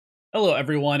Hello,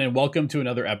 everyone, and welcome to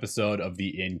another episode of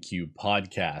the InCube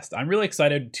podcast. I'm really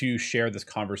excited to share this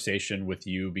conversation with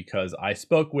you because I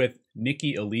spoke with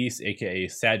Nikki Elise, aka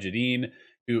Sajidine,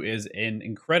 who is an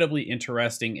incredibly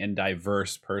interesting and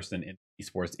diverse person in the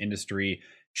esports industry.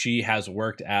 She has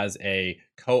worked as a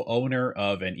co owner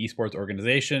of an esports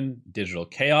organization, Digital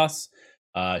Chaos.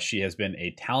 She has been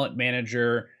a talent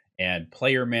manager and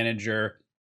player manager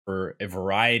for a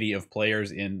variety of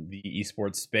players in the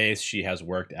esports space. She has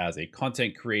worked as a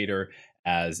content creator,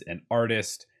 as an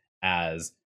artist,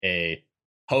 as a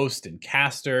host and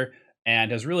caster,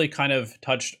 and has really kind of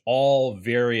touched all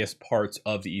various parts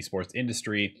of the esports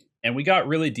industry. And we got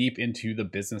really deep into the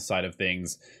business side of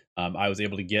things. I was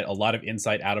able to get a lot of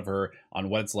insight out of her on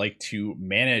what it's like to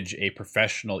manage a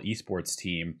professional esports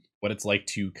team, what it's like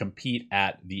to compete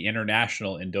at the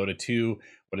international in Dota 2,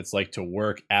 what it's like to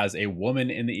work as a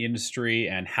woman in the industry,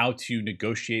 and how to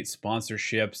negotiate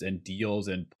sponsorships and deals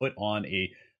and put on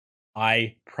a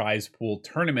high prize pool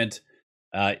tournament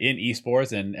in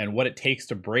esports, and what it takes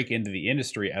to break into the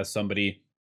industry as somebody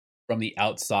from the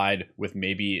outside with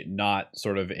maybe not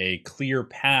sort of a clear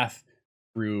path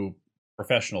through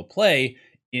professional play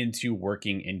into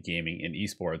working in gaming and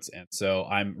esports. And so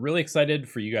I'm really excited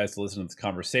for you guys to listen to this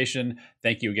conversation.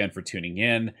 Thank you again for tuning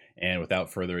in. And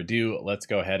without further ado, let's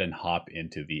go ahead and hop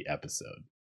into the episode.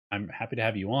 I'm happy to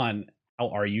have you on. How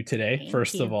are you today, Thank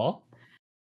first of you. all?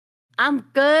 I'm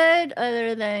good,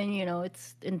 other than,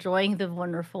 it's enjoying the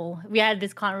wonderful. We had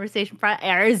this conversation,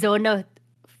 Arizona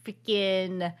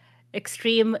freaking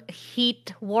extreme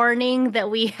heat warning that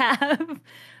we have.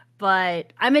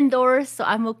 But I'm indoors, so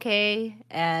I'm okay.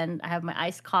 And I have my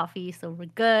iced coffee, so we're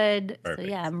good. So yeah,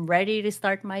 Perfect. I'm ready to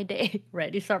start my day.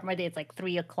 Ready to start my day. It's like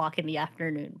 3 o'clock in the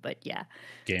afternoon. But yeah.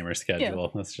 Gamer Yeah.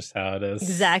 schedule. That's just how it is.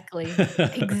 Exactly.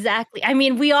 Exactly. I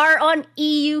mean, we are on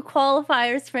EU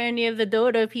qualifiers for any of the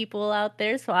Dota people out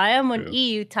there. So I am on True.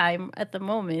 EU time at the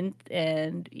moment.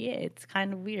 And yeah, it's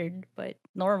kind of weird, but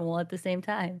normal at the same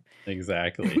time.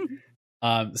 Exactly.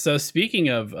 So speaking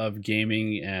of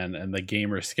gaming and the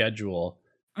gamer schedule,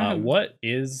 Mhm. what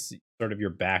is sort of your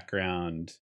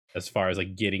background as far as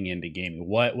like getting into gaming?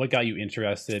 What got you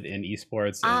interested in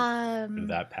esports and did Um,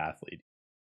 that path lead?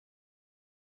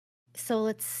 so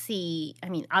let's see. I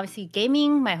mean, obviously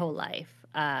gaming my whole life.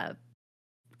 God,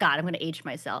 I'm gonna age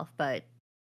myself, but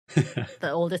the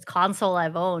oldest console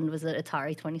I've owned was an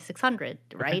Atari 2600,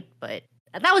 Okay. right? But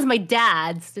that was my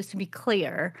dad's, just to be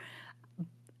clear.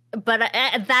 But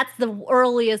that's the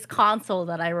earliest console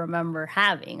that I remember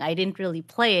having. I didn't really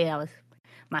play it.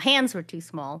 My hands were too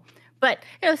small. But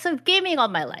so gaming all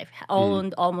my life, Mhm.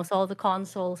 owned almost all the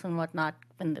consoles and whatnot.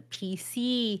 When the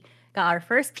PC got our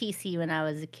first PC when I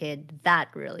was a kid, that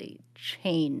really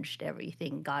changed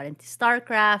everything. Got into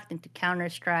StarCraft, into Counter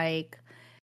Strike,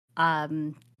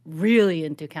 um, really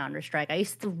into Counter Strike. I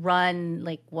used to run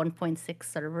like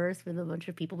 1.6 servers with a bunch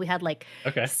of people. We had like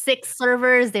Okay. 6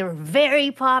 servers. They were very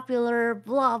popular,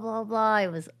 blah, blah, blah.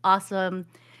 It was awesome.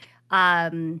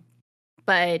 Um,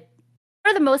 but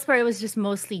for the most part, it was just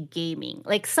mostly gaming,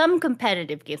 like some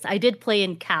competitive games. I did play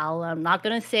in Cal. I'm not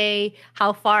going to say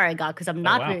how far I got because I'm Oh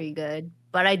not wow. very good,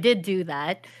 but I did do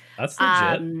that. That's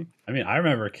legit. Um, I mean, I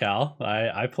remember Cal.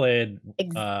 I played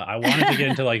ex- I wanted to get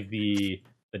into like the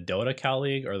Dota Cal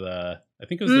League or the I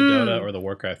think it was the Dota mm, or the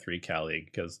Warcraft 3 Cal League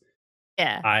because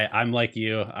yeah. I'm like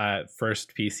you.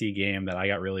 First PC game that I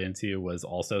got really into was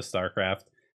also StarCraft.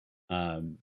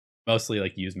 Um, Mostly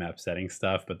like use map setting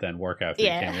stuff, but then Warcraft 3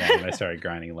 came around and I Yeah. started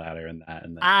grinding ladder and that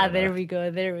and then Ah, Dota. there we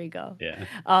go, there we go. Yeah.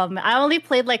 I only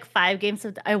played like 5 games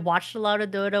of I watched a lot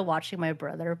of Dota, watching my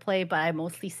brother play, but I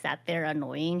mostly sat there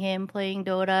annoying him playing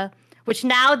Dota, which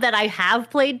now that I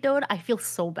have played Dota, I feel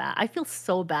so bad. I feel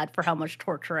so bad for how much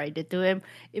torture I did to him.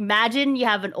 Imagine you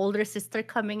have an older sister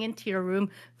coming into your room,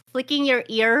 flicking your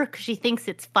ear because she thinks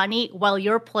it's funny while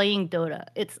you're playing Dota.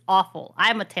 It's awful.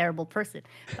 I'm a terrible person.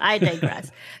 I digress.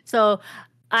 So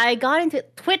I got into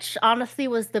Twitch, honestly,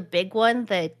 was the big one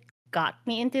that got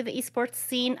me into the esports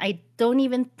scene. I don't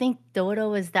even think Dota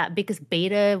was that because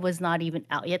beta was not even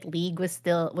out yet. League was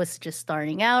just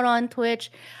starting out on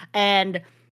Twitch. And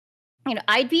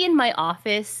I'd be in my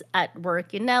office at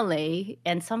work in LA,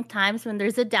 and sometimes when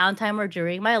there's a downtime or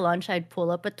during my lunch, I'd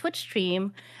pull up a Twitch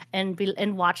stream and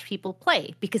watch people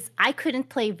play because I couldn't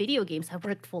play video games. I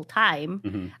worked full time.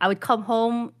 Mhm. I would come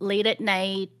home late at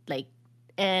night, like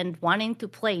and wanting to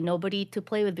play, nobody to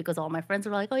play with because all my friends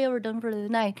were like, "Oh yeah, we're done for the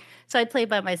night." So I'd play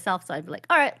by myself. So I'd be like,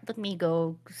 "All right, let me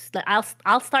go.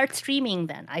 I'll start streaming."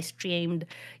 Then I streamed,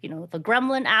 the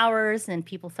Gremlin hours, and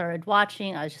people started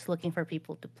watching. I was just looking for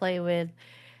people to play with,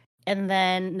 and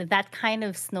then that kind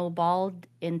of snowballed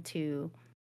into.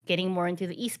 getting more into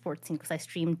the esports scene because I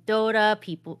streamed Dota.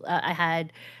 I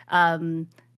had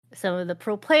some of the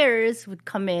pro players would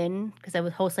come in because I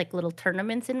would host like little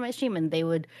tournaments in my stream, and they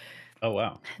would, Oh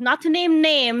wow. not to name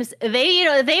names,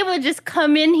 they would just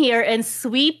come in here and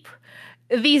sweep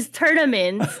these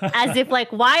tournaments as if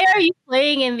like, why are you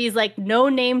playing in these like no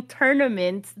name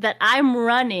tournaments that I'm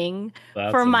running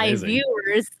That's for my amazing.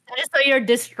 viewers, just so you're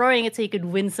destroying it so you could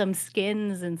win some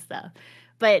skins and stuff.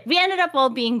 But we ended up all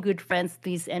being good friends,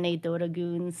 these NA Dota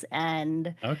goons,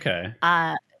 and Okay.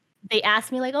 they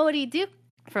asked me like, oh, what do you do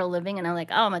for a living? And I'm like,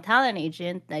 oh, I'm a talent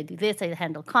agent. I do this. I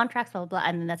handle contracts, blah, blah, blah.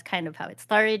 And then that's kind of how it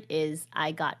started. Is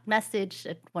I got messaged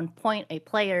at one point. A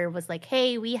player was like,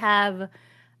 hey, we have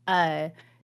an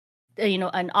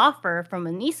offer from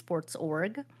an esports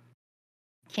org.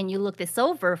 Can you look this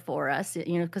over for us?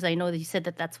 Because I know that you said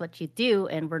that that's what you do,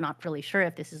 and we're not really sure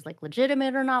if this is like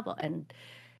legitimate or not. And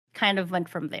kind of went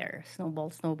from there.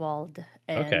 Snowballed,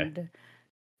 and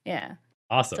yeah.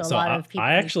 Awesome. So a So lot of people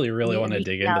I actually really want to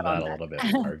reached dig into out that on a that. little bit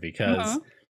more because Mhm.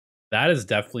 that has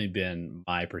definitely been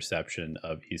my perception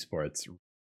of esports,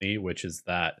 which is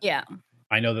that Yeah.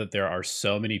 I know that there are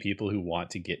so many people who want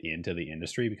to get into the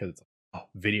industry because it's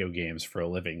video games for a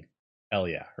living. Hell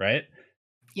yeah, right?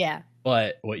 Yeah.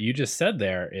 But what you just said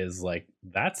there is like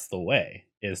that's the way,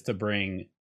 is to bring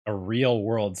a real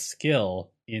world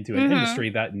skill into an Mhm. industry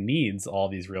that needs all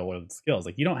these real world skills.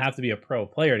 Like you don't have to be a pro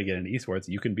player to get into esports.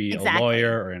 You can be a Exactly.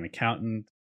 lawyer or an accountant,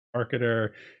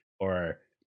 marketer, or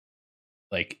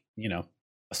like,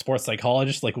 a sports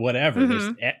psychologist, like whatever. There's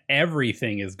Mhm.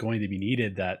 everything is going to be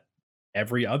needed that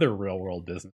every other real world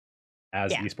business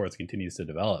as Yeah. esports continues to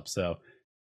develop. So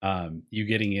you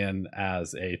getting in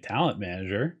as a talent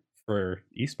manager for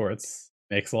esports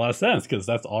makes a lot of sense because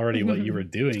that's already what you were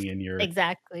doing in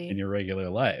Exactly. your regular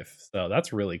life. So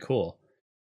that's really cool.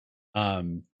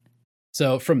 Um,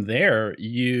 so from there,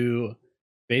 you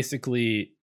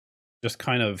basically just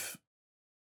kind of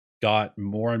got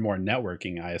more and more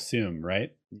networking, I assume,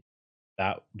 right?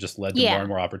 That just led to more Yeah. and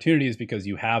more opportunities because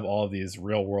you have all of these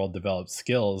real world developed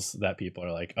skills that people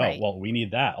are like, oh, Right. well, we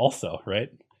need that also,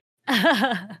 right?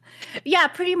 Yeah,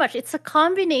 pretty much. It's a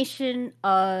combination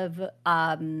of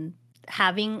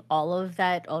having all of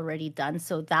that already done.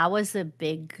 So that was a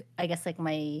big, I guess, like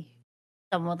my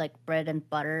somewhat like bread and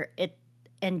butter.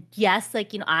 And yes,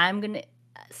 like, I'm gonna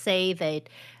say that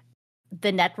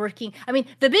the networking, I mean,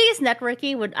 the biggest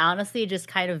networking would honestly just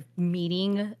kind of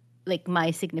meeting like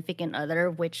my significant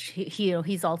other, which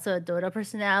he's also a Dota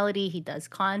personality. He does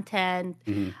content,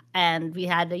 Mhm. and we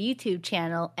had a YouTube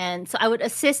channel, and so I would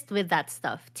assist with that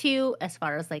stuff too, as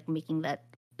far as like making that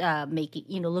making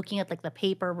looking at like the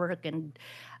paperwork and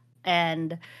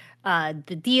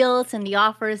the deals and the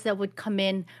offers that would come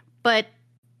in. But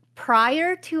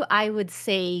prior to, I would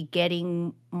say,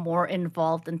 getting more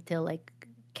involved until like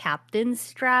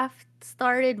captain's draft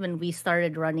started, when we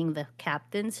started running the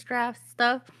captain's draft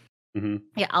stuff.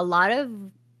 Mhm. Yeah, a lot of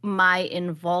my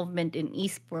involvement in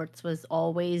esports was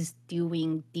always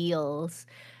doing deals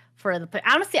for but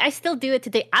honestly, I still do it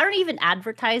today. I don't even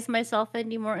advertise myself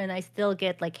anymore, and I still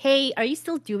get like, "Hey, are you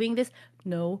still doing this?"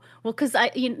 No. Well, because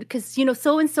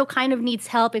so and so kind of needs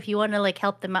help if you want to like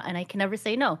help them out, and I can never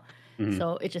say no. Mhm.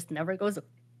 So it just never goes,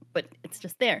 but it's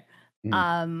just there. Mhm.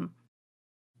 Um,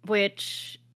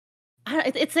 which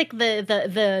it's like the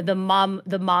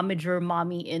momager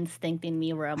mommy instinct in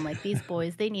me, where I'm like, these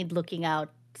boys, they need looking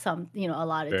out a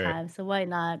lot of Sure. times. So why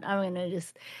not? I'm gonna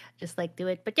just like do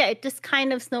it. But yeah, it just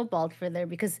kind of snowballed for there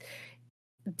because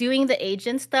doing the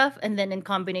agent stuff, and then in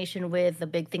combination with the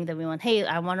big thing that we want, hey,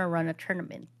 I want to run a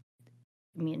tournament.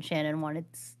 Me and Shannon wanted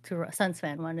Suns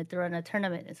fan wanted to run a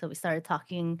tournament, and so we started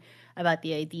talking about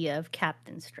the idea of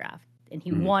captain's draft. And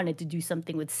he Mhm. wanted to do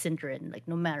something with Syndra, like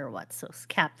no matter what. So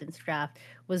captain's draft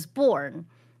was born,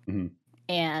 Mhm.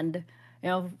 and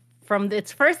from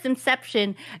its first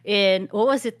inception, in what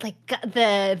was it, like,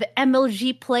 the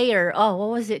MLG player, oh, what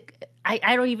was it,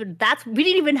 I don't even, that's we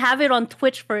didn't even have it on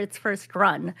Twitch for its first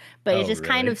run, but it Oh, just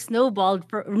kind really? of snowballed.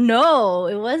 For No,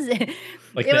 it wasn't.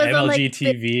 Like It the was on like MLG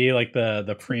TV, like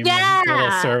the premium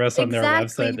little yeah, service on their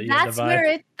website exactly. that you had to That's buy?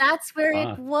 where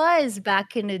it Ah, was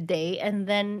back in the day, and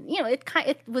then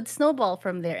it would snowball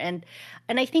from there, and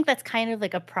I think that's kind of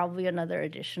like a probably another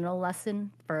additional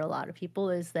lesson for a lot of people,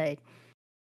 is that,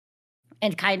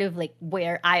 and kind of like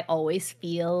where I always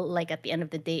feel like at the end of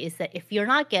the day, is that if you're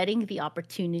not getting the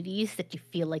opportunities that you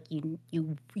feel like you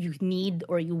need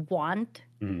or you want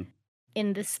mhm.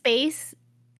 in the space,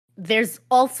 there's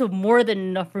also more than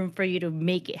enough room for you to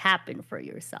make it happen for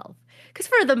yourself. Because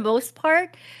for the most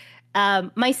part,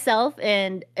 myself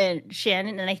and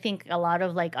Shannon, and I think a lot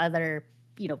of like other,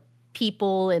 you know,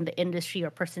 people in the industry or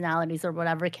personalities or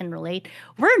whatever can relate.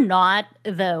 We're not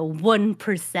the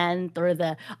 1% or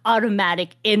the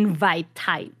automatic invite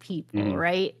type people,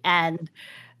 right? And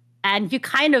you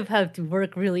kind of have to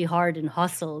work really hard and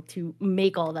hustle to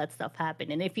make all that stuff happen.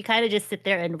 And if you kind of just sit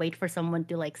there and wait for someone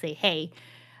to like say, hey,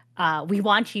 we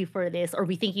want you for this, or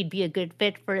we think you'd be a good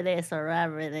fit for this or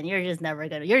whatever, then you're just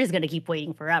gonna keep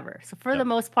waiting forever. So for the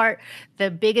most part,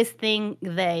 the biggest thing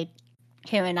that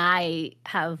him and I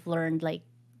have learned, like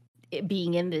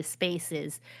being in this space,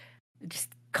 is just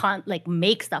like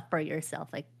make stuff for yourself.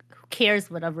 Like who cares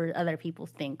whatever other people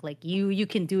think? Like you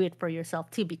can do it for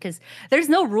yourself too, because there's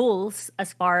no rules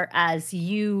as far as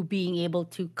you being able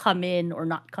to come in or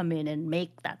not come in and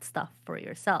make that stuff for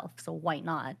yourself. So why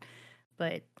not?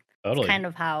 But it's kind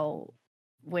of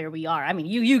where we are. I mean,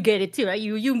 you get it too, right?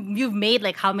 You've made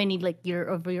like how many like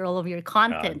all of your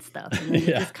content stuff, and then it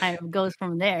just kind of goes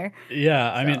from there.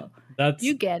 Yeah, I mean,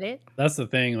 you get it. That's the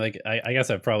thing. Like, I guess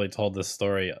I've probably told this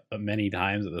story many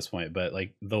times at this point, but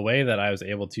like the way that I was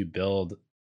able to build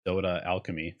Dota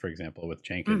Alchemy, for example, with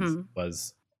Jenkins,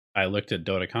 was I looked at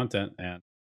Dota content and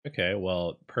okay,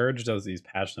 well, Purge does these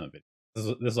patch note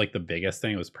videos. This is like the biggest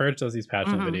thing. Was Purge does these patch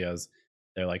note videos.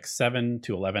 They're like 7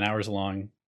 to 11 hours long.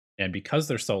 And because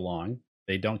they're so long,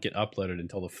 they don't get uploaded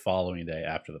until the following day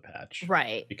after the patch.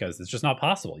 Right. Because it's just not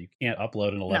possible. You can't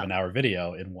upload an 11-hour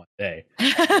video in one day.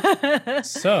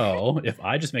 So if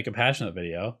I just make a patch note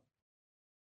video,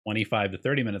 25 to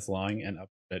 30 minutes long, and upload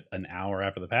it an hour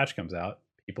after the patch comes out,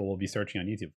 people will be searching on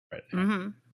YouTube for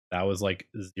it. That was like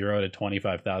 0 to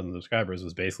 25,000 subscribers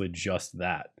was basically just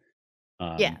that.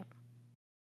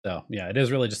 So yeah, it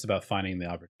is really just about finding the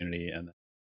opportunity and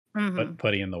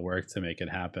putting in the work to make it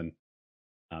happen.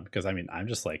 Because I mean, I'm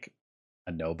just like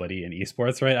a nobody in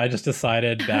esports, right? I just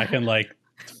decided back in like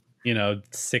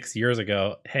 6 years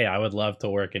ago, hey, I would love to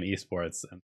work in esports,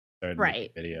 and started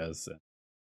making videos.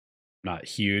 Not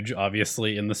huge,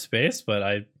 obviously, in the space, but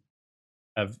I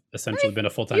have essentially been a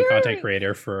full-time content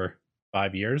creator for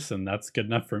 5 years, and that's good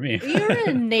enough for me. You're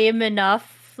a name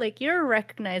enough. Like, you're a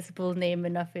recognizable name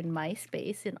enough in my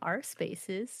space, in our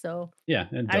spaces. So yeah,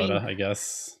 and Dota, I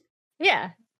guess.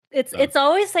 Yeah. It's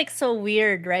always like so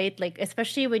weird, right? Like,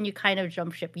 especially when you kind of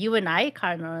jump ship. You and I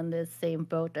kind of on the same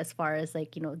boat as far as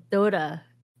like, Dota,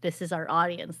 this is our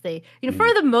audience. They,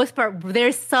 for the most part,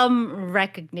 there's some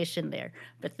recognition there.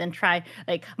 But then try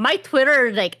like my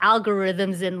Twitter like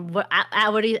algorithms and what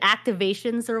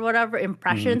activations or whatever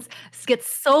impressions get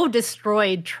so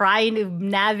destroyed trying to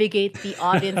navigate the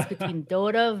audience between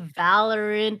Dota,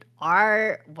 Valorant,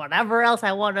 art, whatever else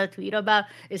I want to tweet about.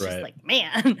 It's just like,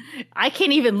 man, I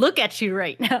can't even look at you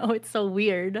right now. It's so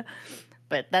weird.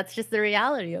 But that's just the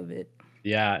reality of it.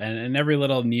 Yeah, and every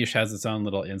little niche has its own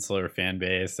little insular fan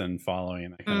base and following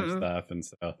and that kind of stuff. And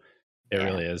so it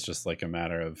really is just like a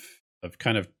matter of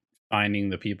kind of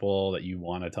finding the people that you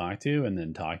want to talk to and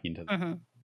then talking to them.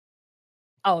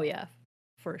 Oh, yeah,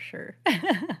 for sure.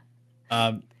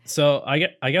 So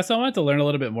I guess I wanted to learn a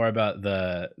little bit more about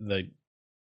the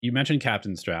you mentioned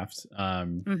Captain's Draft.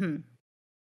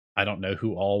 I don't know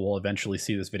who all will eventually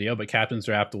see this video, but Captain's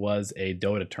Draft was a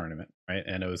Dota tournament, right?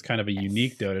 And it was kind of a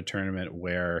unique Dota tournament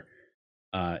where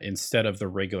instead of the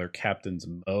regular Captain's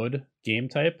Mode game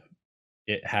type,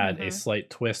 it had a slight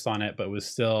twist on it, but was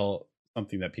still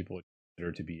something that people would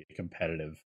consider to be a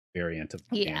competitive variant of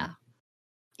the game.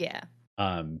 Yeah.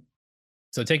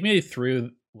 So take me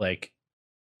through like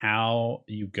how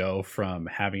you go from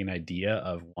having an idea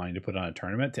of wanting to put on a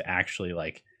tournament to actually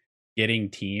like getting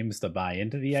teams to buy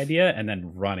into the idea and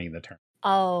then running the tournament.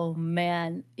 Oh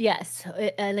man, yes.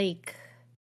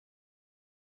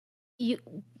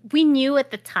 We knew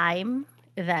at the time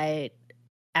that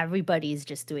everybody's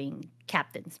just doing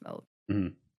Captain's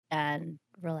Mode, and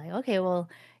we're like, okay, well,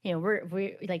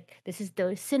 we're like, this is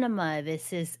Dota Cinema,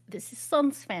 this is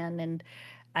Suns Fan,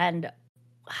 and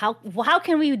how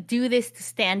can we do this to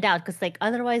stand out? Because like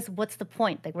otherwise, what's the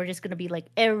point? Like we're just gonna be like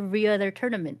every other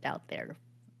tournament out there.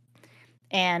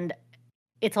 And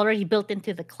it's already built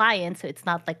into the client, so it's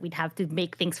not like we'd have to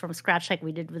make things from scratch like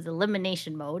we did with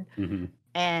Elimination Mode.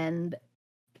 And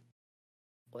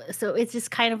so it's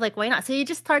just kind of like, why not? So you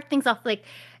just start things off like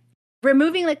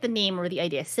removing like the name or the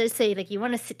idea. So say like you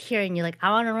want to sit here and you're like, I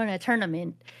want to run a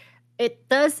tournament. It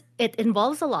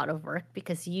involves a lot of work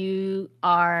because you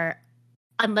are,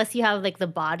 unless you have like the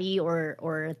body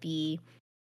or the,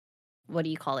 what do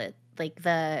you call it? Like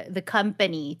the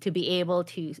company to be able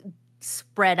to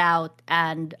spread out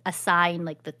and assign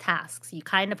like the tasks. You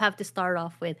kind of have to start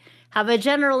off with have a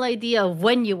general idea of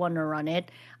when you want to run it,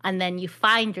 and then you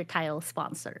find your title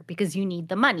sponsor because you need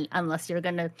the money, unless you're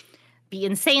gonna be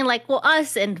insane like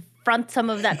us and front some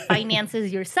of that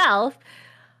finances yourself,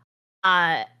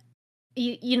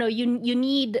 you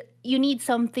need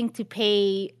something to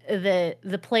pay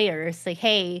the players. Like,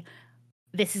 hey,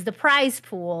 this is the prize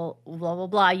pool, blah blah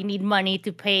blah. You need money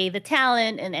to pay the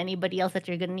talent and anybody else that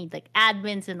you're gonna need, like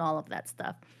admins and all of that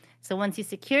stuff. So once you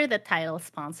secure the title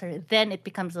sponsor, then it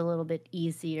becomes a little bit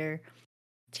easier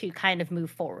to kind of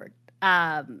move forward.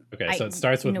 Okay, so it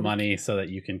starts with money so that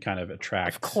you can kind of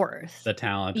attract, of course, the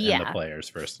talent and the players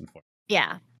first and foremost.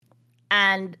 Yeah,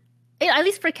 and at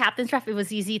least for Captain's Draft, it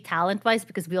was easy talent-wise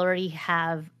because we already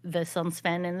have the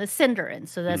Sunsven and the Cinderin,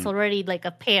 so that's already like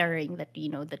a pairing that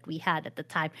that we had at the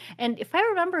time. And if I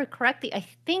remember correctly, I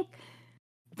think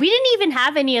we didn't even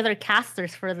have any other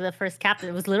casters for the first captain.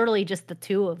 It was literally just the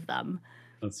two of them.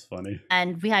 That's funny.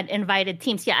 And we had invited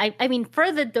teams. Yeah, I mean,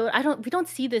 for the Dota, we don't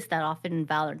see this that often in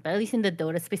Valorant, but at least in the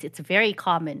Dota space, it's very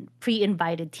common,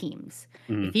 pre-invited teams.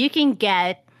 If you can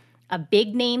get a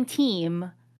big name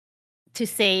team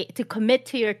to commit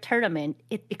to your tournament,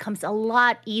 it becomes a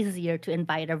lot easier to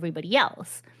invite everybody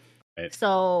else. Right.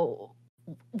 So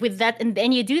with that, and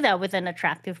then you do that with an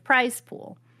attractive prize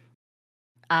pool.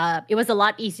 It was a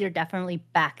lot easier, definitely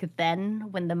back then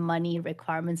when the money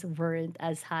requirements weren't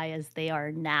as high as they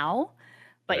are now.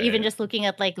 But even just looking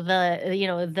at like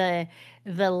the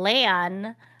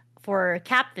LAN for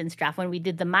Captain's Draft when we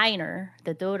did the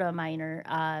Dota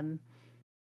minor,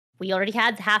 we already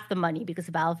had half the money because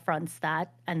Valve fronts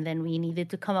that, and then we needed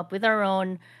to come up with our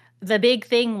own. The big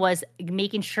thing was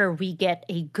making sure we get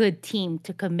a good team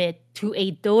to commit to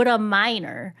a Dota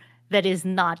minor that is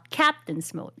not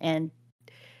Captain's Mode. And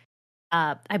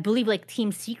I believe like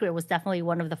Team Secret was definitely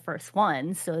one of the first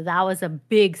ones. So that was a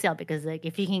big sell because like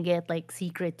if you can get like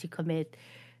Secret to commit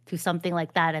to something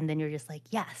like that, and then you're just like,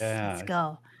 yes, let's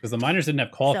go. Because the minors didn't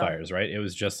have qualifiers, right? It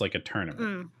was just like a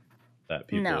tournament that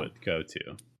people would go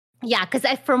to. Yeah, because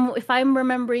if I'm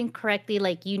remembering correctly,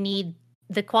 like you need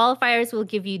the qualifiers will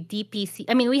give you DPC.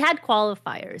 I mean, we had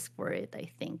qualifiers for it,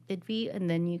 I think. Did we? And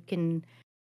then you can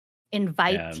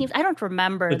invite teams. I don't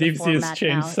remember the format has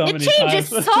changed now. It changes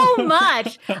so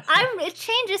much. It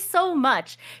changes so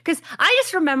much because I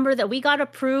just remember that we got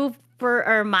approved for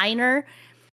our minor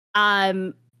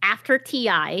after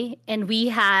TI, and we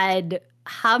had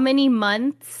how many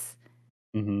months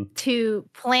to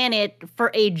plan it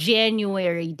for a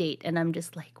January date, and I'm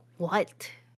just like, what?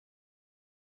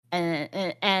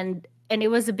 And it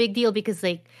was a big deal because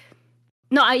like.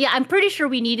 No, I'm pretty sure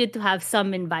we needed to have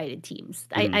some invited teams.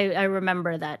 I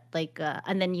remember that, like,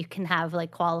 and then you can have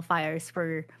like qualifiers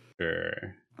for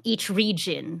each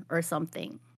region or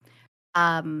something,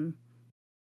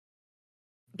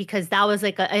 because that was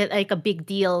like a big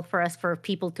deal for us for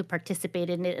people to participate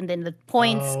in it, and then the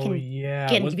points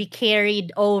can be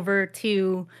carried over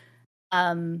to,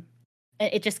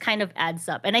 it just kind of adds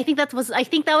up, and I think that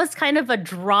was kind of a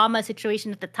drama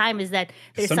situation at the time. Is that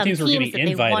there's some teams that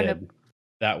they want to.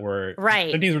 That were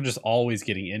some teams were just always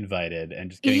getting invited and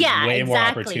just getting way more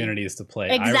opportunities to play.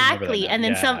 Exactly, and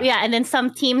then and then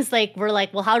some teams like were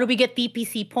like, well, how do we get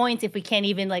DPC points if we can't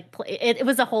even like play? It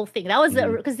was a whole thing. That was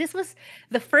because this was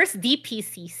the first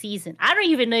DPC season. I don't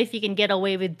even know if you can get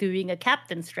away with doing a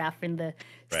Captain's Draft in the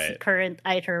current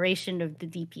iteration of the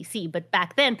DPC, but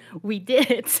back then we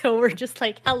did it. So we're just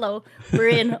like, hello, we're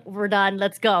in, we're done,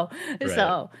 let's go.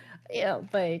 So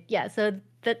but yeah, so.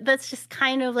 That's just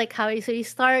kind of like how you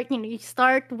start. You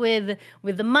start with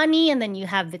the money, and then you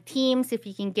have the teams if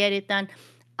you can get it done,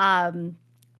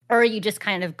 or you just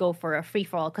kind of go for a free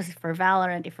for all. Because for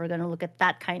Valorant, if we're going to look at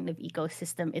that kind of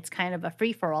ecosystem, it's kind of a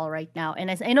free for all right now. And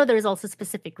I know there's also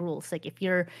specific rules. Like if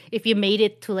you made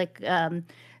it to like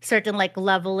certain like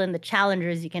level in the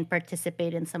challengers, you can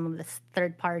participate in some of the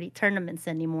third party tournaments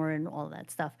anymore and all that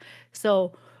stuff.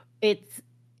 So it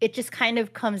just kind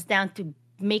of comes down to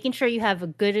making sure you have a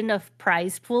good enough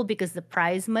prize pool, because the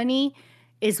prize money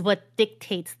is what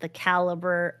dictates the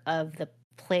caliber of the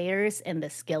players and the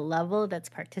skill level that's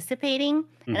participating.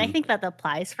 And I think that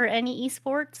applies for any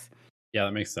esports. Yeah,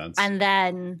 that makes sense. And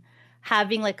then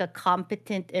having like a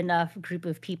competent enough group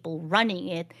of people running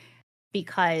it,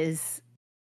 because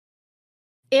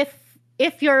if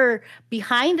your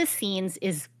behind the scenes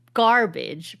is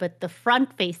garbage, but the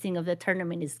front facing of the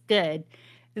tournament is good,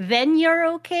 then you're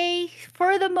okay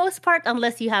for the most part,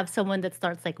 unless you have someone that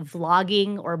starts like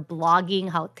vlogging or blogging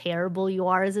how terrible you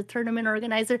are as a tournament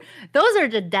organizer. Those are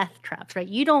the death traps, right?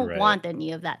 You don't want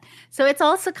any of that. So it's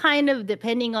also kind of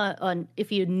depending on if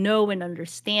you know and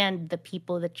understand the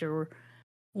people that you're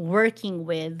working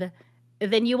with,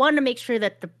 then you want to make sure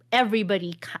that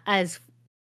everybody as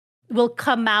will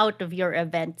come out of your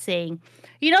event saying,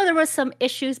 there was some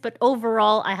issues, but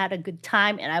overall I had a good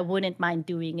time and I wouldn't mind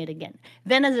doing it again.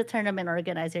 Then as a tournament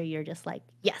organizer, you're just like,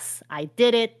 yes, I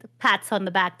did it. Pats on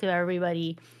the back to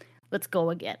everybody. Let's go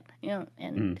again.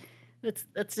 And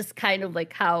that's just kind of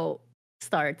like how it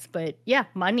starts. But yeah,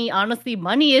 money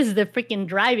is the freaking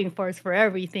driving force for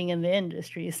everything in the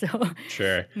industry. So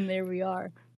sure. And there we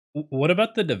are. What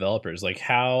about the developers? Like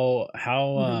how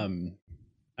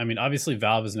I mean, obviously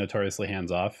Valve is notoriously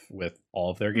hands-off with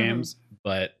all of their games,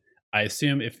 but I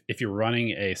assume if you're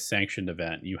running a sanctioned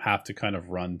event, you have to kind of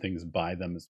run things by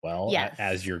them as well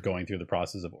as you're going through the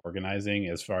process of organizing,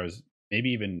 as far as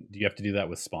maybe even, do you have to do that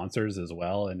with sponsors as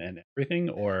well and everything,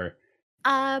 or?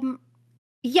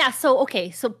 Yeah, so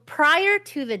prior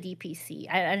to the DPC,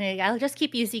 I'll just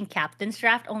keep using Captain's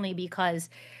Draft only because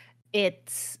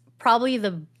it's probably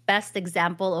the best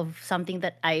example of something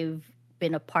that I've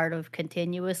been a part of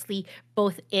continuously,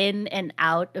 both in and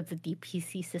out of the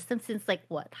DPC system since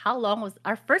how long was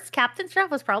our first Captain's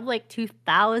Draft? Was probably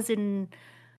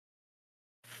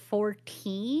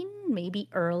 2014, maybe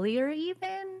earlier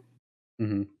even.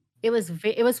 It was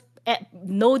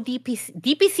no DPC.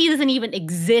 DPC doesn't even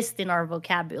exist in our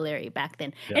vocabulary back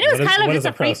then. Yeah, and it was kind of just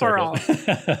a free-for-all.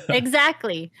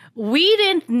 Exactly. We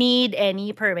didn't need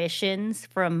any permissions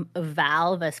from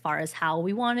Valve as far as how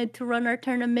we wanted to run our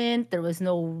tournament. There was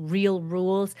no real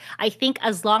rules. I think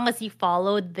as long as you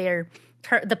followed the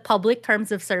public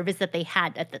terms of service that they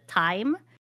had at the time,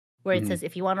 where it says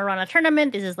if you want to run a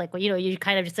tournament, this is you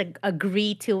kind of just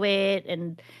agree to it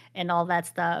and all that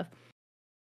stuff.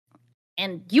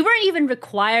 And you weren't even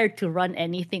required to run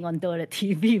anything on Dota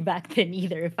TV back then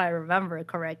either, if I remember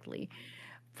correctly.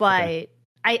 But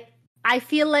I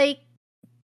feel like,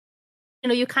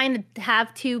 you kind of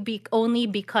have to be only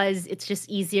because it's just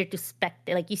easier to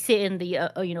spectate. Like you sit in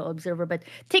the, observer, but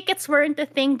tickets weren't a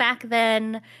thing back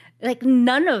then.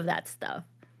 None of that stuff.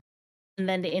 And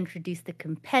then they introduced the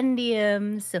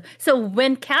compendiums. So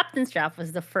when Captain's Draft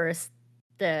was the first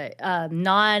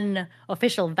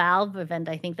non-official Valve event,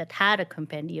 I think, that had a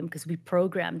compendium because we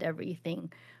programmed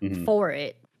everything for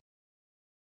it.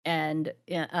 And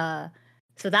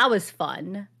so that was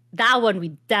fun. That one, we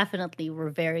definitely were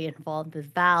very involved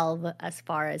with Valve as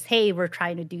far as, hey, we're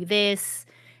trying to do this.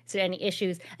 Is there any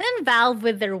issues? And then Valve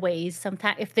with their ways,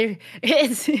 sometimes you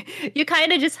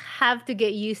kind of just have to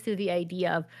get used to the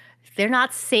idea of, if they're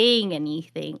not saying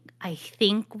anything, I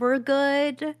think we're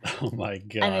good. Oh my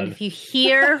God. And then if you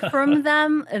hear from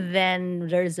them, then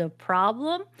there's a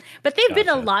problem. But they've been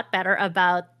a lot better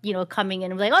about, coming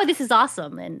in and like, oh, this is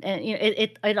awesome. And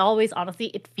it always, honestly,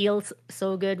 it feels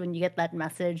so good when you get that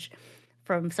message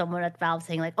from someone at Valve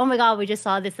saying like, oh my God, we just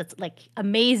saw this. That's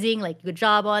amazing. Good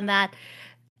job on that.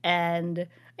 And,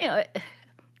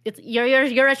 it's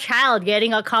you're a child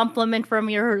getting a compliment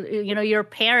from your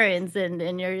parents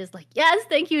and you're just like, yes,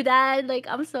 thank you, Dad.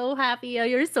 I'm so happy.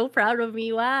 You're so proud of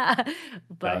me. Wow.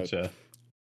 Gotcha.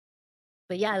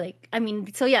 But yeah,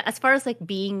 as far as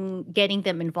getting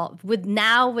them involved with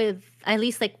at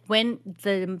least when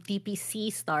the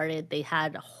DPC started, they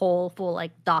had a whole full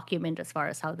document as far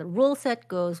as how the rule set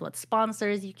goes, what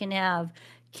sponsors you can have,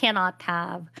 cannot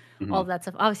have, all that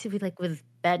stuff. Obviously with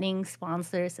betting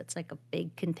sponsors, it's a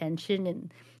big contention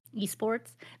in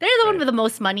esports. They're the one with the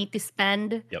most money to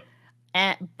spend. Yep.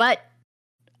 But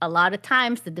a lot of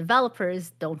times the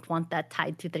developers don't want that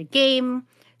tied to their game.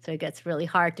 So it gets really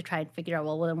hard to try and figure out,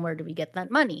 well, then where do we get that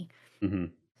money?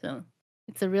 So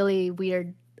it's a really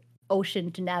weird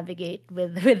ocean to navigate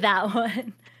with that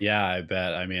one. Yeah, I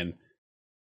bet. I mean,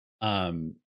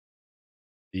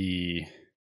 the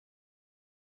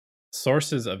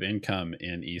sources of income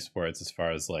in esports as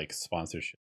far as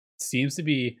sponsorship seems to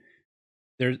be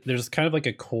there's kind of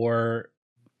a core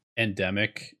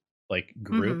endemic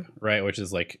group, right, which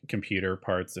is computer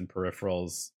parts and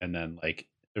peripherals, and then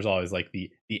there's always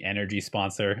the energy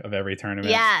sponsor of every tournament.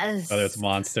 Yes. Whether it's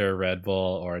Monster, Red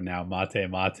Bull, or now Mate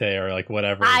or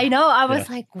whatever. I know. I was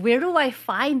where do I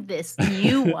find this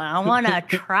new one? I want to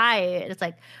try it. It's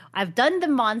I've done the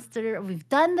Monster, we've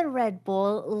done the Red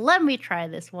Bull. Let me try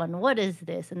this one. What is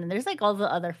this? And then there's all the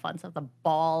other fun stuff, the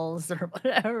balls or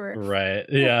whatever. Right.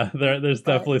 Yeah. There's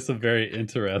definitely some very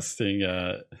interesting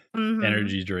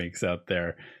energy drinks out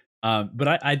there.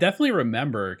 But I definitely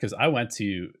remember, because I went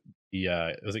to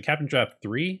was it Captain Draft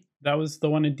 3? That was the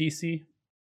one in DC,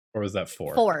 or was that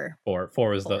 4? 4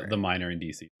 was the minor in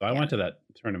DC. So I went to that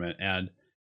tournament, and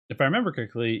if I remember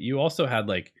correctly, you also had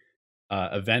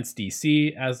Events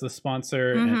DC as the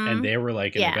sponsor, and they were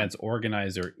an events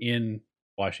organizer in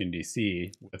Washington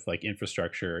DC with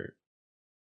infrastructure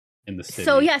in the city.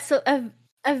 So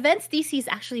Events DC is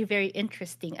actually very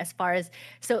interesting as far as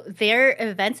so their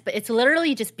events, but it's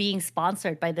literally just being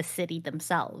sponsored by the city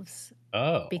themselves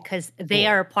Oh, because they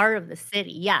are cool. a part of the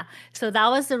city. Yeah. So that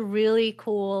was a really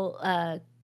cool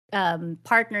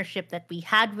partnership that we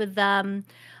had with them.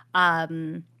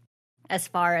 Um, as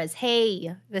far as,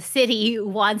 hey, the city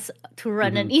wants to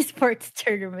run an Hmm. esports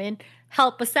tournament,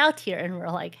 help us out here. And we're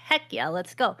like, heck yeah,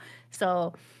 let's go.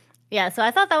 So yeah, so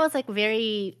I thought that was like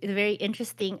very, very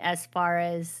interesting as far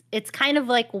as it's kind of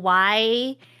like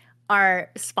why our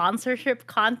sponsorship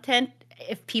content,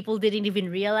 if people didn't even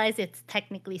realize it's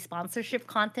technically sponsorship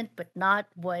content, but not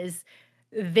was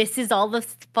this is all the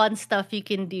fun stuff you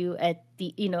can do at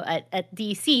at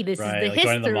DC. This is Right, the like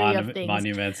going to the history of things.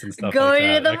 monuments and stuff like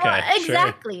Going to that. the Okay,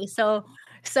 sure. exactly. So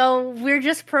we're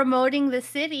just promoting the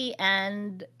city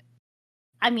and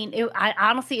I mean, I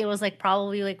honestly, it was like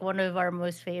probably like one of our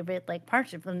most favorite like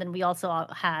partnerships. And then we also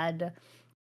had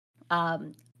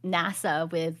um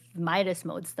NASA with Midas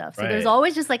mode stuff. So there's Right.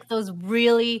 always just like those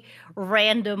really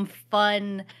random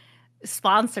fun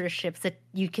sponsorships that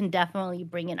you can definitely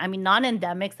bring in. I mean,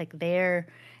 non-endemics like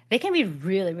they can be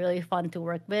really really fun to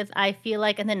work with. I feel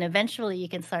like, and then eventually you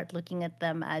can start looking at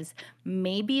them as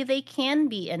maybe they can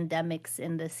be endemics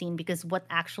in the scene because what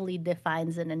actually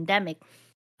defines an endemic?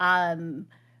 Um,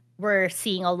 we're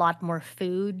seeing a lot more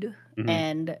food Hmm.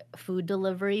 and food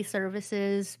delivery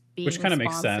services Which being kind of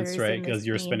makes sense, sponsors right? in the Because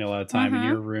you're scene. spending a lot of time in Mhm.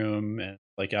 your room, and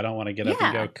like I don't want to get up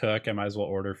and go Yeah, cook. I might as well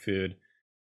order food.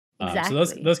 So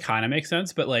exactly. those kind of make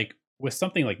sense, but like with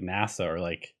something like NASA or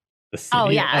like the Oh, city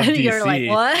yeah. of You're like,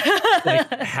 DC, like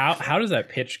 "What?" how does that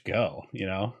pitch go? You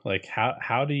know, like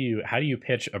how do you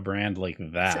pitch a brand like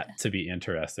So that to be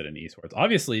interested in esports?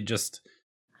 Obviously, just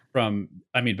from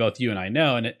I mean, both you and I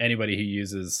know, and anybody who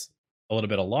uses a little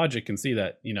bit of logic can see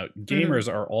that mhm.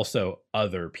 gamers are also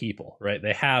other people, right?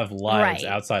 They have lives Right.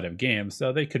 outside of games,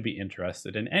 so they could be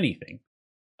interested in anything.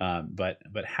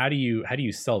 But how do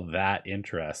you sell that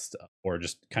interest or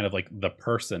just kind of like the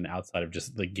person outside of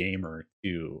just the gamer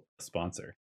to a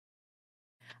sponsor?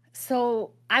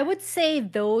 So, I would say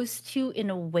those 2 in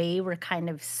a way were kind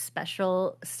of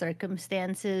special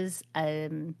circumstances,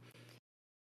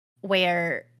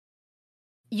 where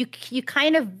you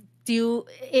kind of do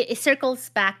it circles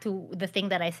back to the thing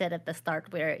that I said at the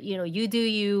start where, you do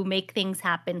you make things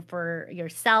happen for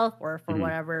yourself or for Hmm.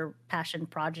 whatever passion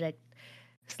project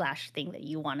slash thing that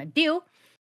you wanna do,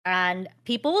 and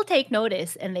people will take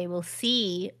notice and they will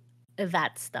see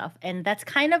that stuff, and that's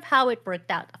kind of how it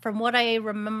worked out. From what I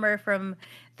remember from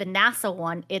the NASA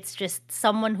one, it's just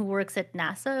someone who works at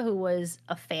NASA who was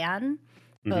a fan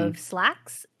Hmm. of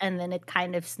Slacks, and then it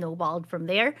kind of snowballed from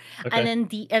there. And Okay. then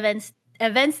the events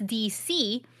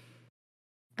DC,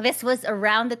 this was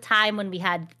around the time when we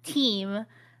had the team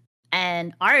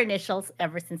and our initials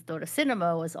ever since Dota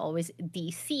Cinema was always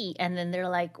DC. And then they're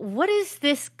like, what is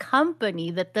this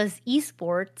company that does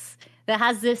esports that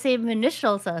has the same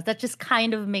initials as us? That just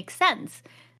kind of makes sense.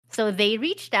 So they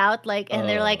reached out like and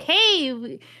they're like, Oh,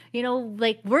 hey,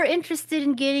 like we're interested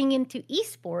in getting into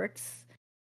esports.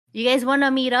 You guys want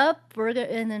to meet up?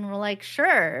 And then we're like,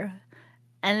 sure.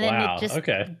 And then it wow. just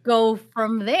Okay. go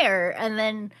from there. And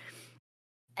then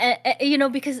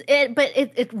because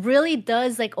it really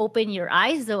does like open your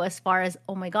eyes though as far as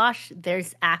oh my gosh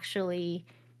there's actually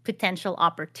potential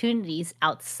opportunities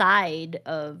outside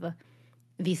of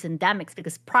these endemics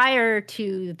because prior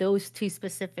to those 2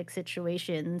 specific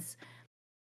situations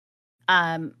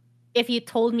um if you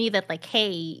told me that like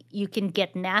hey you can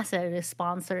get NASA to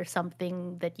sponsor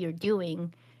something that you're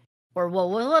doing or well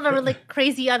what are like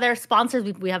crazy other sponsors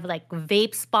we have like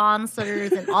vape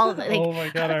sponsors and all of that like Oh my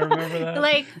god, I remember that.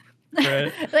 like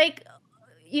Right. like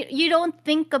you don't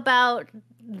think about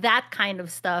that kind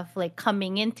of stuff like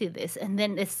coming into this and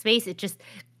then this space it just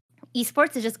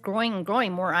esports is just growing and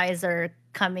growing more eyes are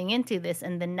coming into this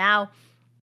and then now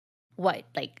what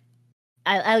like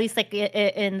at least like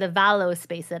in the Valo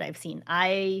space that I've seen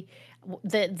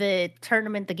the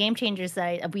tournament the game changers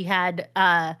that we had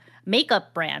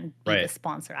makeup brand be the Right.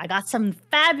 sponsor. I got some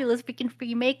fabulous freaking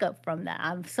free makeup from that.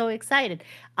 I'm so excited.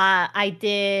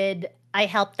 I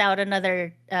helped out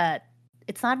another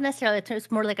it's not necessarily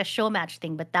it's more like a show match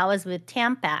thing, but that was with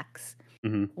Tampax,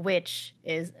 Hmm. which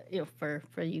is for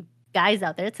you guys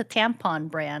out there, it's a tampon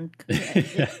brand.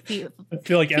 I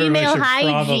feel like everybody Female should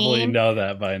probably hygiene. know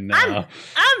that by I'm now.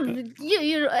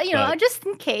 you know, But just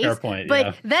in fair case. point, But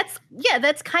yeah.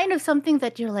 that's kind of something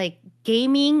that you're like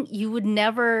gaming, you would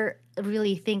never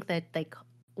really think that like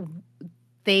w-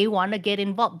 they want to get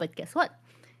involved. But guess what?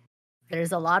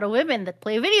 There's a lot of women that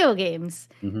play video games.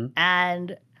 Hmm.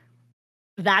 And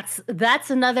that's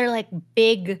another like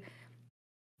big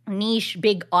niche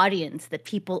big audience that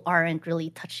people aren't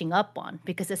really touching up on,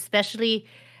 because especially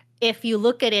if you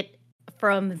look at it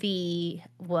from the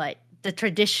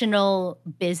traditional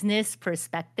business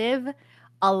perspective,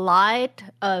 a lot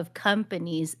of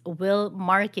companies will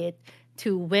market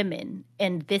to women.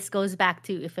 And this goes back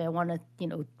to, if I want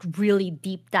to, really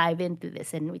deep dive into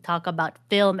this, and we talk about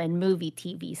film and movie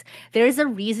TVs, there's a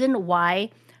reason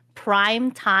why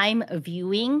prime time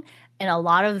viewing and a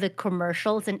lot of the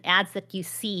commercials and ads that you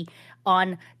see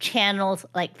on channels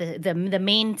like the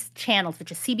main channels,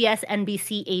 which is CBS,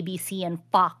 NBC, ABC, and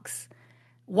Fox,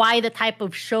 why the type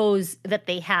of shows that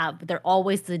they have, they're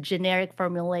always the generic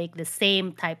formulaic, the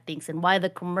same type things, and why the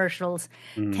commercials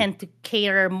tend to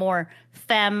cater more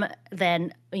femme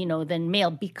than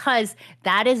male, because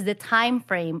that is the time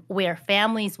frame where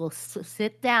families will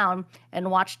sit down and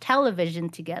watch television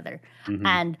together.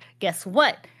 And guess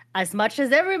what? As much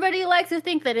as everybody likes to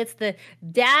think that it's the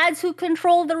dads who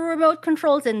control the remote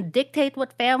controls and dictate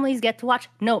what families get to watch,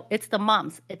 no, it's the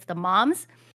moms. It's the moms.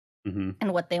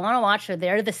 And what they want to watch, or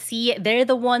they're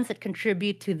the ones that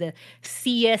contribute to the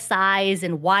CSIs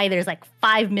and why there's like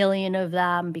 5 million of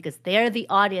them, because they're the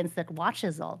audience that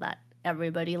watches all that.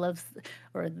 Everybody loves,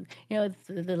 or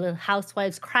the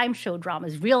Housewives crime show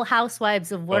dramas, Real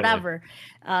Housewives of whatever.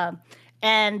 Totally.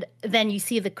 And then you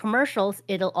see the commercials,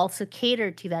 it'll also cater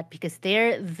to that, because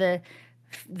they're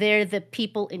the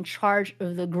people in charge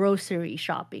of the grocery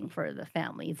shopping for the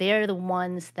family. They're the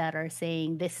ones that are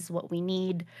saying, this is what we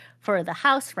need for the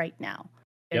house right now.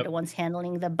 They're the ones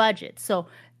handling the budget. So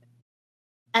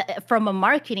from a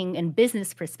marketing and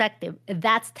business perspective,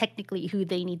 that's technically who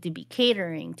they need to be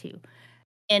catering to.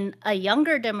 In a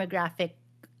younger demographic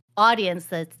audience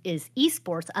that is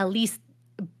esports, at least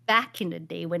back in the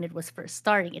day when it was first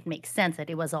starting, it makes sense that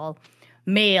it was all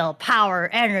male power,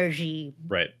 energy,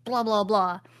 right, blah blah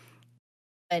blah.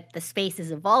 But the space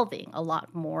is evolving a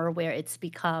lot more, where it's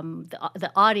become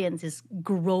the audience is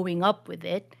growing up with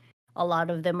it. A lot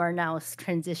of them are now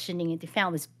transitioning into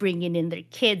families, bringing in their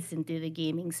kids into the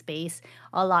gaming space.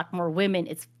 A lot more women,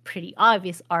 it's pretty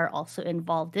obvious, are also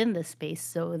involved in the space.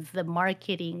 So the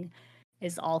marketing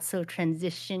is also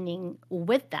transitioning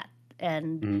with that.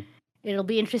 And it'll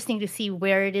be interesting to see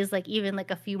where it is, like even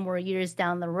like a few more years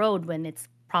down the road, when it's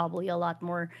probably a lot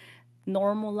more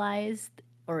normalized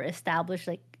or established,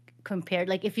 like compared,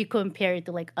 like if you compare it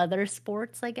to like other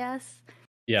sports, I guess.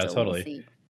 Yeah, so totally. We'll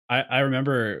I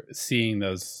remember seeing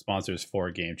those sponsors for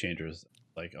Game Changers.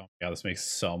 Like, oh my god, this makes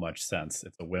so much sense.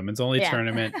 It's a women's only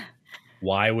tournament.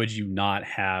 Why would you not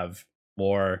have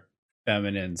more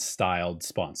feminine styled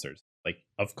sponsors? Like,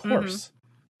 of course.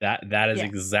 That is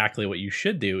exactly what you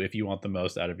should do if you want the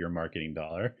most out of your marketing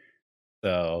dollar.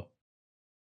 So,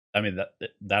 I mean,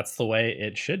 that's the way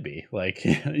it should be. Like,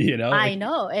 I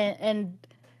know, and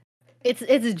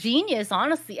it's genius,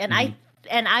 honestly. And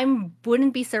I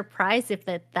wouldn't be surprised if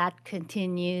that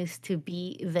continues to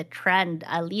be the trend,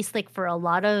 at least like for a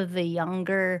lot of the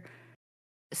younger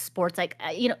sports. Like,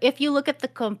 if you look at the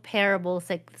comparables,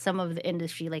 like some of the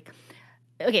industry, like,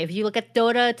 okay, if you look at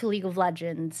Dota to League of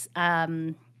Legends,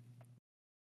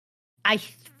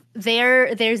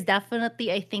 there's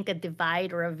definitely, I think, a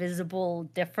divide or a visible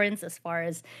difference as far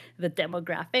as the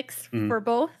demographics for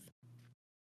both.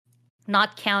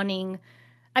 Not counting,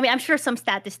 I mean, I'm sure some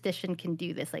statistician can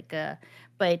do this,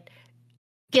 but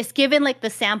just given like the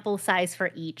sample size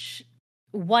for each,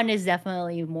 one is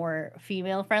definitely more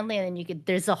female friendly, and then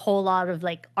there's a whole lot of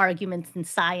like arguments and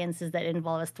sciences that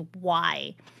involve as to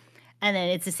why. And then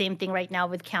it's the same thing right now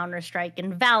with Counter-Strike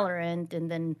and Valorant, and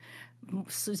then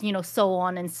so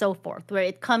on and so forth, where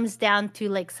it comes down to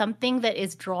like something that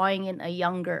is drawing in a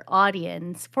younger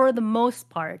audience for the most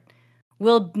part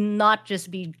will not just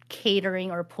be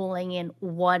catering or pulling in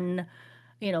one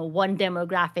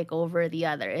demographic over the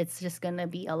other. It's just going to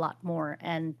be a lot more.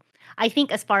 And I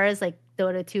think as far as like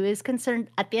Dota 2 is concerned,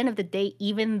 at the end of the day,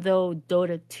 even though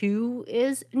Dota 2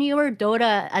 is newer,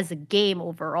 Dota as a game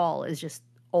overall is just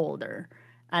older.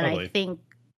 And totally. I think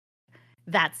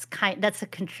that's a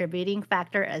contributing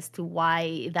factor as to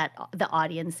why that the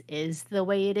audience is the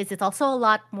way it is. It's also a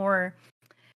lot more,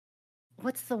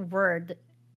 what's the word?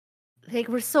 Like,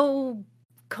 we're so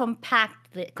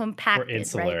compacted, we're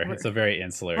insular. Right? It's a very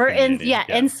insular. We're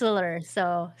insular.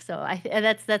 So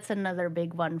that's another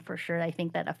big one for sure. I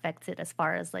think that affects it as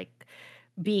far as like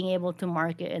being able to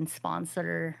market and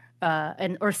sponsor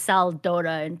or sell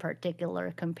Dota in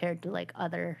particular compared to like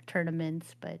other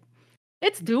tournaments, but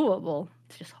it's doable.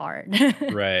 It's just hard.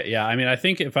 Right. Yeah. I mean, I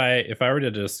think if I were to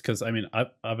just, because I mean,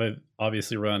 I've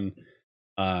obviously run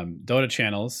Dota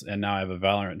channels, and now I have a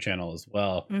Valorant channel as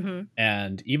well.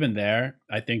 And even there,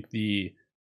 I think the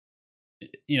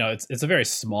it's a very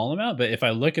small amount, but if I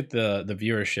look at the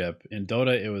viewership in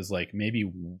Dota, it was like maybe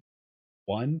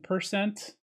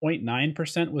 1%,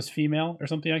 0.9% was female or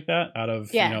something like that out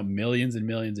of, Yeah. millions and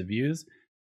millions of views.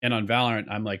 And on Valorant,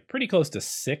 I'm like pretty close to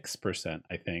 6%,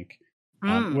 I think, which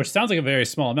Mm, sounds like a very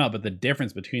small amount, but the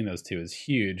difference between those two is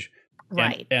huge. And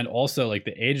right. and also like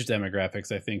the age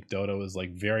demographics, I think Dota was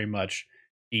like very much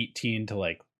 18 to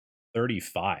like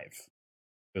 35.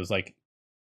 It was like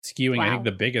skewing. I think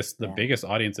Wow. the Yeah. biggest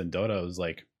audience in Dota was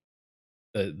like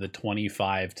the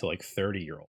 25 to like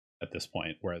 30-year-old at this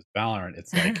point, whereas Valorant,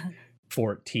 it's like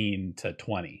 14 to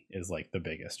 20 is like the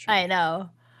biggest chunk. I know.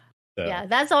 So Yeah,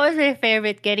 that's always my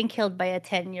favorite, getting killed by a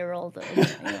 10-year-old,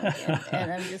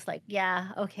 and I'm just like,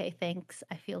 "Yeah, okay, thanks.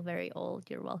 I feel very old.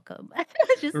 You're welcome."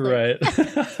 Just like right.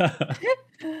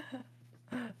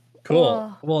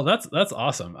 Cool. oh. Well, that's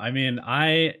awesome. I mean,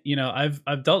 I've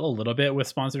dealt a little bit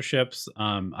with sponsorships.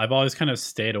 I've always kind of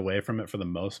stayed away from it for the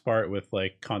most part with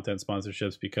like content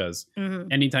sponsorships, because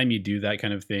Mhm, anytime you do that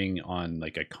kind of thing on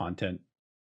like a content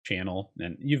channel,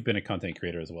 and you've been a content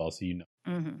creator as well, so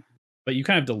mhm. but you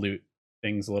kind of dilute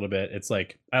things a little bit. It's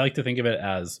like I like to think of it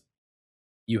as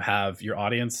you have your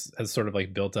audience has sort of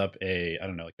like built up a, I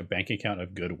don't know, like a bank account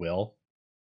of goodwill,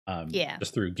 Yeah.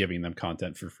 just through giving them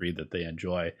content for free that they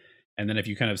enjoy. And then if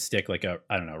you kind of stick like a,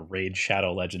 I don't know, Raid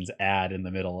Shadow Legends ad in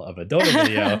the middle of a Dota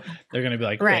video, they're going to be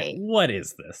like, wait, Right, what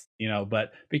is this?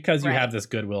 But because you have right. this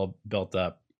goodwill built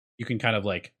up, you can kind of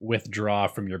like withdraw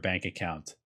from your bank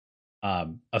account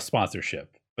a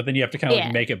sponsorship. But then you have to kind of like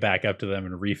Yeah, make it back up to them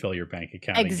and refill your bank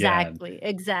account again. exactly,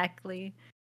 exactly.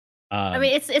 I Um,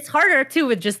 mean, it's harder too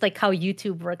with just like how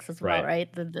YouTube works as well, right.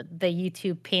 right? The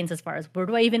YouTube pains as far as where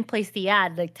do I even place the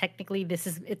ad? Like technically, this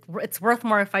is it's worth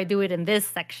more if I do it in this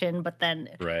section, but then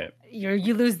Right.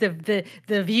 you lose the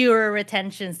viewer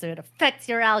retention, so it affects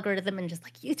your algorithm, and just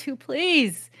like YouTube,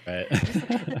 please, Right. just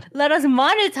let us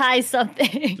monetize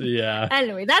something. Yeah.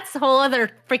 Anyway, that's a whole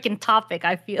other freaking topic,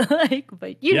 I feel like,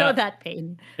 but you know Yeah. that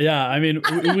pain. Yeah, I mean,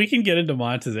 we can get into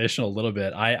monetization a little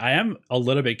bit. I am a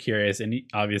little bit curious, and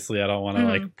obviously, I don't want to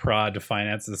like Mhm. prod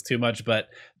finances too much, but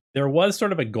there was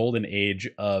sort of a golden age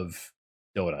of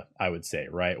Dota, I would say,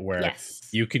 right, where Yes.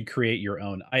 you could create your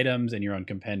own items and your own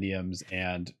compendiums,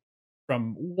 and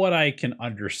from what I can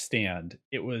understand,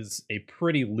 it was a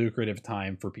pretty lucrative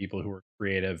time for people who were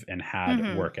creative and had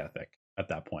Hmm. work ethic at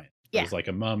that point. There Yeah. was like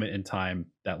a moment in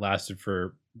time that lasted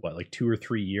for what, like 2 or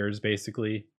 3 years,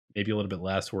 basically, maybe a little bit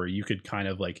less, where you could kind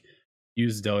of like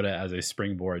use Dota as a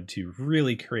springboard to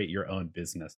really create your own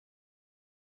business.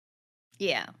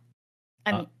 Yeah.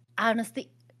 I Uh, mean, honestly,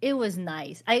 it was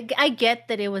nice. I get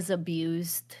that it was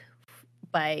abused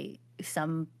by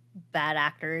some bad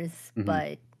actors, mhm.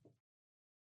 but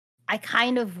I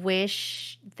kind of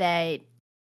wish that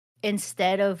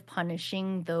instead of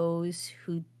punishing those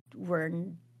who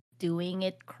weren't doing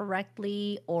it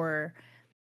correctly or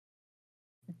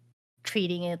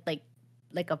treating it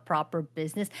like a proper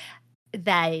business,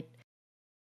 that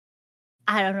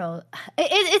I don't know.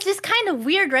 It's just kind of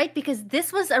weird, right? Because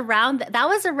this was that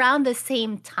was around the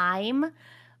same time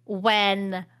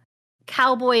when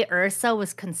Cowboy Ursa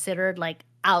was considered like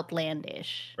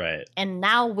outlandish. Right. And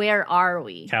now where are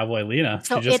we? Cowboy Lena, she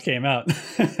So just came out.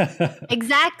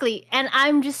 exactly. And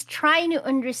I'm just trying to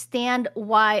understand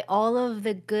why all of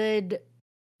the good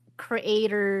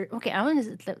I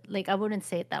wouldn't like I wouldn't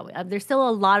say it that way. There's still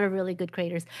a lot of really good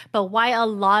creators, but why a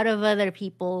lot of other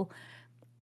people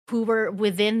who were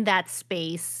within that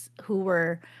space, who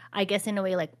were, I guess, in a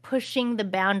way, like pushing the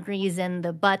boundaries and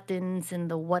the buttons and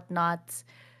the whatnots,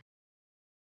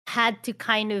 had to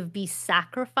kind of be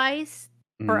sacrificed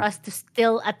for Mhm. us to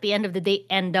still, at the end of the day,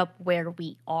 end up where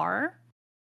we are.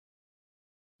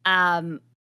 Um,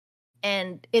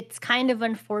 and it's kind of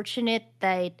unfortunate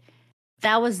that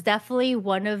that was definitely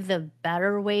one of the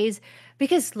better ways.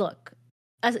 Because look,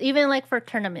 as even like for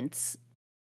tournaments,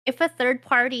 if a third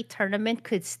party tournament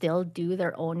could still do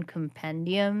their own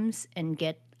compendiums and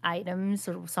get items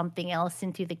or something else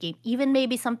into the game, even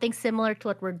maybe something similar to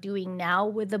what we're doing now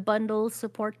with the bundle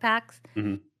support packs,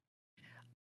 Mhm.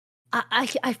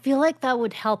 I feel like that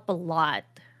would help a lot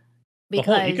The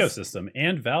whole because ecosystem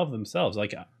and Valve themselves,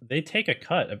 like, they take a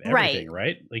cut of right. everything,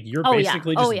 right? Like, you're Oh yeah.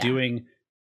 basically Oh just yeah. doing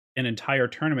an entire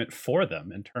tournament for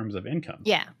them in terms of income.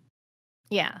 Yeah.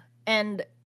 Yeah. And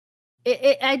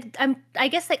I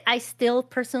guess like I still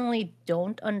personally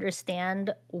don't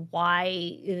understand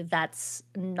why that's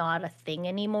not a thing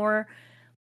anymore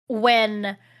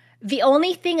when The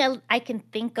only thing I can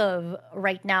think of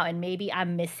right now, and maybe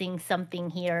I'm missing something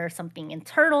here, something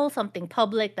internal, something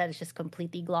public that is just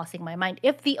completely glossing my mind.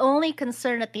 If the only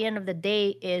concern at the end of the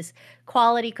day is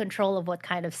quality control of what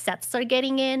kind of sets are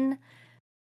getting in,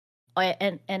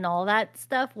 and all that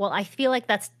stuff, well, I feel like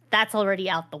that's already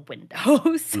out the window.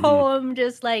 Hmm. So I'm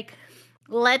just like,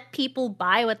 let people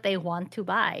buy what they want to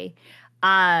buy.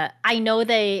 I know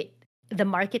the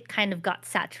market kind of got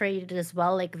saturated as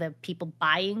well, like the people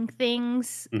buying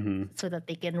things Hmm. so that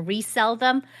they can resell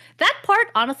them. That part,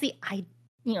 honestly,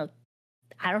 you know,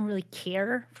 I don't really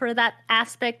care for that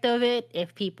aspect of it.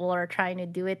 If people are trying to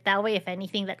do it that way, if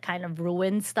anything, that kind of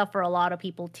ruined stuff for a lot of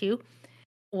people too,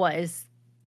 was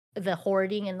the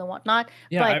hoarding and the whatnot.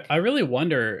 Yeah, But I really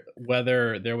wonder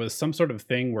whether there was some sort of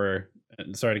thing where,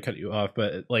 sorry to cut you off,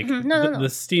 but like no, no, the no.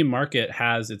 Steam market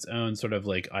has its own sort of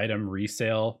like item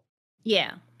resale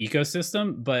Yeah.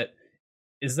 ecosystem, but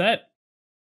is that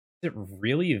it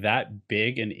really that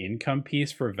big an income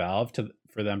piece for Valve to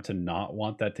for them to not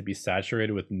want that to be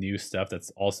saturated with new stuff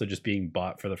that's also just being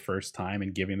bought for the first time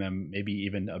and giving them maybe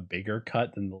even a bigger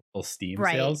cut than the little Steam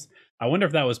Right. sales? I wonder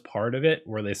if that was part of it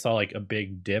where they saw like a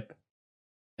big dip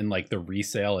in like the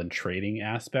resale and trading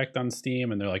aspect on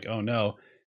Steam and they're like, "Oh no,"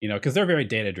 because they're very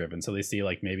data driven, so they see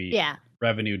like maybe Yeah.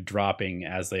 revenue dropping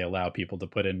as they allow people to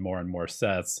put in more and more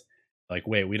sets. Like,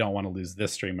 wait, we don't want to lose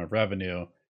this stream of revenue,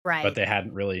 but Right. they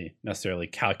hadn't really necessarily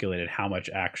calculated how much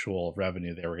actual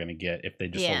revenue they were going to get if they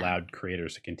just Yeah. allowed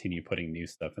creators to continue putting new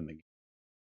stuff in the game.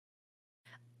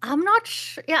 I'm not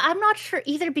sure. Yeah, I'm not sure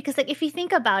either because, like, if you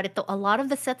think about it, though, a lot of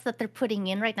the sets that they're putting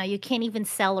in right now, you can't even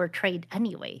sell or trade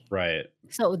anyway. Right.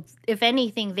 So, if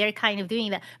anything, they're kind of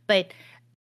doing that. But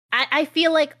I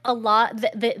feel like a lot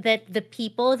that the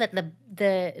people that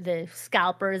the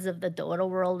scalpers of the Dota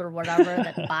world or whatever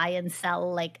that buy and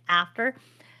sell like after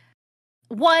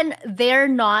one, they're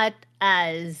not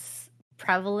as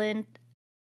prevalent.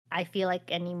 I feel like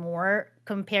anymore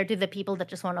compared to the people that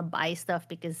just want to buy stuff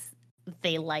because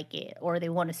they like it or they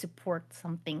want to support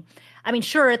something. I mean,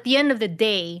 sure, at the end of the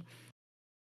day,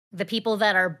 the people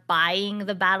that are buying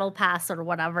the battle pass or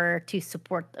whatever to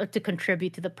support or to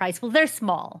contribute to the price, well, they're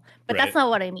small. But that's Right. not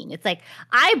what I mean. It's like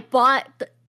I bought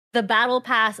the battle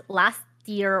pass last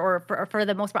year or for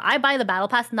the most part, I buy the battle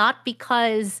pass not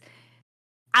because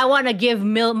I want to give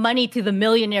money to the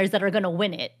millionaires that are going to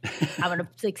win it. I'm going to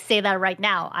like say that right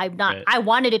now. I'm not. Right. I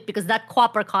wanted it because that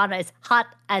Quap Arcana is hot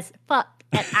as fuck,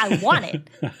 and I want it,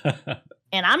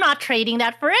 and I'm not trading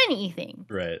that for anything.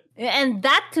 Right. And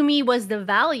that to me was the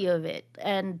value of it.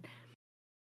 And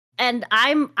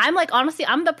I'm like honestly,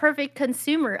 I'm the perfect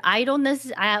consumer. I don't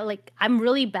necessarily like I'm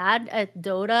really bad at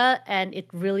Dota and it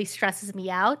really stresses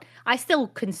me out. I still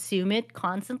consume it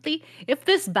constantly. If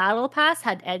this battle pass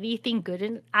had anything good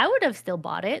in it, I would have still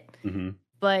bought it. Hmm.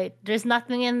 But there's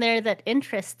nothing in there that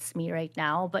interests me right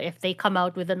now. But if they come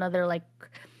out with another like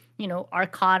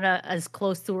Arcana as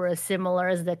close to or as similar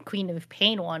as the Queen of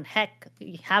Pain one, heck,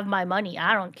 have my money.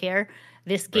 I don't care.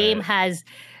 This game Right. has,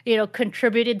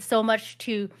 contributed so much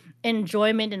to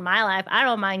enjoyment in my life. I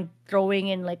don't mind throwing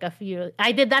in like a few.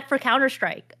 I did that for Counter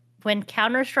Strike. When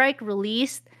Counter Strike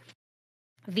released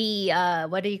the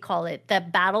what do you call it? The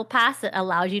battle pass that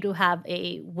allows you to have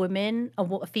a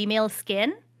female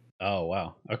skin. Oh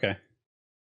wow. Okay.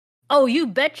 Oh, you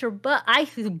bet your butt I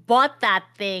bought that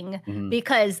thing Hmm.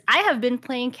 because I have been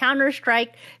playing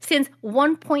Counter-Strike since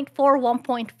 1.4,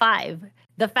 1.5.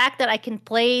 The fact that I can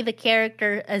play the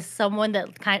character as someone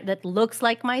that looks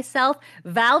like myself,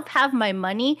 Valve have my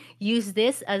money. Use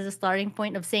this as a starting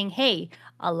point of saying, "Hey,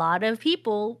 a lot of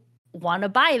people want to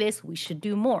buy this. We should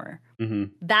do more." Hmm.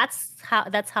 That's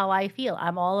how I feel.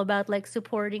 I'm all about like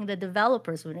supporting the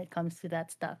developers when it comes to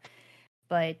that stuff.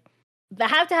 But they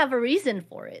have to have a reason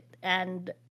for it.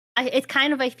 And it's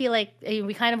kind of, I feel like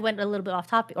we kind of went a little bit off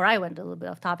topic, or I went a little bit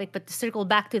off topic, but to circle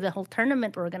back to the whole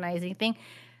tournament organizing thing,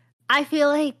 I feel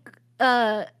like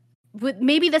with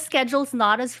maybe the schedule's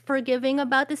not as forgiving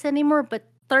about this anymore, but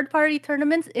third party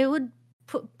tournaments, it would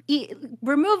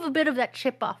remove a bit of that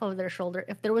chip off of their shoulder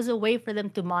if there was a way for them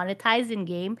to monetize in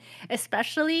game,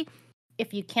 especially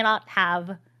if you cannot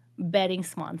have betting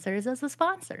sponsors as a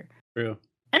sponsor. True.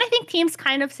 And I think Team's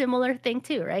kind of similar thing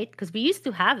too, right? Because we used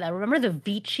to have that. Remember the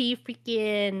Vici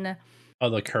freaking Oh,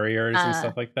 the couriers and uh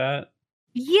stuff like that.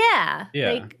 yeah.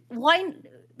 Yeah. Like why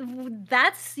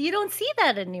that's you don't see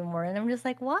that anymore. And I'm just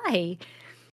like, why?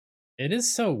 It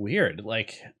is so weird.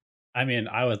 Like, I mean,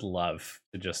 I would love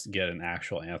to just get an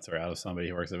actual answer out of somebody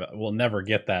who works at. We'll never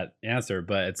get that answer,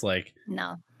 but it's like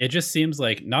No. it just seems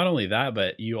like not only that,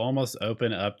 but you almost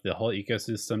open up the whole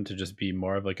ecosystem to just be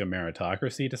more of like a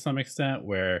meritocracy to some extent,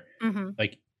 where Hmm.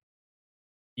 like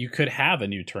you could have a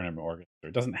new tournament organizer.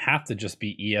 It doesn't have to just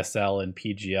be ESL and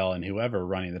PGL and whoever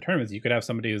running the tournaments. You could have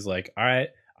somebody who's like, all right,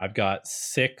 I've got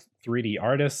sick 3D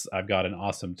artists. I've got an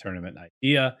awesome tournament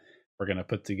idea. We're going to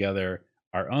put together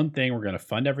our own thing. We're going to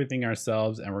fund everything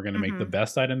ourselves, and we're going to make the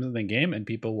best items in the game, and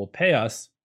people will pay us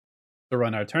to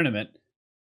run our tournament.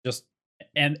 Just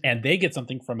and they get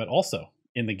something from it also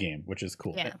in the game, which is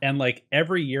cool. Yeah. And like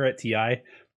every year at TI,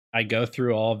 I go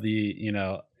through all the, you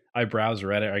know, I browse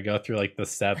Reddit, I go through like the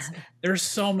sets. There's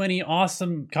so many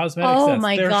awesome cosmetic sets. Oh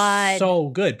my God. So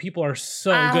good. People are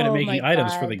so good at making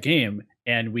items for the game,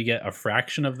 and we get a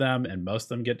fraction of them, and most of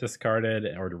them get discarded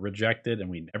or rejected, and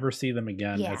we never see them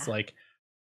again. Yeah. It's like,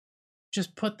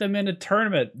 just put them in a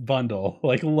tournament bundle.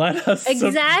 Like, let us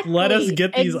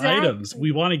get these items.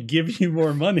 We want to give you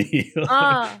more money.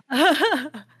 I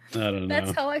don't know.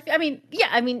 That's how I feel. I mean, yeah,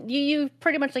 I mean, you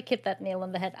pretty much like hit that nail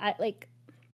on the head. I like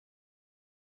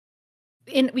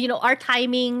in, you know, our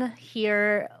timing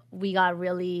here, we got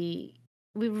really,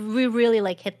 we really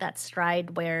like hit that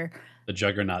stride where the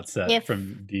Juggernaut set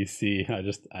from DC.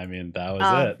 I mean, that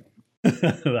was it.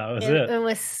 That was it. It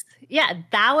was, yeah,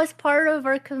 that was part of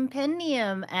our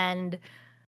compendium. And,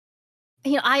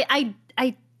 you know,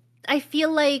 I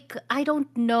feel like I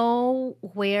don't know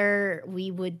where we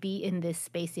would be in this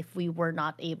space if we were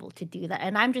not able to do that.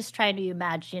 And I'm just trying to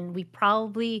imagine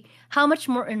how much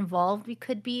more involved we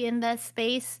could be in that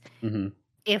space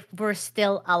if we're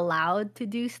still allowed to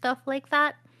do stuff like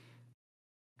that,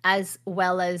 as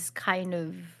well as kind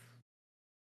of,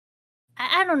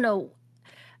 I don't know.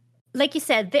 Like you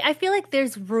said, I feel like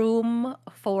there's room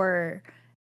for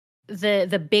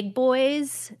the big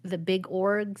boys, the big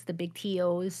orgs, the big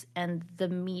TOs, and the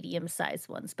medium-sized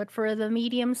ones. But for the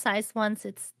medium-sized ones,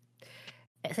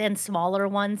 and smaller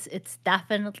ones, it's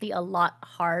definitely a lot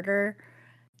harder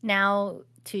now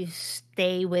to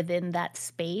stay within that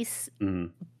space.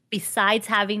 Besides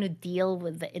having to deal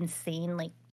with the insane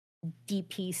like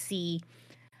DPC,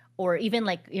 or even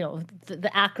like, you know,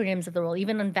 the acronyms of the role.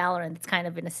 Even on Valorant, it's kind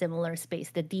of in a similar space.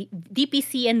 The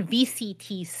DPC and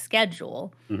VCT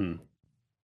schedule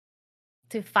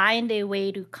to find a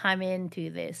way to come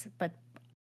into this, but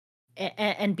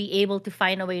and be able to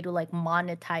find a way to like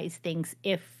monetize things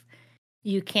if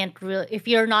you can't really, if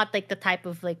you're not like the type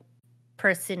of like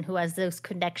person who has those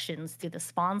connections to the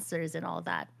sponsors and all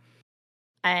that.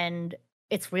 And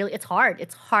it's hard.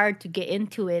 It's hard to get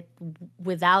into it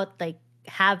without like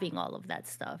having all of that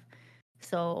stuff.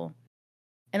 So,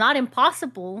 and not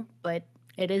impossible, but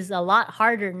it is a lot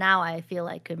harder now, I feel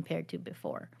like, compared to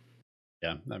before.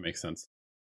 Yeah, that makes sense.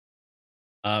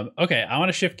 Okay, I want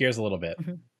to shift gears a little bit.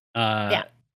 Yeah.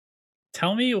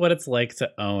 Tell me what it's like to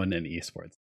own an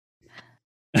esports.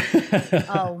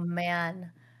 Oh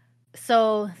man.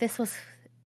 So this was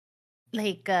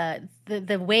like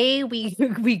the way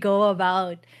we go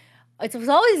about it. Was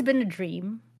always been a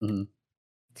dream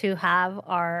to have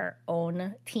our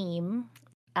own team,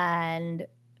 and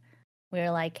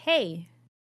we're like, hey,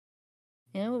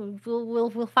 you know,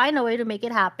 we'll find a way to make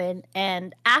it happen.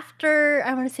 And after,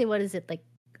 I want to say, what is it, like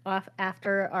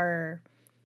after our,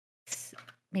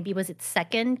 maybe was it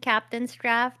second captain's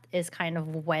draft is kind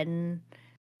of when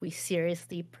we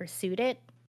seriously pursued it.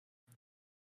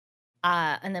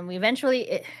 And then we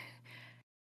eventually,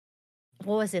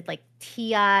 what was it, like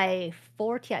TI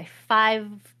 4, TI 5,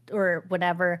 or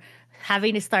whatever,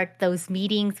 having to start those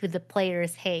meetings with the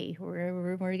players. Hey,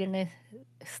 we're gonna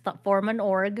form an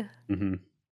org. All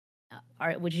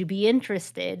right, would you be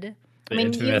interested? The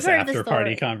infamous after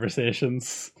party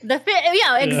conversations.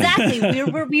 Yeah, exactly.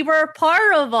 we were a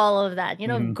part of all of that. You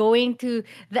know, going to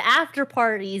the after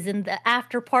parties and the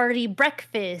after party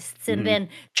breakfasts, and then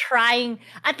trying.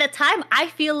 At the time, I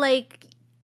feel like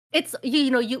it's, you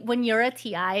know, when you're a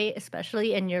TI,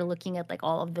 especially, and you're looking at like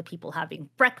all of the people having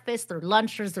breakfast or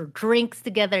lunches or drinks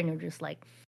together, and you're just like,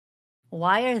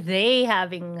 why are they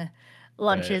having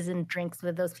lunches and drinks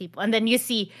with those people? And then you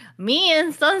see me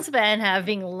and Sunspan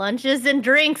having lunches and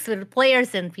drinks with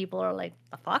players, and people are like,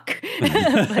 the fuck?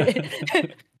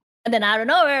 And then out of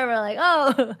nowhere, we're like,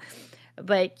 oh.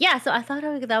 But yeah, so I thought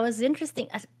that was interesting.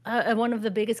 One of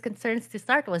the biggest concerns to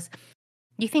start was,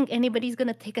 you think anybody's going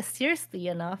to take us seriously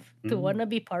enough to want to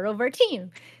be part of our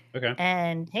team? Okay.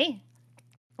 And hey,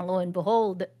 lo and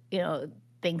behold, you know,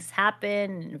 things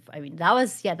happen. I mean, that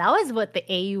was what the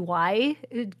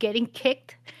AUY getting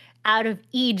kicked out of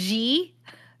EG.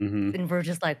 And we're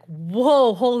just like,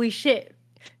 whoa, holy shit.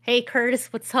 Hey, Curtis,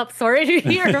 what's up? Sorry to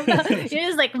hear about You're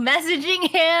just like messaging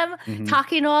him,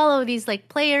 talking to all of these like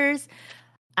players.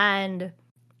 And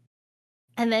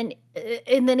and then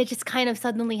it just kind of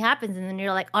suddenly happens, and then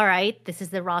you're like, all right, this is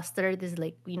the roster. This is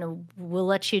like, we'll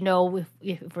let you know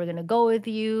if we're gonna go with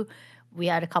you. We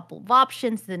had a couple of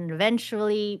options, then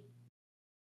eventually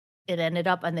it ended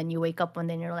up, and then you wake up and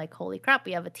then you're like, holy crap,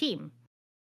 we have a team.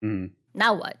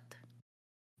 Now what?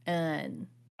 And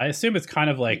I assume it's kind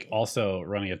of like also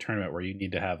running a tournament where you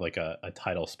need to have like a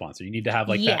title sponsor. You need to have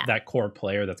like that core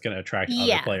player that's going to attract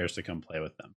other players to come play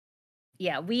with them.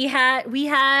 Yeah, we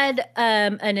had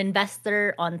an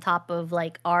investor on top of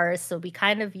like ours, so we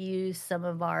kind of used some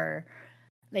of our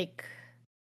like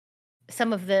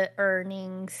some of the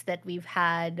earnings that we've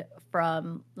had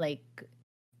from like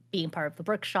being part of the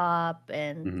workshop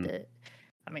and the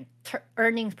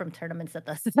earnings from tournaments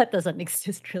that doesn't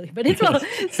exist really, but it's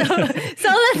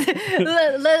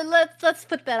let's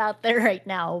put that out there right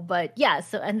now. But yeah,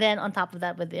 so and then on top of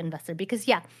that with the investor, because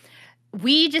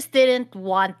we just didn't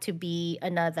want to be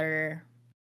another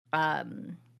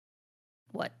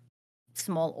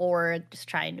small org just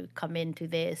trying to come into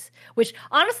this, which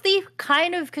honestly,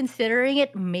 kind of considering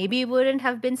it, maybe wouldn't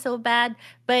have been so bad.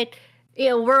 But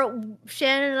Shannon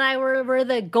and I were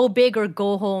the go big or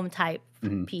go home type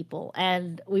people,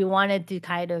 and we wanted to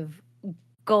kind of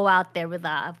go out there with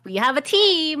we have a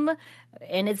team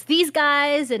and it's these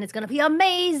guys and it's gonna be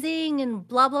amazing and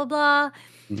blah blah blah.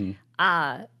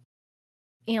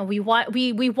 We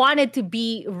wanted to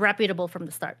be reputable from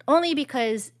the start, only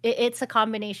because it's a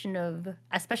combination of,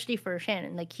 especially for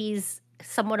Shannon, like he's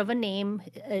somewhat of a name.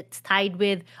 It's tied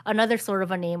with another sort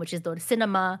of a name, which is Dota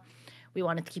Cinema. We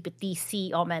wanted to keep it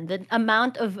DC. Oh man, the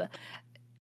amount of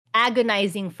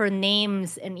agonizing for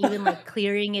names and even like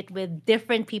clearing it with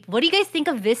different people. What do you guys think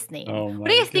of this name? What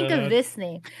do you guys think of this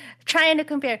name? Trying to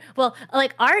compare. Well,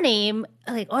 like our name,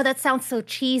 like, oh, that sounds so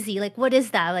cheesy. Like, what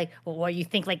is that? Like, well, what, you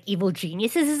think like Evil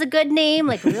Geniuses is a good name?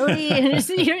 Like, really?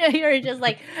 you're just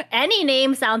like, any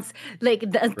name sounds like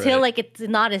until like it's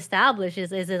not established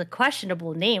is a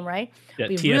questionable name, right? Yeah,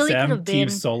 we TSM, really could have been Team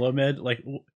Solomid. Like,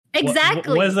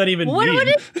 exactly. What does that even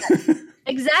mean?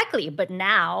 Exactly. But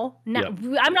now,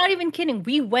 I'm not even kidding.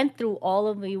 We went through all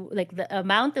of the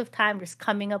amount of time just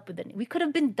coming up with it. We could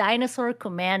have been Dinosaur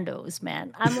Commandos,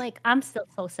 man. I'm still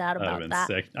so sad about that.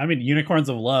 Sick. I mean, Unicorns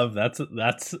of Love. That's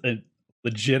a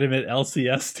legitimate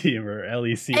LCS team or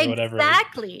LEC or whatever.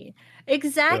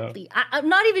 Exactly. So. I'm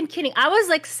not even kidding. I was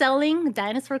like selling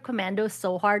Dinosaur Commandos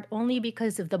so hard only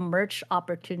because of the merch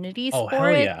opportunities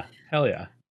for it. Hell yeah.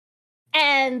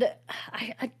 And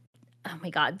oh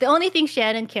my God. The only thing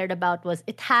Shannon cared about was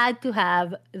it had to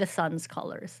have the Sun's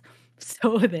colors.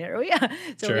 So there we are.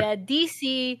 So we had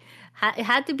DC. It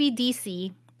had to be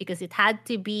DC because it had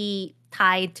to be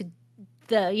tied to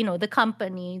the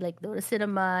company, like Dota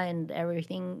Cinema and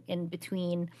everything in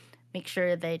between. Make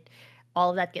sure that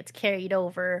all of that gets carried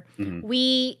over.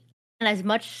 And as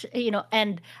much,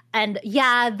 and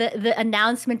the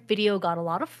announcement video got a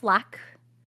lot of flack.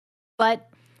 But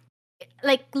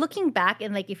like looking back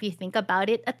and like if you think about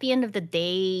it, at the end of the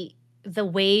day, the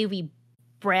way we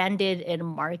branded and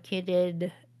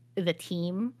marketed the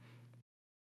team,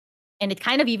 and it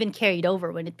kind of even carried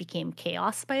over when it became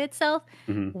Chaos by itself,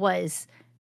 was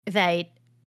that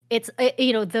it's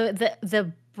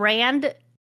the brand,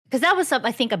 because that was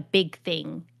I think a big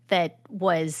thing that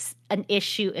was an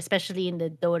issue, especially in the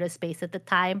Dota space at the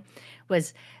time,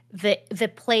 was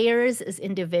the players as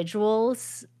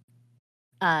individuals.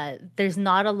 There's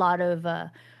not a lot of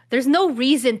there's no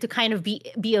reason to kind of be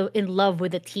in love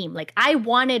with a team. Like I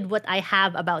wanted what I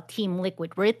have about Team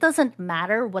Liquid, where it doesn't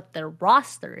matter what their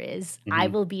roster is. I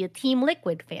will be a Team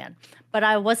Liquid fan, but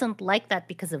I wasn't like that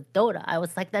because of Dota. I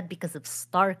was like that because of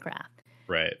StarCraft.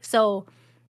 Right. So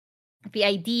the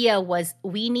idea was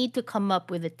we need to come up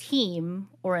with a team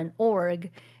or an org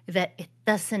that it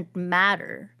doesn't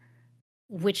matter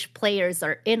which players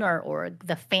are in our org,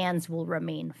 the fans will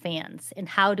remain fans. And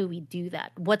how do we do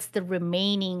that? What's the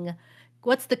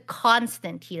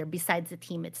constant here besides the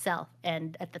team itself?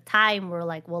 And at the time, we're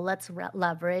like, well, let's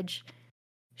leverage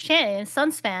Shannon,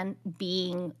 Suns fan,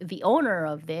 being the owner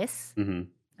of this,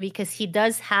 because he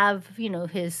does have,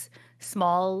 his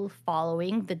small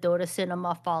following, the Dota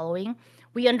Cinema following.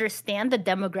 We understand the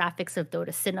demographics of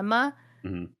Dota Cinema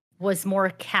was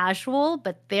more casual,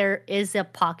 but there is a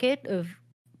pocket of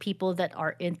people that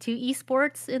are into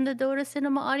esports in the Dota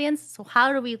Cinema audience. So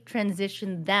how do we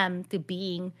transition them to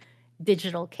being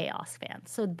digital Chaos fans?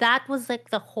 So that was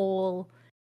like the whole,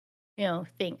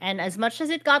 thing. And as much as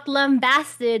it got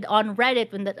lambasted on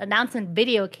Reddit when the announcement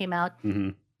video came out,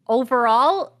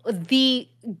 overall, the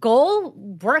goal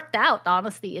worked out,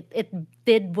 honestly. It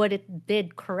did what it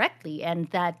did correctly. And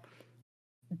that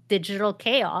Digital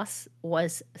Chaos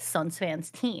was Sunsfan's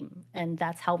team, and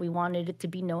that's how we wanted it to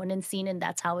be known and seen, and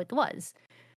that's how it was.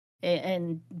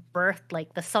 And birthed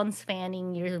like the Suns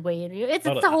fanning your way. It's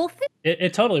the whole thing.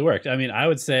 It totally worked. I mean, I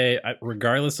would say,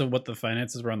 regardless of what the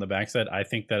finances were on the backside, I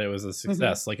think that it was a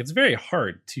success. Like, it's very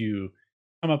hard to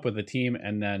come up with a team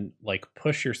and then like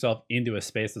push yourself into a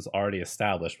space that's already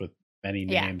established with many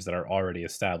names that are already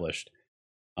established.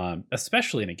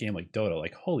 Especially in a game like Dota.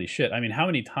 Like, holy shit! I mean, how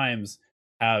many times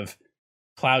have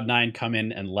Cloud9 come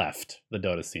in and left the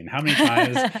Dota scene? How many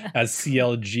times has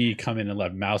CLG come in and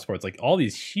left Mousesports? Like, all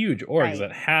these huge orgs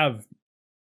that have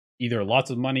either lots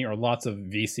of money or lots of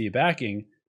VC backing,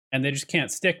 and they just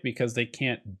can't stick because they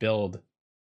can't build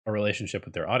a relationship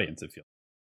with their audience.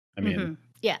 I mean,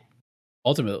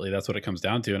 ultimately that's what it comes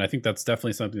down to, and I think that's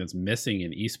definitely something that's missing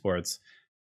in esports.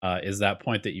 Is that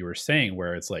point that you were saying,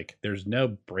 where it's like there's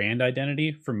no brand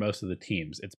identity for most of the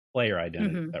teams. It's player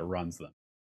identity that runs them.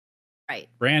 Right.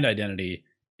 Brand identity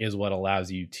is what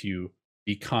allows you to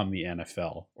become the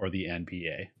NFL or the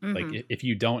NBA. Like, if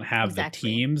you don't have the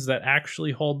teams that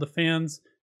actually hold the fans,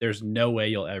 there's no way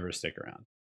you'll ever stick around.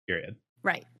 Period.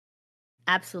 Right.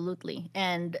 Absolutely.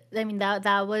 And I mean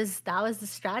that was the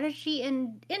strategy,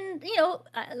 and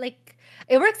like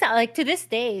it works out. Like, to this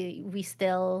day we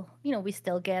still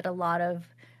get a lot of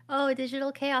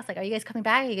Digital Chaos, like, are you guys coming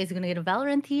back? Are you guys gonna get a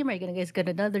Valorant team? Are you gonna guys get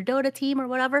another Dota team or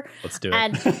whatever? Let's do it.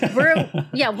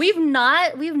 And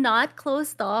we've not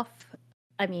closed off.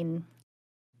 I mean,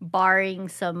 barring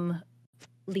some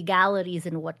legalities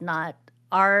and whatnot,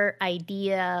 our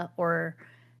idea or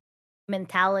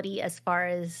mentality as far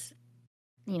as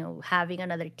having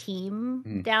another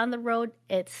team down the road,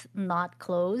 it's not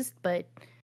closed. But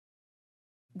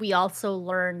we also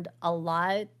learned a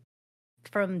lot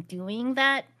from doing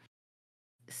that.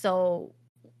 So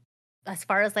as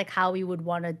far as like how we would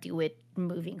want to do it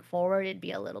moving forward,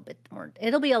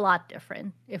 it'll be a lot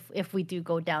different if we do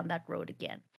go down that road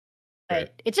again.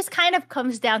 But it just kind of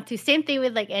comes down to same thing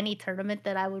with like any tournament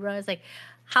that I would run. It's like,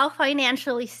 how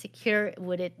financially secure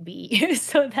would it be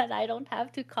so that I don't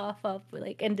have to cough up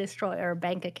and destroy our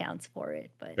bank accounts for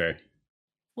it? But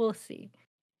we'll see.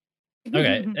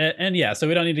 Okay. And yeah, so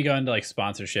we don't need to go into like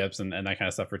sponsorships and that kind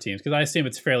of stuff for teams, because I assume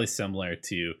it's fairly similar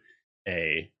to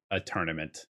a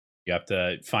tournament. You have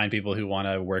to find people who want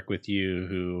to work with you,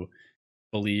 who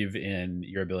believe in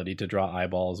your ability to draw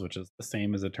eyeballs, which is the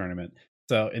same as a tournament.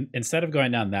 So instead of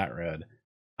going down that road,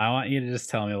 I want you to just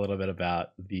tell me a little bit about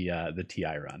the TI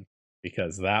run,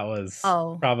 because that was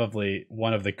probably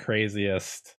one of the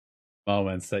craziest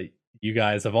moments that you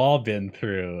guys have all been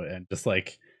through. And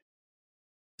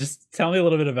just tell me a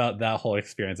little bit about that whole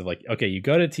experience of like, okay, you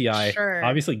go to TI. Sure.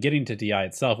 Obviously, getting to TI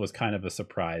itself was kind of a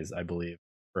surprise, I believe,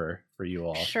 for you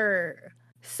all. Sure.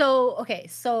 So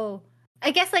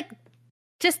I guess like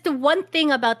just the one thing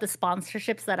about the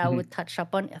sponsorships that I would touch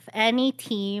up on, if any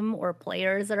team or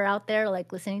players that are out there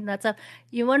like listening to that stuff,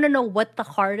 you want to know what the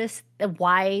hardest,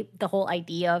 why the whole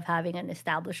idea of having an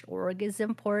established org is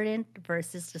important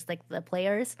versus just like the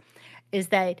players, is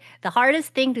that the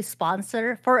hardest thing to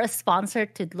sponsor, for a sponsor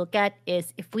to look at,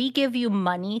 is if we give you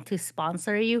money to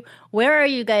sponsor you, where are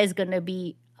you guys going to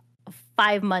be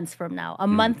 5 months from now, a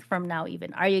month from now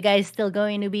even? Are you guys still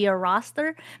going to be a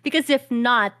roster? Because if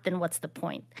not, then what's the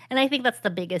point? And I think that's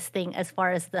the biggest thing as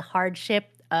far as the hardship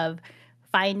of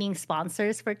finding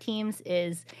sponsors for teams,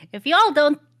 is if y'all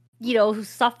don't,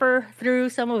 suffer through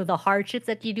some of the hardships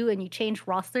that you do and you change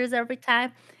rosters every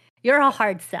time, you're a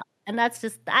hard sell. And that's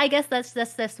just, I guess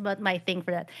that's about my thing for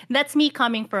that. And that's me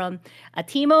coming from a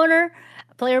team owner,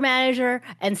 a player manager,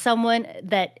 and someone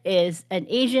that is an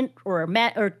agent or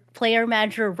or player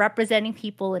manager representing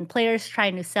people and players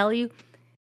trying to sell you.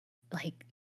 Like,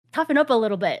 toughen up a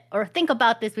little bit, or think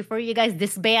about this before you guys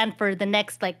disband for the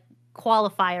next like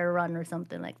qualifier run or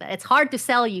something like that. It's hard to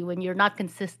sell you when you're not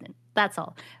consistent. That's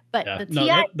all. But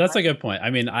that's a good point. I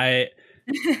mean, I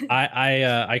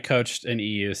coached an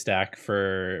EU stack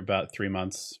for about 3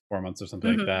 months, 4 months or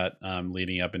something like that,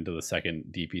 leading up into the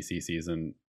second DPC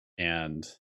season. And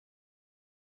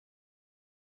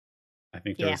I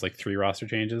think there was like 3 roster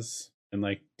changes in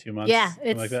like 2 months. Yeah.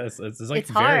 It's like that. It's like it's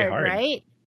very hard. Right?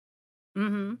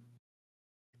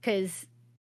 Because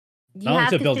you not only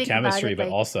have to to build think chemistry, about it,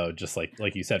 but also just like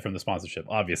you said, from the sponsorship.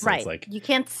 Obviously, right. It's like you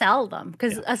can't sell them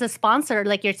because as a sponsor,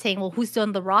 like you're saying, well, who's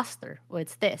on the roster? Well,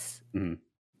 it's this. And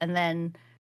then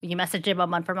you message him a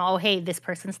month from, oh, hey, this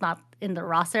person's not in the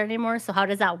roster anymore. So how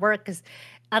does that work? Because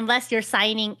unless you're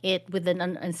signing it with an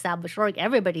unestablished org,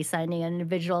 everybody's signing an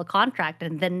individual contract.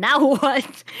 And then now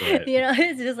what? Right.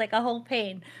 It's just like a whole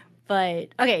pain. But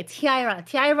okay, TI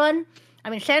run. I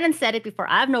mean, Shannon said it before.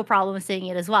 I have no problem saying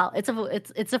it as well. It's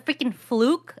a freaking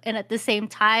fluke, and at the same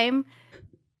time,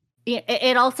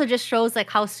 it also just shows like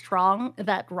how strong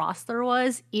that roster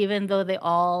was, even though they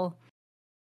all.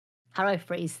 How do I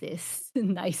phrase this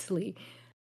nicely?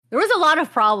 There was a lot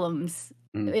of problems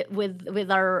with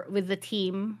the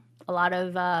team. A lot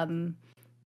of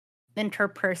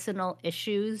interpersonal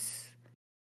issues.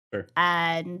 Sure.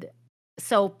 And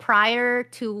so prior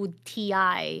to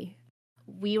TI,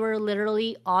 we were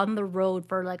literally on the road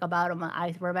for like about a month.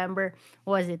 I remember,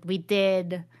 what was it? We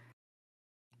did.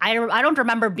 I don't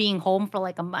remember being home for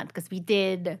like a month because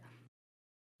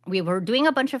we were doing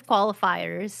a bunch of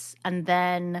qualifiers, and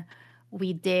then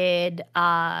we did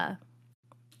what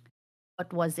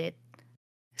was it?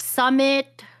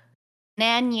 Summit,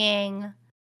 Nanyang,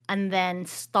 and then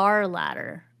Star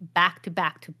Ladder back to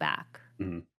back to back.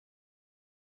 Mm-hmm.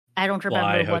 I don't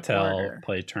remember fly, what hotel, order.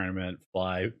 play tournament,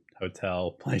 fly,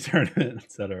 hotel, play tournament,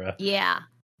 etc. Yeah.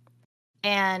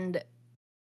 And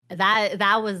there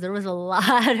was a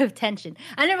lot of tension.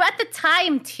 And at the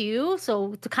time too,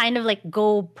 so to kind of like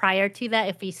go prior to that,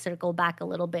 if we circle back a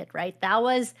little bit, right? That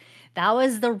was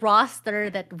the roster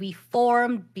that we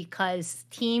formed because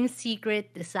Team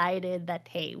Secret decided that,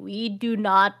 hey, we do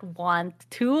not want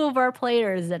 2 of our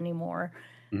players anymore.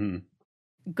 Mm-hmm.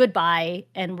 Goodbye.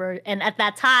 And at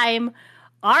that time,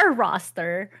 our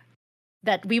roster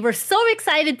that we were so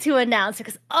excited to announce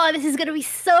because, oh, this is going to be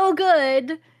so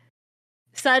good,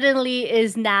 suddenly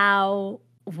is now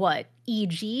what?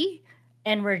 EG?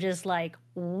 And we're just like,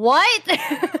 what?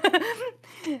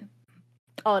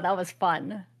 Oh, that was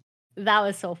fun. That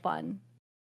was so fun.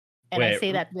 And I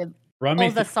say that with all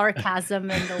the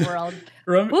sarcasm in the world.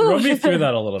 Run me through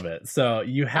that a little bit. So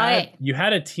you had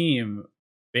a team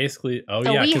basically. Oh,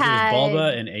 so yeah, because it was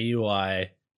Bulba and AUI.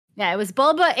 Yeah, it was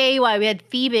Bulba, AUI. We had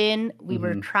Thebin. We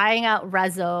were trying out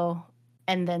Rezo,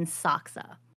 and then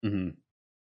Saksa. Mm-hmm.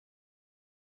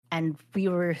 And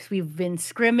we've been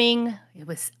scrimming. It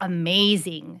was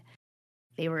amazing.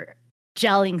 They were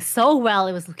gelling so well.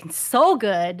 It was looking so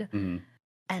good. Mm-hmm.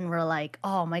 And we're like,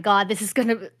 oh my God, this is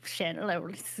gonna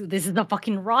this is the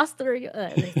fucking roster.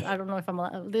 I don't know if I'm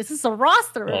allowed. This is a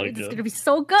roster. It's gonna be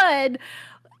so good.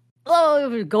 Oh,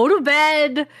 we go to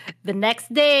bed. The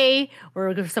next day,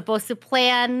 we're supposed to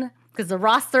plan because the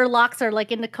roster locks are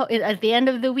like at the end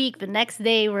of the week. The next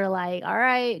day, we're like, all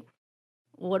right,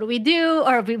 what do we do?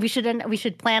 Or we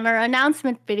should plan our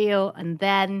announcement video. And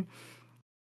then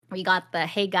we got the,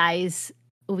 hey guys,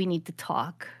 we need to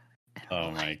talk.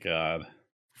 Oh my God.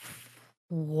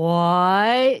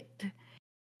 What?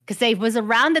 Because it was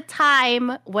around the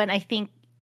time when I think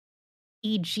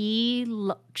EG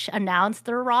announced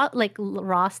their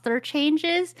roster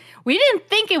changes. We didn't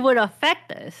think it would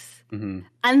affect us. Mm-hmm.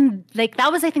 And like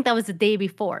that was the day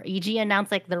before. EG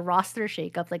announced like the roster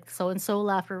shakeup, like so and so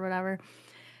left or whatever.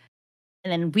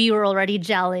 And then we were already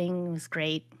gelling. It was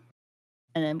great.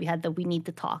 And then we had we need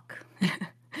to talk.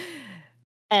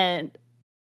 And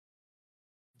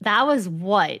that was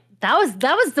what? That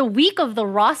was the week of the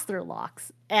roster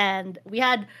locks. And we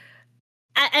had,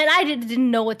 and I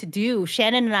didn't know what to do.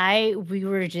 Shannon and we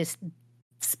were just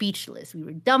speechless. We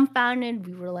were dumbfounded.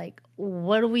 We were like,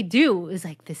 what do we do? It was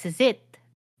like, this is it.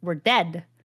 We're dead.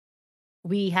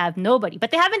 We have nobody. But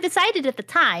they haven't decided at the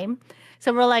time.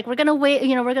 So we're like, we're going to wait,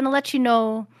 we're going to let you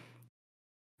know.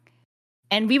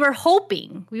 And we were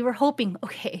hoping,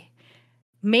 okay,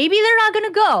 maybe they're not going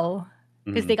to go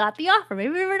because they got the offer.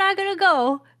 Maybe we're not going to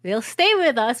go. They'll stay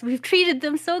with us. We've treated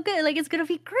them so good. Like, it's going to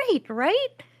be great, right?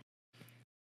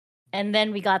 And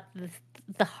then we got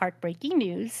the heartbreaking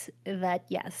news that,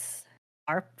 yes,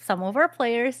 some of our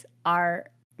players are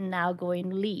now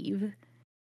going to leave.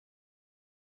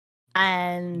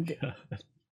 And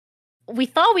we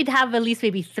thought we'd have at least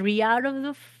maybe 3 out of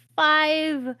the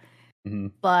 5,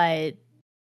 but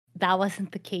that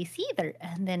wasn't the case either.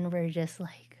 And then we're just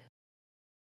like,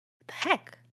 what the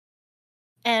heck?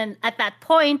 And at that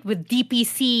point, with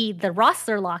DPC, the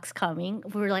roster locks coming,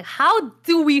 we were like, how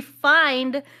do we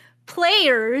find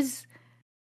players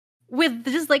with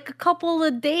just like a couple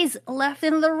of days left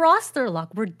in the roster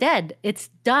lock? We're dead. It's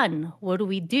done. What do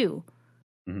we do?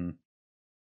 Mm-hmm.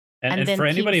 And for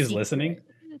anybody who's listening,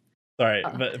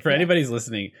 but for anybody who's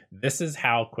listening, this is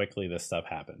how quickly this stuff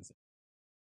happens.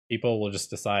 People will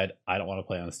just decide, I don't want to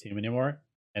play on this team anymore.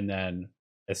 And then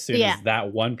as soon as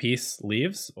that one piece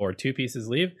leaves or 2 pieces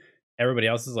leave, everybody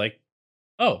else is like,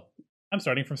 oh, I'm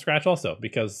starting from scratch also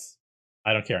because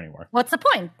I don't care anymore. What's the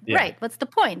point? Yeah. Right. What's the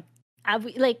point?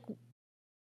 Like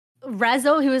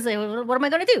Rezo, he was like, what am I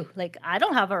going to do? Like, I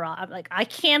don't have I'm like, I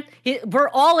can't. We're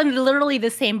all in literally the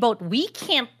same boat. We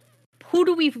can't. Who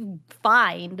do we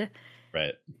find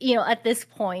Right. At this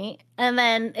point. And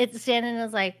then Shannon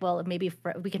was like, well, maybe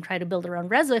we can try to build around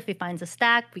Rezo. If he finds a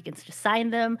stack, we can just sign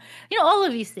them. All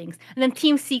of these things. And then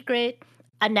Team Secret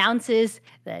announces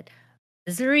that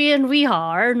Missouri and Weehaw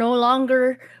are no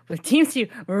longer with Team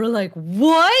Secret. We're like,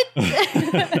 what?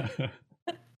 And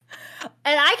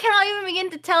I cannot even begin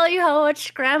to tell you how much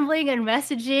scrambling and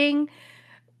messaging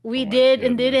we did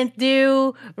and didn't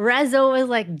do. Rezo was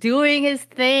like doing his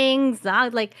things.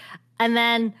 And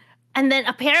then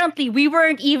apparently we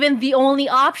weren't even the only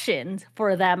options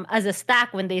for them as a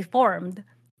stack when they formed.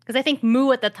 Because I think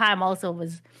Moo at the time also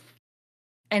was.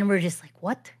 And we're just like,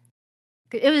 what?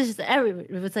 It was just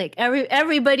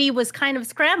everybody was kind of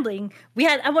scrambling. We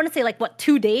had, I want to say,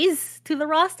 2 days to the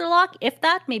roster lock, if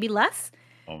that, maybe less.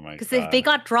 Oh my god! Because they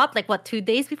got dropped 2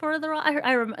 days before the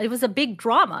I remember it was a big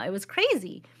drama. It was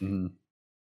crazy. Mm-hmm.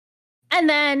 And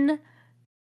then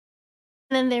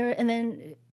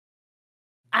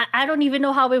I don't even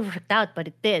know how it worked out, but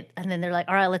it did. And then they're like,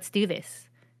 all right, let's do this.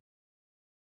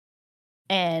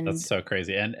 And that's so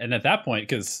crazy. And at that point,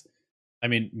 because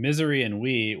Misery and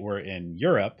we were in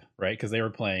Europe, right? Because they were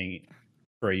playing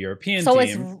for a European team. So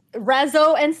it's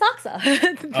Rezo and Saksa.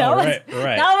 Right.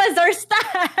 That was our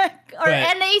stack. Our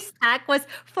NA stack was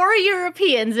 4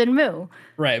 Europeans and Moo.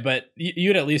 Right, but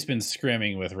you'd at least been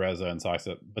scrimming with Rezo and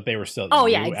Saksa, but they were still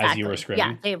exactly. as you were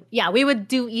scrimming. Yeah, we would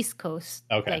do East Coast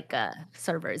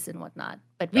servers and whatnot.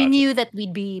 But we knew that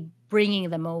we'd be bringing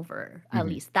them over. At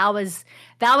least that was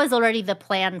already the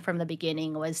plan from the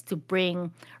beginning, was to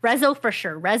bring Rezo for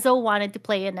sure. Rezo wanted to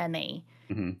play in NA.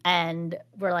 And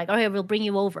we're like, okay, we'll bring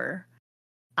you over.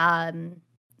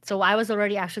 So I was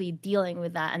already actually dealing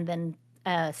with that, and then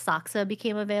Saksa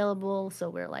became available. So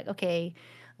we're like, okay,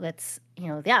 let's,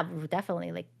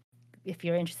 definitely, if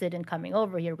you're interested in coming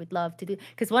over here, we'd love to do.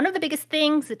 Because one of the biggest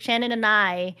things that Shannon and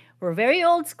I were very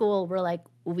old school. We're like,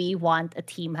 we want a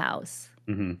team house.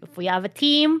 If we have a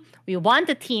team, we want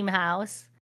a team house.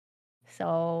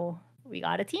 So we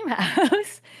got a team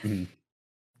house.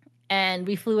 And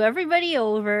we flew everybody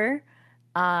over.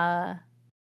 That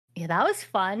was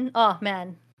fun. Oh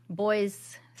man,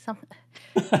 boys,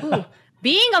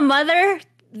 being a mother,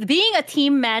 being a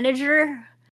team manager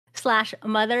 /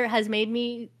 mother has made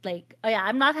me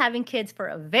I'm not having kids for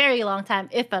a very long time,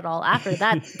 if at all, after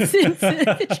that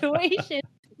situation.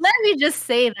 Let me just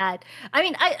say that. I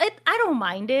don't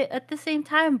mind it at the same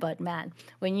time, but man,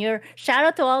 when you're, shout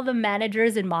out to all the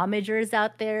managers and momagers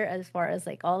out there, as far as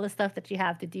all the stuff that you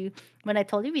have to do. When I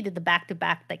told you we did the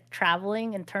back-to-back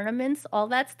traveling and tournaments, all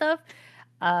that stuff,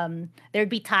 there'd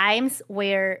be times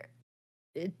where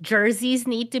jerseys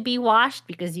need to be washed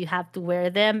because you have to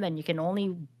wear them, and you can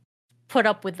only put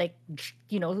up with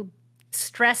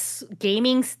stress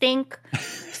gaming stink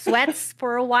sweats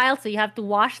for a while, so you have to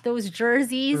wash those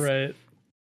jerseys, right?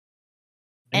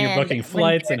 And you're booking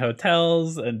flights and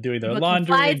hotels and doing their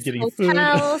laundry and getting food.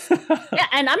 Yeah,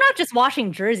 and I'm not just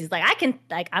washing jerseys.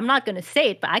 I'm not gonna say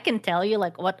it, but I can tell you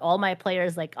what all my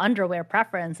players' underwear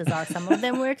preferences are. Some of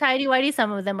them wear tidy whities,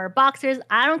 some of them are boxers.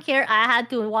 I don't care. I had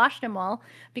to wash them all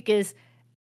because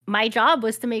my job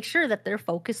was to make sure that they're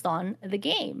focused on the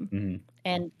game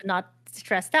and not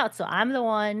stressed out. So I'm the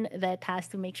one that has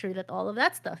to make sure that all of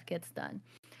that stuff gets done.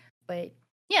 But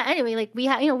yeah, anyway,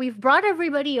 we've brought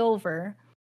everybody over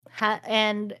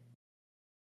and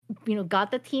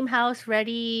got the team house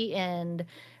ready and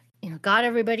got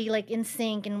everybody in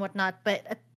sync and whatnot.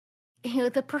 But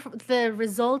the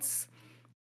results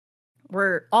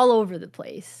were all over the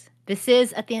place. This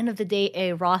is, at the end of the day,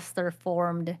 a roster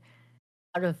formed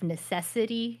out of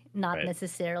necessity, not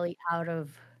necessarily out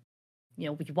of we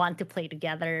want to play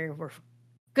together, we're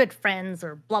good friends,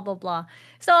 or blah blah blah.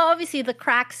 So obviously the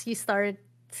cracks, you started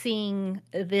seeing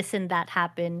this and that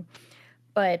happen,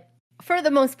 but for the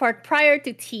most part, prior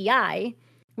to TI,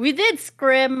 we did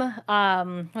scrim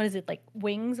what is it,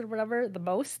 wings or whatever, the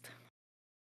most.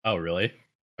 Oh really?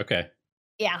 Okay.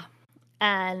 Yeah.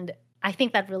 And I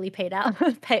think that really panned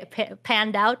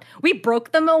out. We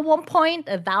broke them at one point.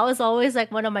 That was always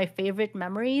one of my favorite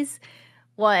memories,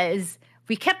 was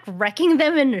we kept wrecking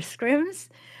them in their scrims.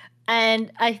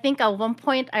 And I think at one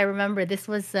point, I remember this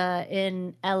was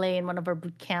in LA in one of our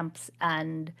boot camps,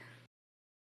 and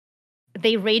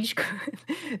they rage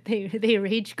they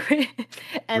rage quit.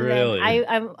 And really?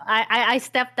 Then I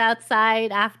stepped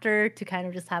outside after to kind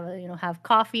of just have have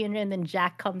coffee, and then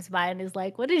Jack comes by and is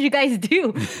like, what did you guys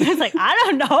do? I was like, I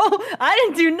don't know, I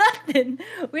didn't do nothing,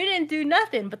 we didn't do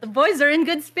nothing, but the boys are in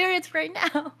good spirits right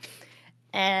now.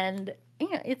 And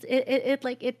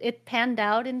it panned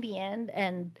out in the end.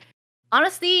 And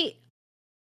honestly,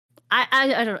 I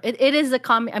don't know. It is a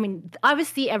common. I mean,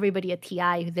 obviously, everybody at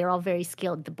TI, they're all very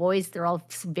skilled. The boys, they're all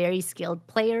very skilled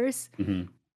players. Mm-hmm.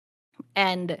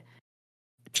 And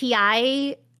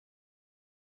TI,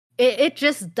 it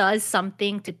just does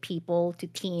something to people, to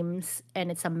teams, and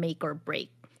it's a make or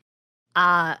break.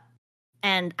 And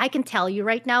I can tell you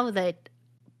right now that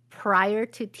prior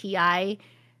to TI,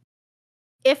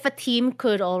 if a team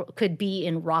could be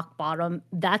in rock bottom,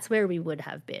 that's where we would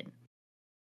have been.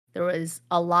 There was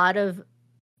a lot of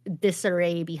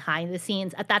disarray behind the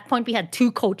scenes. At that point, we had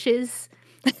 2 coaches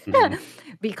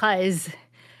because,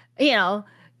 you know,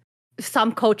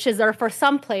 some coaches are for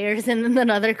some players and then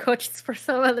another coach is for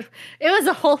some other. It was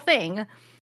a whole thing.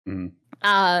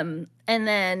 And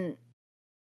then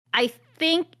I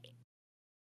think,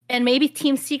 and maybe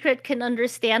Team Secret can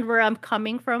understand where I'm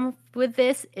coming from with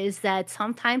this, is that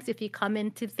sometimes if you come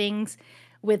into things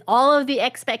with all of the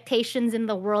expectations in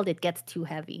the world, it gets too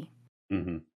heavy.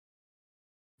 Mm-hmm.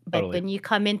 But Totally. when you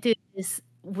come into this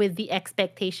with the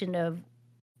expectation of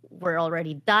we're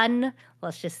already done,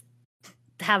 let's just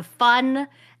have fun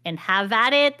and have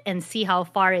at it and see how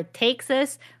far it takes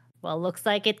us. Well, looks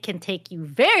like it can take you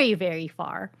very, very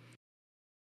far.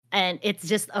 And it's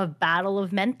just a battle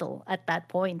of mental at that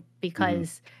point,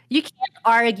 because you can't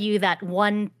argue that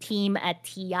one team at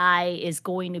TI is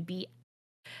going to be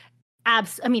I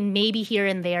mean, maybe here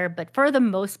and there, but for the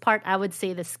most part, I would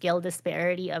say the skill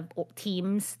disparity of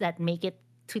teams that make it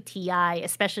to TI,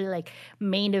 especially like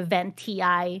main event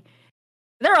TI,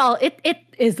 they're all, it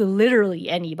is literally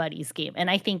anybody's game. And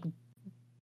I think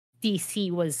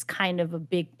DC was kind of a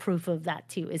big proof of that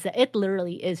too, is that it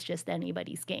literally is just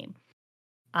anybody's game.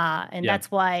 And that's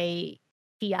why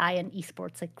TI and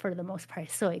esports, like for the most part,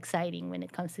 is so exciting when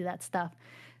it comes to that stuff.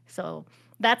 So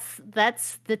that's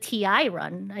the TI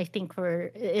run, I think, for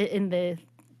in the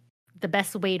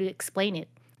best way to explain it.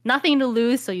 Nothing to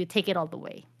lose, so you take it all the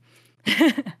way.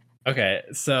 Okay,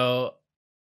 so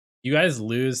you guys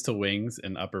lose to Wings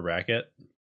in upper bracket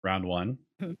round 1,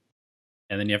 and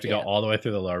then you have to go all the way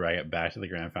through the lower bracket back to the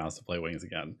grand finals to play Wings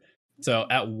again. So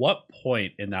at what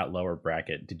point in that lower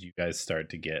bracket did you guys start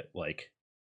to get like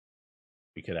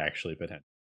we could actually potentially?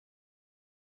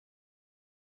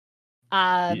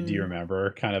 Do you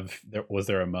remember kind of, was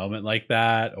there a moment like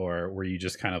that, or were you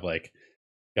just kind of like,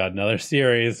 got another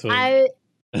series? I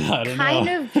don't kind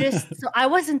know. of just, so I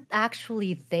wasn't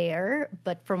actually there,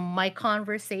 but from my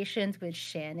conversations with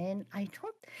Shannon, I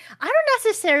don't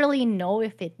necessarily know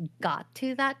if it got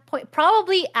to that point.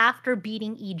 Probably after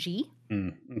beating EG.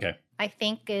 Okay. I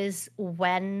think is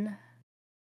when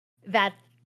that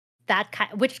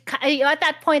kind, which at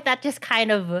that point that just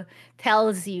kind of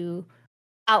tells you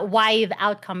why the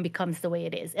outcome becomes the way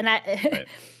it is, and Right.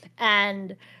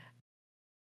 and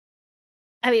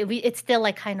I mean it still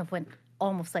like kind of went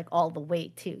almost like all the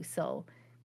way too. So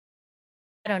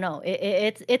I don't know.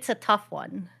 It's a tough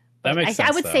one. That makes sense.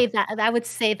 I would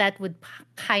say that would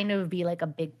kind of be like a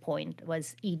big point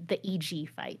was the EG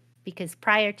fight, because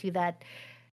prior to that,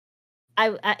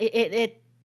 it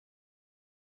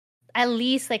at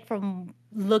least like from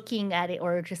looking at it,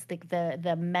 or just like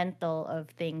the mental of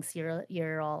things,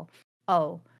 you're all,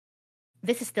 oh,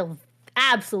 this is still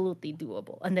absolutely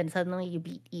doable, and then suddenly you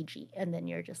beat EG, and then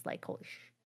you're just like, holy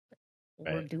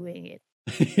we're doing it.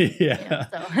 Yeah.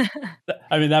 So.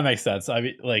 I mean, that makes sense. I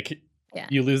mean, like,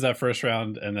 you lose that first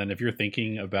round, and then if you're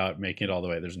thinking about making it all the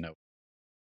way, there's no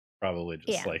probably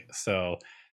just like, so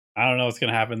I don't know what's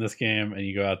gonna happen this game, and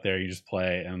you go out there, you just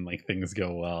play, and like things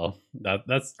go well.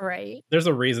 That's right. There's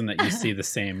a reason that you see the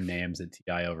same names at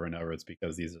TI over and over. It's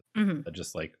because these are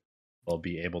just like will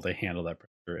be able to handle that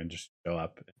pressure and just show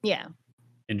up. And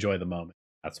enjoy the moment.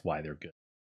 That's why they're good.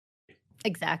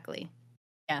 Exactly.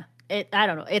 Yeah. I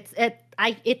don't know.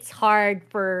 It's hard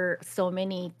for so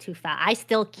many to I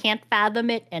still can't fathom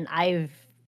it, and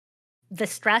the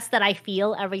stress that I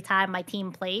feel every time my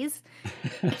team plays,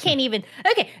 I can't even.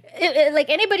 Okay, like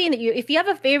anybody if you have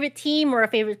a favorite team or a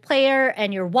favorite player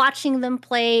and you're watching them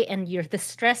play, and the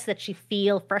stress that you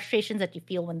feel, frustrations that you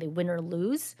feel when they win or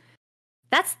lose,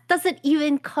 that doesn't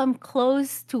even come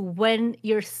close to when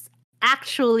you're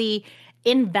actually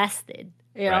invested,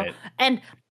 you know? Right. And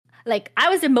like I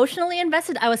was emotionally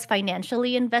invested, I was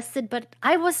financially invested, but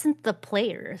I wasn't the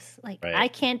players. Like I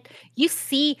can't. You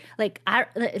see,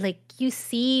 you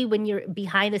see when you're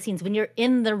behind the scenes, when you're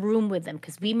in the room with them,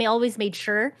 because we always made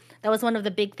sure. That was one of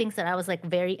the big things that I was like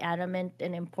very adamant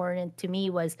and important to me,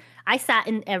 was I sat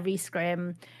in every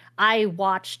scrim, I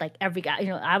watched like every guy.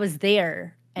 I was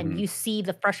there, and you see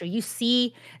the frustration, you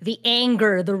see the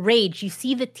anger, the rage, you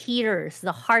see the tears,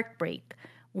 the heartbreak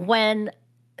when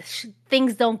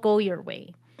things don't go your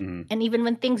way. And even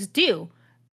when things do,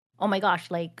 oh my gosh,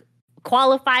 like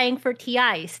qualifying for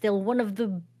TI is still one of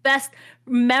the best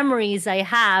memories I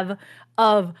have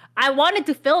of. I wanted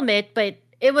to film it, but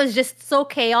it was just so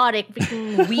chaotic.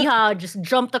 Freaking Weeha just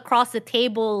jumped across the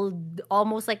table,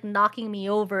 almost like knocking me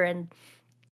over, and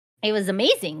it was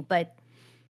amazing. But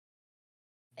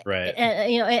Right.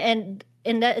 and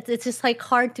that it's just like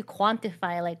hard to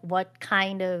quantify like what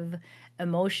kind of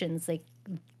emotions like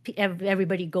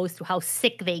everybody goes through, how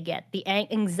sick they get, the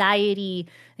anxiety.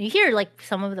 You hear like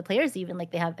some of the players even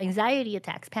like they have anxiety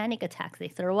attacks, panic attacks, they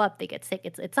throw up, they get sick.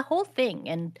 It's a whole thing,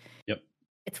 and Yep.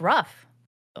 it's rough.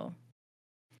 So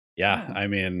Yeah, yeah. I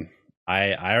mean,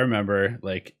 I remember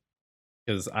like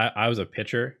because I was a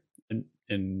pitcher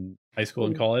in high school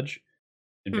and Ooh. college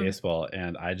in Mm. baseball,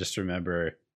 and I just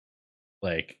remember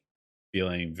like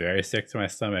feeling very sick to my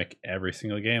stomach every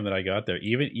single game that I got there,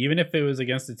 even if it was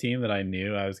against a team that I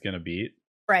knew I was gonna beat.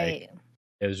 Like Right.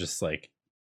 it was just like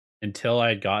until I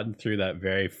had gotten through that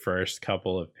very first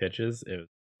couple of pitches, it was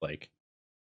like,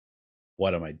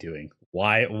 what am I doing?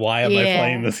 Why am I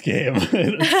playing Yeah. this game?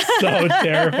 It's so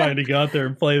terrifying to go out there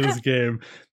and play this game,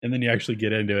 and then you actually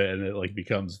get into it and it like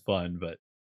becomes fun, but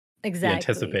the Exactly.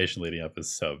 anticipation leading up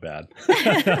is so bad.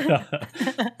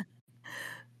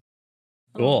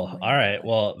 Oh Cool. my All right. god.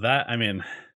 Well, that I mean,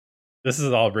 this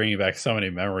is all bringing back so many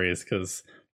memories because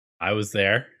I was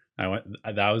there. I went.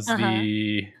 That was Uh-huh.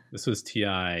 this was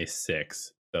TI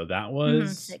 6. So that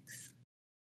was. 6.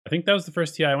 I think that was the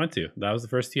first TI I went to. That was the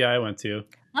first TI I went to.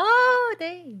 Oh,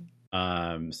 dang.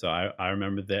 So I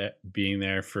remember that being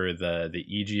there for the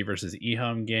EG versus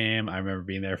eHome game. I remember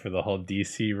being there for the whole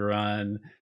DC run.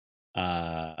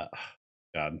 Uh,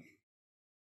 God,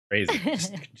 crazy,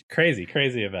 just crazy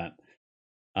event.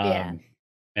 Yeah.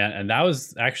 And that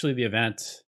was actually the event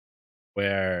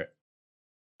where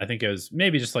I think it was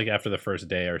maybe just like after the first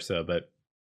day or so, but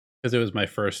because it was my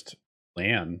first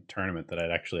LAN tournament that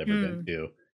I'd actually ever been Mm.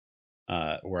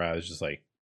 to, where I was just like,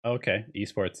 okay,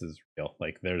 esports is real.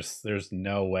 Like, there's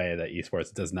no way that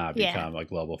esports does not Yeah. become a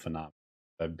global phenomenon.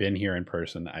 I've been here in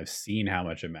person. I've seen how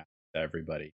much it matters to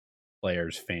everybody,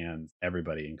 players, fans,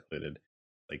 everybody included.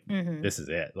 Like, Mhm. this is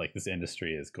it. Like, this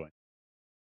industry is going.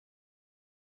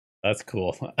 That's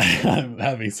cool. I'm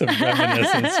having some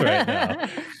reminiscence right now.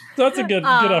 So that's a good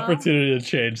Aw. opportunity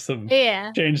to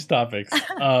Yeah. change topics.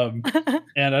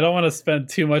 And I don't want to spend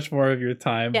too much more of your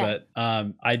time, Yeah.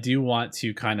 but I do want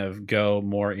to kind of go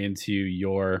more into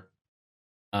your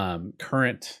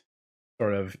current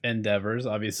sort of endeavors.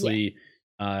 Yeah. Obviously,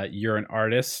 you're an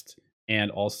artist,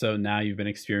 and also now you've been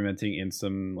experimenting in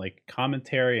some like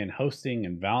commentary and hosting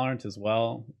and Valorant as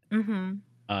well. Mhm.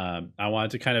 I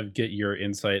wanted to kind of get your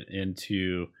insight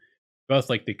into both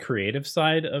like the creative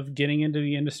side of getting into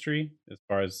the industry, as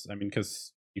far as I mean,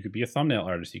 because you could be a thumbnail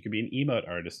artist, you could be an emote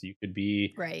artist, you could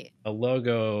be Right. a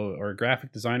logo or a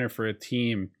graphic designer for a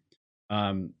team,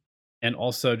 um, and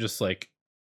also just like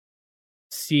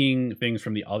seeing things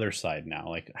from the other side now.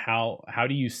 Like how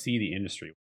do you see the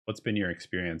industry? What's been your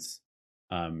experience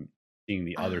seeing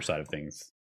the other Ah, side of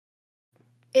things?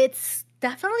 it's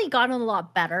definitely gotten a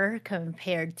lot better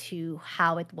compared to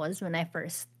how it was when I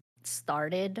first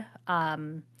started.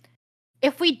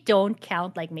 If we don't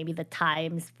count like maybe the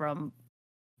times from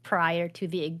prior to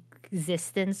the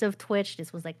existence of Twitch,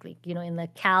 this was like in the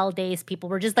Cal days, people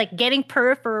were just like getting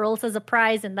peripherals as a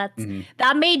prize, and Hmm.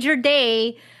 that made your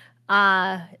day.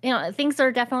 Things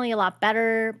are definitely a lot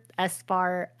better as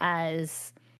far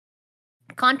as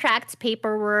contracts,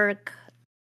 paperwork.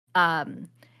 Um,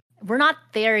 we're not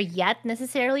there yet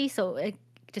necessarily, so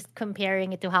just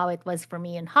comparing it to how it was for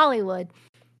me in Hollywood,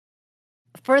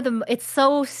 it's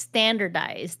so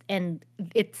standardized, and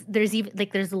there's even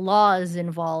like there's laws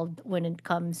involved when it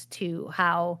comes to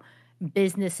how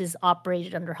businesses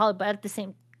operated under Hollywood. But at the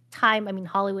same time, I mean,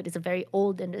 Hollywood is a very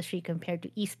old industry compared to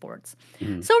esports.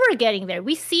 Hmm. So we're getting there.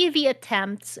 We see the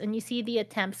attempts, and you see the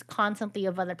attempts constantly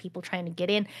of other people trying to get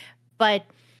in, but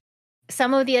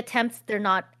some of the attempts, they're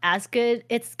not as good.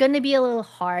 It's going to be a little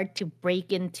hard to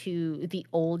break into the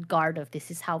old guard of this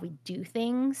is how we do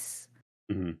things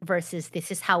Hmm. versus this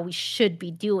is how we should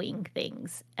be doing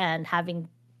things. And having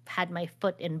had my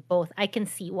foot in both, I can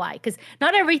see why. Because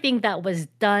not everything that was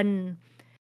done,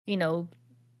 you know,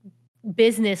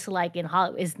 business like in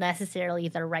Hollywood is necessarily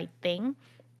the right thing.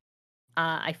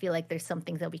 I feel like there's some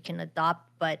things that we can adopt,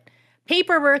 but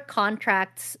paperwork,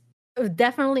 contracts,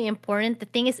 definitely important. The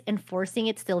thing is, enforcing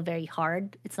it's still very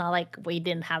hard. It's not like we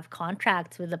didn't have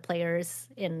contracts with the players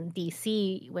in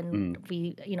DC when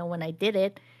Hmm. when I did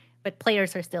it, but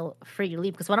players are still free to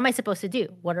leave. Because what am I supposed to do?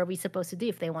 What are we supposed to do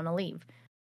if they want to leave?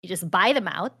 You just buy them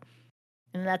out,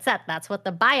 And that's what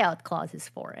the buyout clause is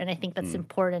for. And I think that's Mm.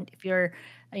 important if you're,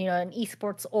 an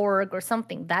esports org or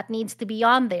something. That needs to be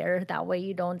on there. That way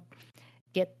you don't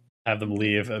get Have them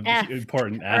leave a effed.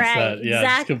 important Right, asset. Yeah, just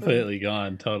exactly. completely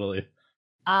gone. Totally.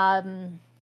 Um,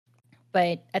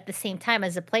 but at the same time,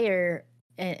 as a player,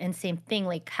 and same thing,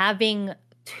 like having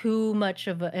too much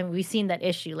of a, and we've seen that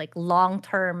issue, like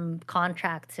long-term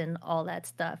contracts and all that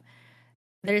stuff.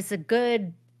 There's a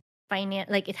good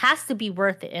like it has to be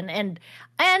worth it, and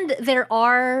there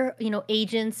are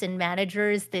agents and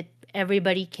managers that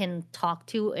everybody can talk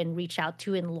to and reach out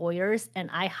to, and lawyers, and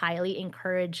I highly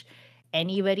encourage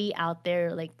anybody out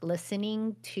there like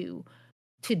listening to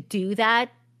do that.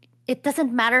 It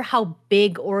doesn't matter how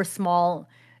big or small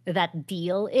that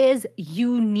deal is.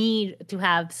 You need to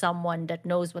have someone that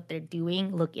knows what they're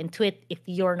doing look into it if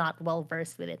you're not well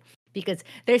versed with it, because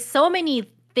there's so many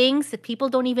things that people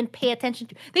don't even pay attention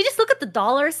to. They just look at the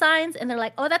dollar signs and they're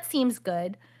like, "Oh, that seems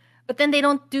good." But then they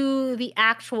don't do the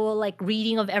actual like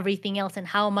reading of everything else and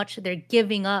how much they're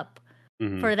giving up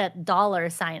Hmm. for that dollar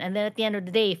sign. And then at the end of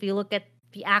the day, if you look at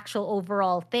the actual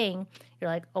overall thing, you're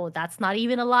like, "Oh, that's not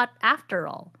even a lot after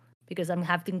all, because I'm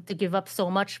having to give up so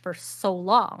much for so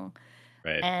long."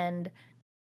 Right. And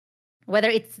whether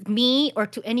it's me or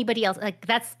to anybody else, like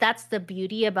that's the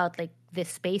beauty about like this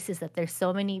space, is that there's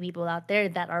so many people out there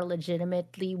that are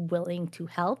legitimately willing to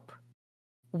help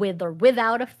with or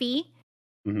without a fee.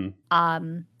 Hmm.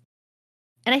 um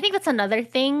and I think that's another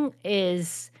thing,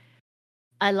 is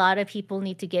a lot of people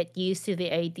need to get used to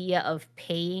the idea of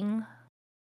paying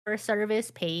for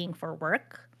service, paying for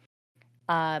work.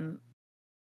 um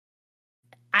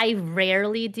I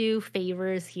rarely do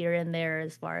favors here and there,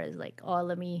 as far as like, "Oh,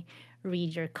 let me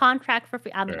read your contract for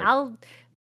free." I mean, Sure. I'll,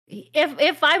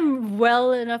 if I'm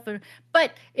well enough,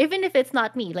 but even if it's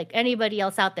not me, like anybody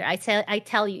else out there, I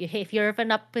tell you, hey, if you're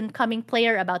an up and coming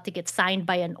player about to get signed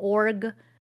by an org,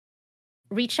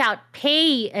 reach out,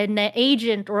 pay an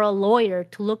agent or a lawyer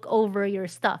to look over your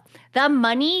stuff. The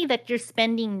money that you're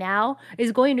spending now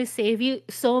is going to save you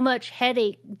so much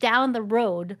headache down the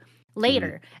road Hmm.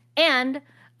 later. And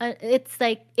it's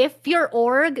like, if your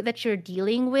org that you're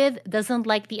dealing with doesn't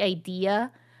like the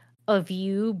idea of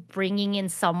you bringing in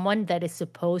someone that is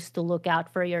supposed to look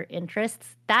out for your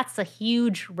interests, that's a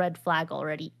huge red flag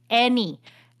already. And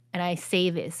I say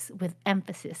this with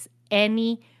emphasis,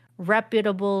 any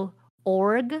reputable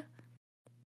org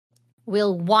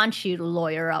will want you to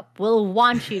lawyer up, will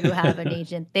want you to have an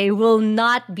agent. They will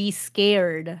not be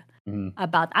scared Hmm.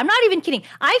 about. I'm not even kidding.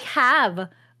 I have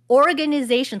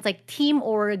organizations like team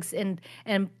orgs,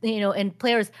 and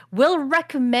players will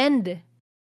recommend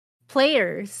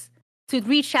players to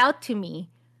reach out to me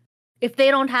if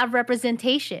they don't have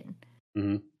representation.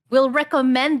 Hmm. Will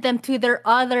recommend them to their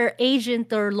other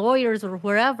agent or lawyers or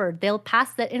wherever. They'll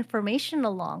pass that information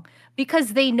along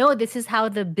because they know this is how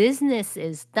the business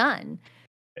is done.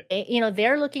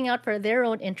 They're looking out for their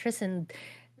own interests, and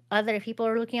other people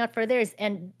are looking out for theirs.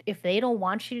 And if they don't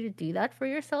want you to do that for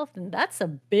yourself, then that's a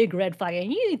big red flag,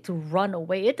 and you need to run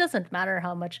away. It doesn't matter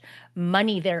how much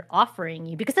money they're offering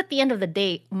you, because at the end of the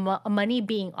day, money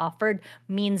being offered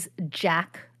means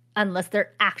jack unless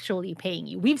they're actually paying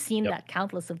you. We've seen Yep. that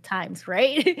countless of times,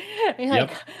 right? You're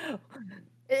like, Yep.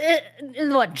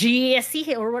 what,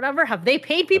 GSC or whatever, have they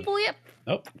paid people yet?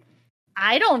 Nope.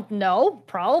 I don't know.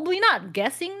 Probably not.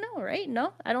 Guessing no, right?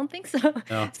 No, I don't think so.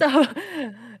 No. So,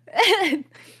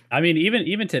 I mean,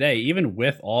 even today, even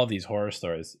with all of these horror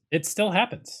stories, it still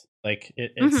happens. Like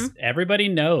it's mhm, everybody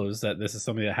knows that this is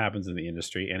something that happens in the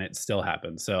industry, and it still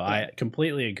happens. So yeah. I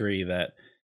completely agree that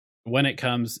when it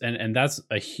comes, and that's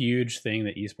a huge thing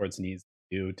that esports needs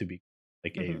to do to be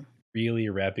like a Mhm, really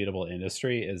reputable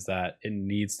industry, is that it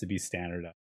needs to be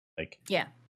standardized. Like yeah.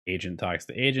 agent talks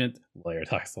to agent, lawyer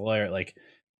talks to lawyer, like,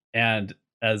 and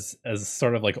as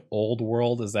sort of like old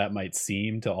world as that might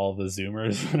seem to all the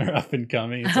zoomers that are up and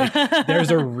coming, it's like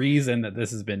there's a reason that this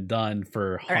has been done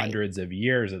for Right. hundreds of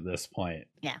years at this point,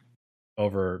 Yeah.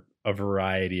 over a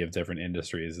variety of different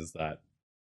industries, is that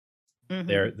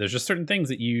Mhm. there's just certain things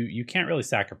that you can't really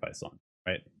sacrifice on,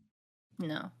 right?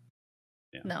 No.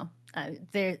 Yeah. No.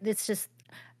 There. It's just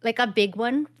like a big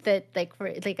one that, like,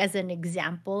 for like as an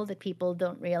example, that people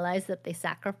don't realize that they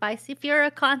sacrifice. If you're a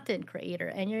content creator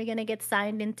and you're gonna get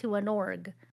signed into an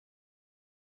org,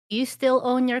 you still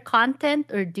own your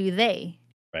content, or do they?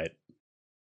 Right.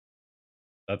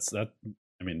 That's that.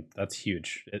 I mean, that's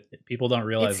huge. People don't It's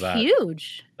realize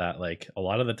huge. that like a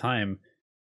lot of the time,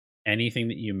 anything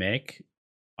that you make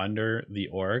under the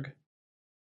org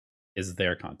is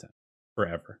their content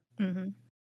forever. Mhm.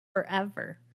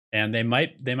 Forever. And they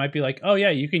might be like, oh yeah,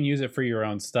 you can use it for your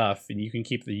own stuff and you can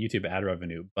keep the YouTube ad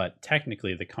revenue, but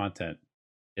technically the content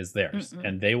is theirs, Mm-mm.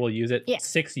 and they will use it Yeah.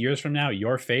 6 years from now.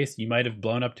 Your face, you might have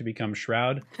blown up to become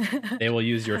Shroud. They will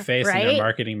use your face in their Right?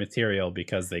 marketing material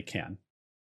because they can.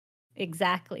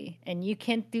 Exactly. And you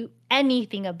can't do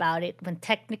anything about it when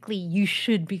technically you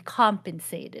should be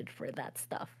compensated for that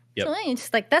stuff. So Yep. it's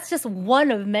just like that's just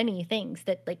one of many things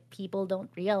that like people don't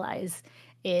realize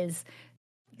is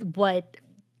what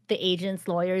the agents,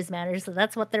 lawyers, managers, so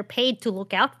that's what they're paid to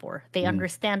look out for. They Mhm.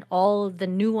 understand all the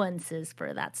nuances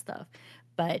for that stuff.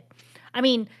 But I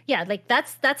mean, yeah, like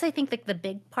that's I think like the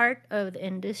big part of the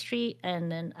industry. And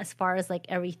then as far as like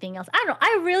everything else, I don't know.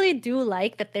 I really do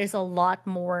like that there's a lot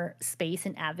more space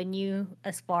and avenue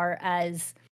as far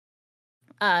as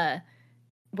uh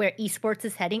where esports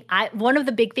is heading. I One of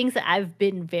the big things that I've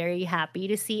been very happy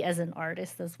to see as an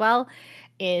artist as well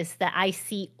is that I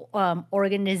see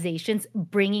organizations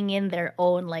bringing in their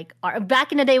own like art.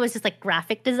 Back in the day, it was just like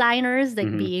graphic designers like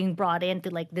Mhm. being brought in to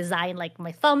like design like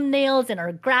my thumbnails and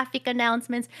our graphic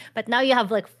announcements. But now you have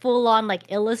like full on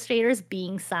like illustrators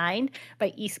being signed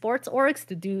by esports orgs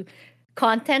to do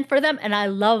content for them, and I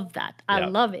love that. I Yeah.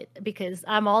 love it because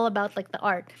I'm all about like the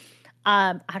art.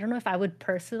 I don't know if I would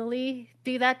personally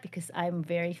do that because I'm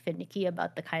very finicky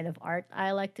about the kind of art I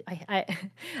like to I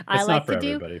It's not like for to do.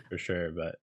 everybody for sure,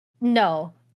 but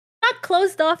No. Not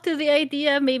closed off to the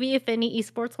idea, maybe if any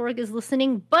esports org is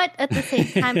listening, but at the same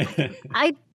time,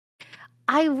 I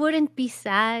I wouldn't be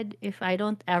sad if I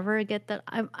don't ever get that.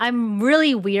 I'm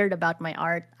really weird about my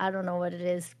art. I don't know what it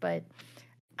is, but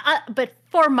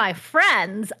for my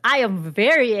friends, I am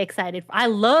very excited. I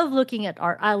love looking at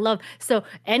art. I love so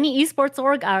any esports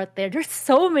org out there. There's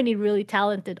so many really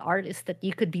talented artists that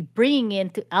you could be bringing in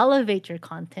to elevate your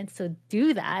content. So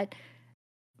do that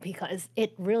because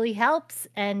it really helps,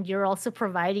 and you're also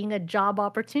providing a job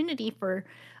opportunity for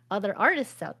other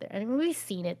artists out there. And we've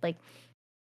seen it like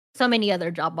so many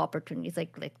other job opportunities,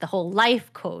 like the whole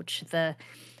life coach, Mhm.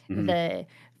 the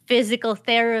physical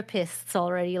therapists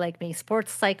already, like me,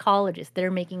 sports psychologists,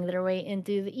 they're making their way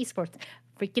into the esports.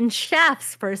 Freaking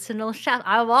chefs, personal chef.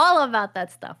 I'm all about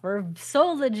that stuff. We're so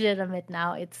legitimate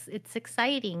now. It's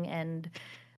exciting, and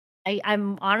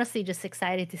I'm honestly just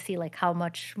excited to see like how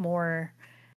much more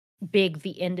big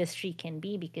the industry can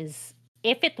be because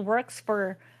if it works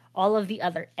for all of the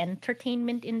other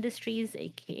entertainment industries,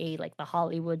 aka like the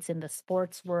Hollywoods in the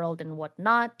sports world and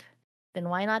whatnot, then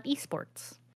why not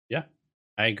esports? Yeah,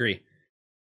 I agree.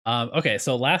 Okay,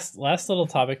 so last little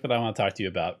topic that I want to talk to you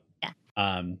about Yeah.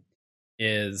 um,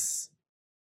 is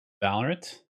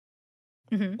Valorant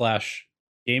Hmm. slash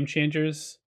game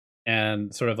changers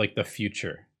and sort of like the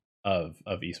future of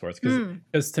esports, Mm.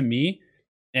 because to me,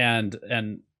 and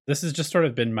this has just sort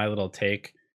of been my little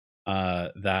take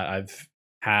that I've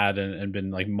had and been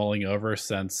like mulling over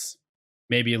since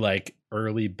maybe like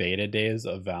early beta days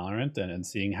of Valorant, and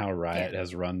seeing how Yeah. Riot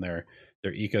has run their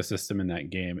ecosystem in that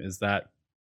game, is that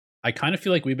I kind of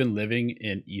feel like we've been living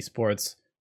in esports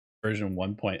version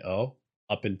 1.0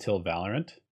 up until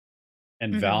Valorant,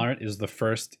 and Hmm. Valorant is the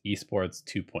first esports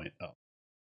 2.0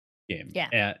 game.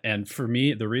 Yeah. And for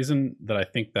me, the reason that I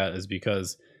think that is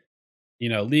because,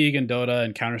 League and Dota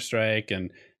and Counter-Strike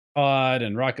and COD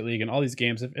and Rocket League and all these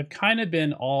games have kind of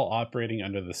been all operating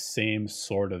under the same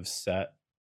sort of set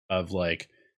of like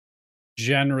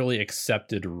generally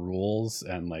accepted rules,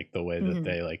 and like the way that Hmm.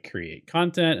 they like create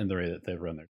content and the way that they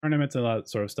run their tournaments and all that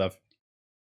sort of stuff.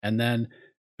 And then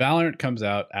Valorant comes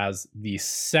out as the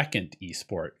second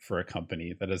esport for a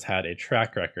company that has had a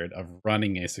track record of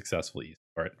running a successful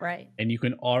esport. Right. And you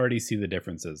can already see the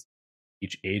differences.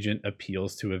 Each agent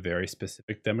appeals to a very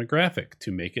specific demographic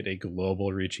to make it a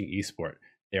global reaching esport.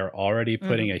 They are already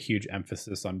putting Hmm. a huge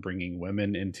emphasis on bringing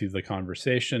women into the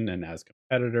conversation and as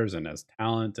competitors and as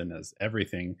talent and as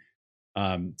everything,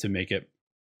 to make it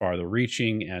farther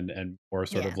reaching and more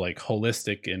sort Yeah. of like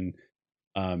holistic in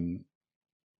um,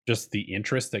 just the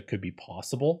interest that could be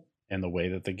possible and the way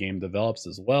that the game develops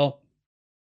as well.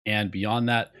 And beyond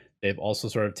that, they've also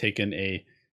sort of taken a,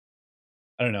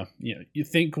 I don't know, you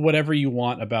think whatever you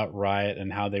want about Riot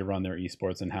and how they run their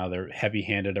esports and how their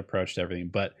heavy-handed approach to everything,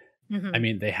 but I Hmm.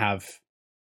 mean, they have,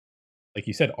 like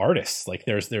you said, artists. Like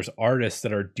there's artists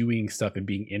that are doing stuff and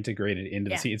being integrated into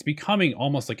the Yeah. scene. It's becoming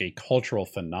almost like a cultural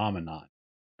phenomenon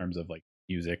in terms of like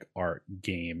music, art,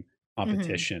 game, Hmm.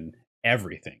 competition,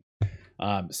 everything.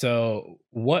 So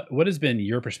what has been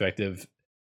your perspective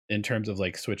in terms of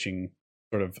like switching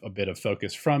sort of a bit of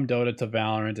focus from Dota to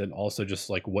Valorant, and also just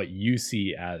like what you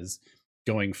see as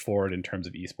going forward in terms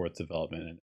of esports development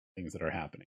and things that are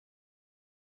happening?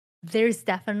 There's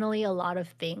definitely a lot of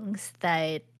things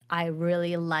that I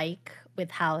really like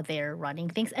with how they're running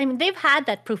things. I mean, they've had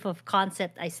that proof of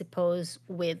concept, I suppose,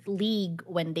 with League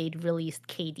when they'd released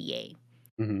KDA.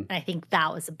 Mm-hmm. I think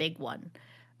that was a big one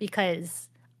because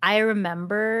I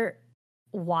remember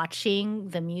watching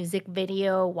the music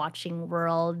video, watching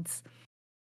Worlds,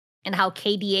 and how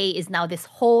KDA is now this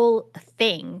whole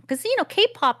thing. Because,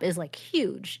 K-pop is like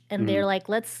huge, and they're like,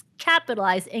 let's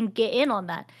capitalize and get in on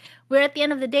that. Where at the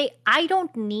end of the day, I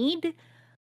don't need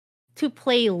to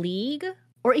play League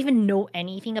or even know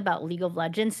anything about League of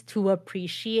Legends to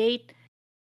appreciate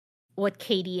what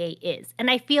KDA is. And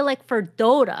I feel like for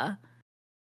Dota,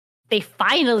 they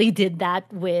finally did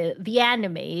that with the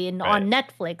anime and on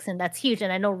Netflix, and that's huge.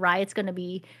 And I know Riot's going to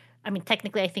be, I mean,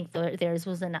 technically, I think theirs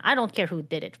was I don't care who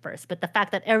did it first, but the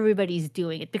fact that everybody's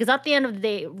doing it, because at the end of the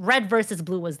day, Red versus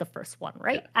Blue was the first one,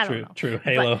 right? Yeah, I don't know. True.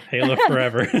 Halo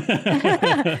forever.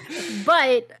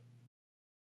 But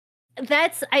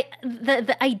that's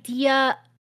the idea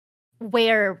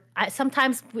where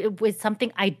sometimes with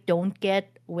something I don't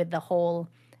get with the whole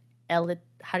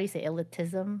how do you say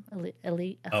elitism?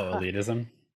 Elitism.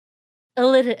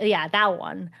 Yeah, that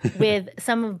one with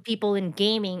some people in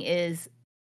gaming is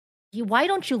why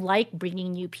don't you like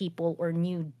bringing new people or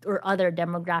new or other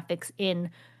demographics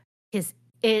in? Because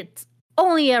it's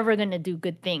only ever going to do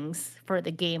good things for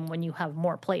the game when you have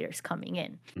more players coming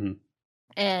in. Mm-hmm.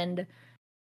 And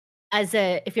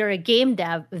if you're a game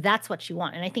dev, that's what you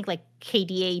want. And I think like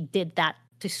KDA did that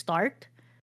to start.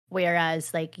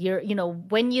 Whereas like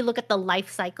when you look at the life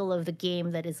cycle of the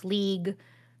game that is League,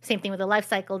 same thing with the life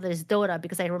cycle that is Dota,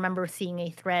 because I remember seeing a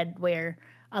thread where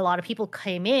a lot of people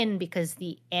came in because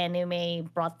the anime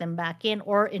brought them back in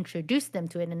or introduced them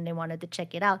to it and they wanted to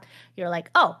check it out. You're like,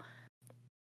 oh,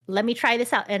 let me try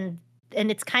this out. And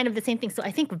it's kind of the same thing. So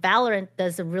I think Valorant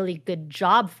does a really good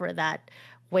job for that.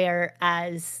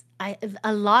 Whereas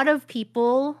a lot of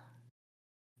people,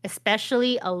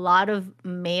 especially a lot of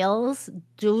males,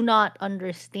 do not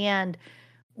understand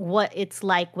what it's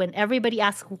like when everybody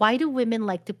asks, why do women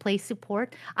like to play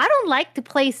support? I don't like to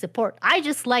play support. I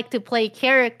just like to play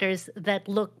characters that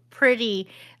look pretty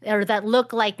or that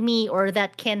look like me or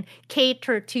that can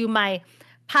cater to my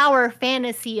power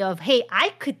fantasy of, hey, I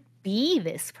could be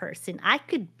this person. I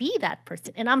could be that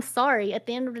person. And I'm sorry, at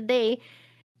the end of the day,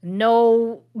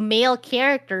 no male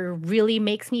character really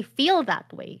makes me feel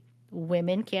that way.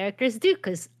 Women characters do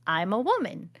because I'm a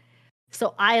woman.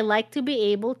 So I like to be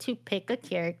able to pick a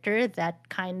character that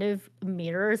kind of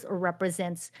mirrors or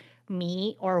represents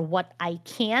me or what I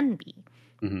can be.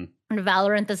 Mm-hmm. And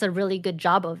Valorant does a really good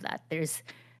job of that. There's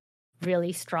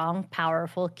really strong,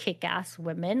 powerful, kick-ass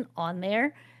women on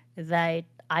there that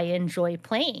I enjoy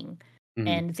playing. Mm-hmm.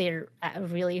 And they're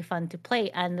really fun to play.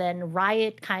 And then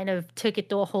Riot kind of took it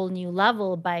to a whole new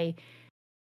level by,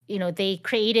 they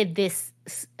created this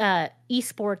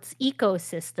esports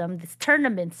ecosystem, this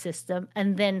tournament system,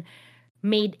 and then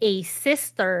made a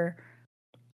sister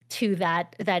to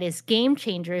that is Game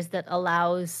Changers that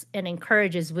allows and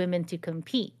encourages women to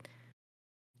compete.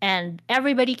 And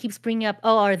everybody keeps bringing up,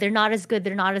 they're not as good.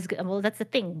 They're not as good. Well, that's the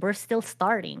thing. We're still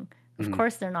starting. Of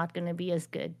course, they're not going to be as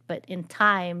good. But in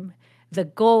time, the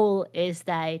goal is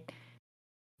that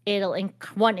it'll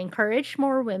encourage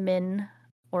more women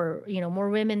or more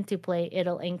women to play.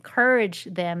 It'll encourage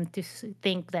them to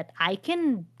think that I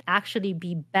can actually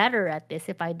be better at this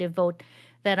if I devote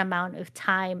that amount of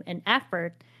time and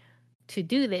effort to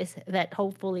do this, that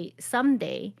hopefully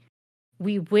someday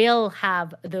we will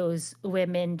have those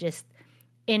women just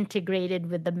integrated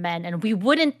with the men and we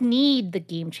wouldn't need the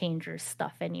Game Changers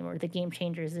stuff anymore, the Game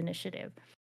Changers initiative.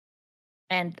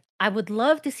 And I would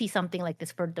love to see something like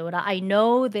this for Dota. I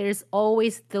know there's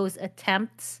always those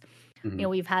attempts. Mm-hmm.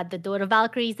 We've had the Dota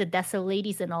Valkyries, the Deso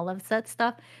Ladies, and all of that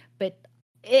stuff. But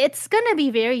it's going to be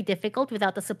very difficult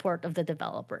without the support of the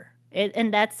developer.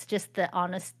 And that's just the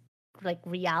honest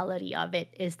reality of it,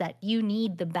 is that you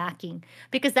need the backing.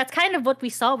 Because that's kind of what we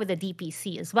saw with the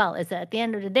DPC as well, is that at the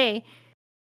end of the day,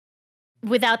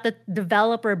 without the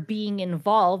developer being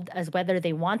involved, as whether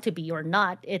they want to be or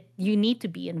not, you need to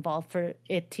be involved for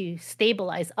it to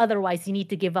stabilize. Otherwise, you need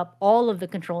to give up all of the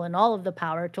control and all of the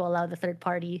power to allow the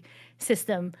third-party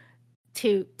system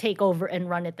to take over and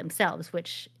run it themselves,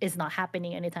 which is not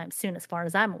happening anytime soon, as far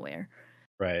as I'm aware.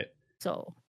 Right.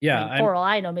 So, yeah, for all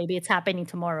I know, maybe it's happening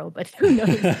tomorrow, but who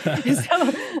knows?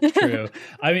 True.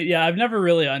 I mean, yeah, I've never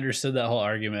really understood that whole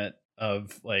argument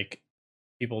of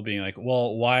people being like,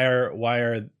 well, why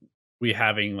are we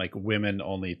having women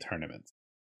only tournaments?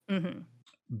 Mm-hmm.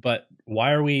 But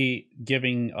why are we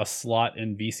giving a slot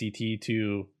in VCT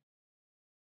to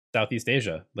Southeast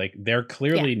Asia? They're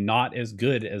clearly not as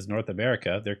good as North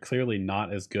America. They're clearly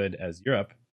not as good as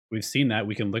Europe. We've seen that.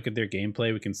 We can look at their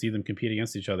gameplay. We can see them compete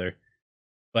against each other.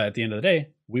 But at the end of the day,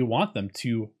 we want them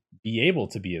to be able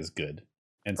to be as good.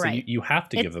 And so Right. you have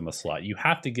to give It's them a slot. You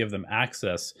have to give them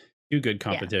access to good yeah.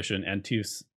 competition and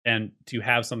to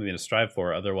have something to strive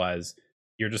for. Otherwise,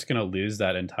 you're just going to lose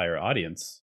that entire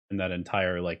audience and that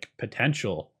entire like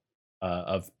potential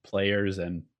of players,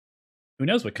 and who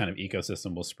knows what kind of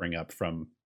ecosystem will spring up from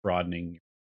broadening,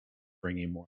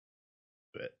 bringing more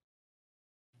to it.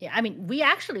 Yeah, I mean, we've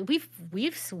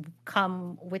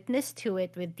come witness to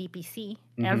it with DPC.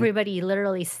 Hmm. Everybody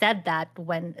literally said that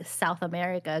when South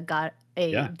America got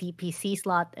a Yeah, DPC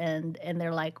slot, and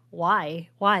they're like, why?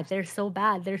 They're so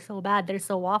bad. They're so bad. They're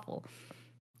so awful.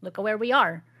 Look at where we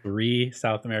are. 3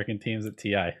 South American teams at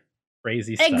TI,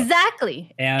 crazy stuff.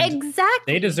 Exactly. And they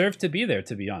Exactly. deserve to be there,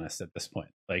 to be honest, at this point.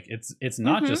 Like it's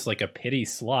not Mm-hmm. just like a pity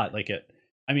slot. Like it,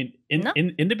 I mean, No,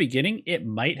 in the beginning it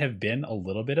might have been a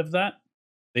little bit of that.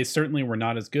 They certainly were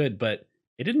not as good, but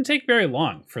it didn't take very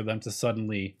long for them to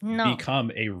suddenly no.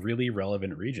 become a really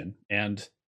relevant region. And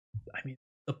I mean,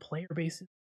 the player base is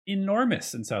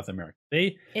enormous in South America.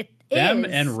 It Them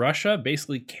and is. Russia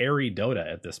basically carry Dota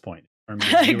at this point in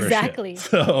terms of viewership. Exactly.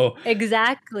 So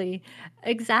Exactly.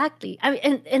 Exactly. I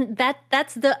mean, and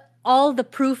that's the all the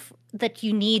proof that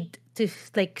you need to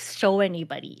like show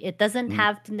anybody. It doesn't mhm,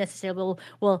 have to necessarily,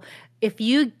 well, if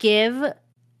you give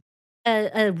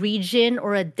a region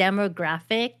or a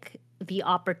demographic the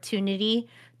opportunity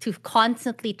to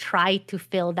constantly try to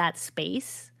fill that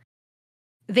space,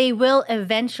 they will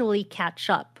eventually catch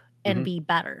up and mhm. be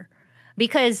better.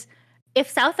 Because if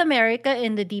South America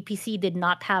in the DPC did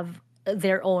not have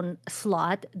their own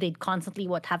slot, they'd constantly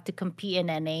would have to compete in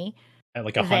NA, At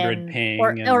like 100 then ping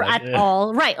and or like at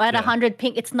all, right, at yeah. 100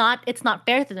 ping, it's not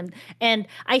fair to them. And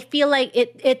I feel like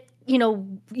it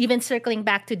even circling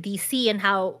back to DC and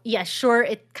how, yeah, sure,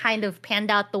 it kind of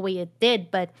panned out the way it did,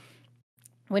 but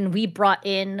when we brought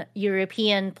in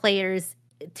European players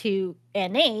to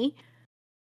NA,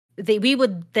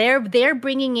 they're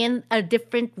bringing in a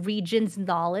different region's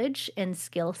knowledge and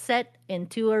skill set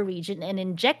into a region and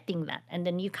injecting that, and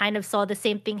then you kind of saw the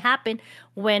same thing happen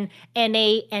when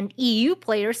NA and EU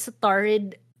players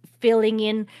started filling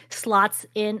in slots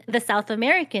in the South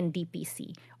American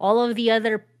DPC. All of the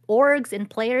other orgs and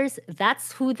players,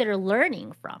 that's who they're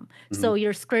learning from. Mhm, So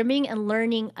you're scrimming and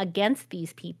learning against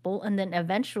these people, and then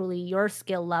eventually your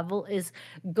skill level is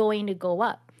going to go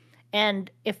up. And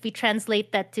if we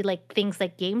translate that to like things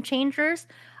like game changers,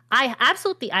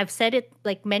 I've said it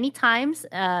like many times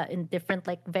in different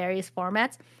like various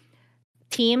formats.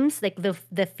 Teams like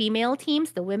the female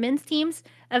teams, the women's teams,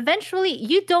 eventually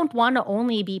you don't want to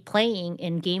only be playing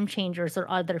in game changers or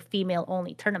other female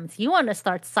only tournaments. You want to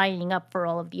start signing up for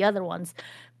all of the other ones.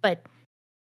 But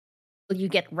will you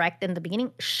get wrecked in the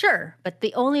beginning? Sure. But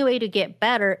the only way to get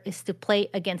better is to play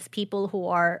against people who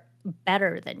are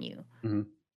better than you, mhm.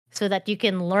 so that you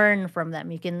can learn from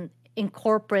them. You can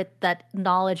incorporate that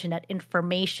knowledge and that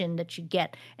information that you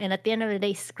get. And at the end of the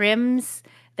day, scrims,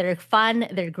 they're fun,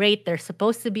 they're great, they're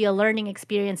supposed to be a learning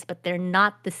experience, but they're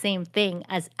not the same thing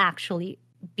as actually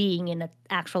being in an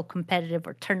actual competitive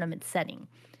or tournament setting.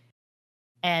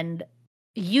 And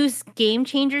use game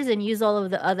changers and use all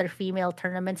of the other female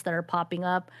tournaments that are popping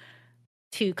up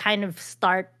to kind of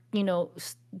start,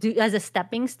 do as a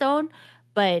stepping stone.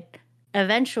 But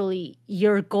eventually,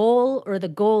 your goal or the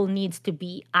goal needs to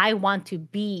be, I want to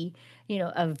be,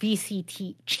 a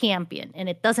VCT champion. And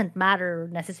it doesn't matter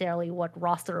necessarily what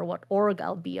roster or what org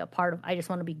I'll be a part of. I just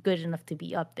want to be good enough to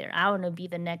be up there. I want to be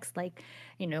the next, like,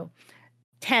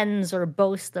 Tens or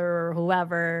Boaster or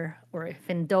whoever. Or if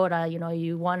in Dota,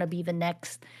 you want to be the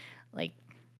next, like,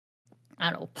 I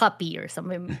don't know, puppy or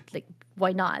something. Like,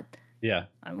 why not? Yeah,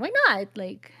 Why not?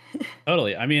 Like,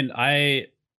 totally. I mean, I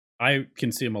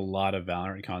consume a lot of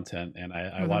Valorant content, and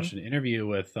I watched mhm, an interview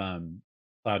with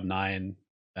Cloud9,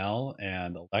 Mel,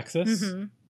 and Alexis, mhm.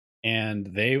 and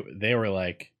they were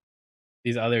like,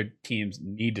 these other teams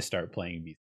need to start playing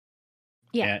VCT.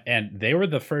 Yeah, And they were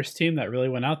the first team that really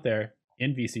went out there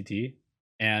in VCT,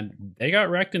 and they got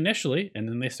wrecked initially, and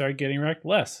then they started getting wrecked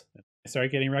less. They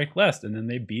started getting wrecked less, and then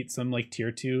they beat some like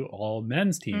tier 2 all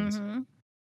men's teams, mhm.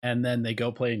 and then they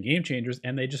go play in game changers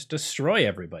and they just destroy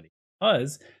everybody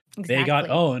because they got Exactly,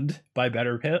 owned by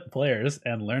better players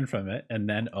and learned from it, and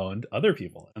then owned other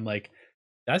people. And like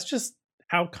that's just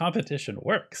how competition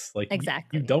works. Like you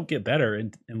exactly. don't get better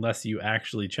unless you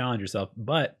actually challenge yourself.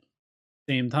 But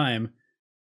same time,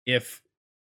 if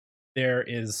there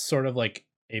is sort of like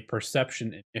a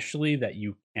perception initially that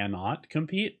you cannot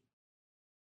compete,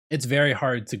 it's very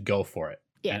hard to go for it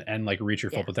Yeah, and like reach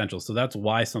your full yeah, potential. So that's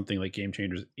why something like game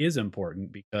changers is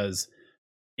important, because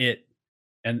it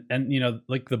and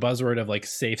like the buzzword of like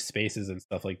safe spaces and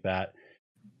stuff like that,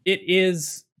 it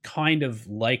is kind of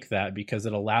like that because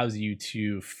it allows you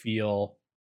to feel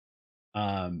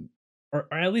or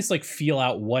at least like feel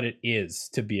out what it is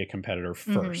to be a competitor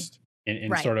Hmm. first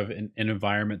in Right. sort of an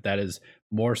environment that is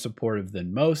more supportive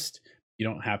than most. You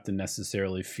don't have to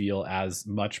necessarily feel as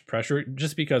much pressure,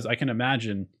 just because I can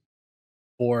imagine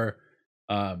for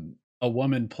a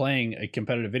woman playing a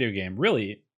competitive video game,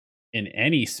 really in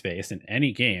any space, in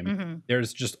any game, Hmm.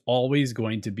 there's just always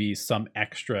going to be some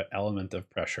extra element of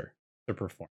pressure to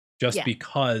perform, just Yeah.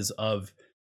 because of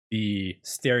the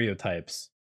stereotypes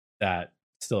that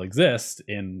still exist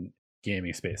in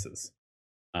gaming spaces.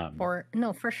 Um, For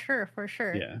no, for sure, for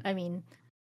sure. yeah, I mean,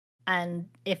 and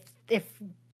if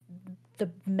the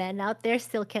men out there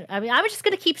still can, I mean, I'm just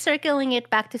gonna keep circling it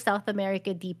back to South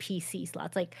America DPC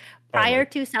slots. Like prior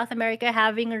totally. to South America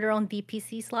having their own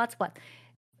DPC slots, what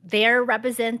they're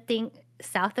representing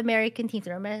South American teams,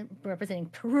 they're representing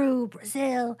Peru,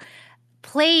 Brazil,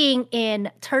 playing in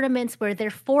tournaments where they're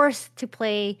forced to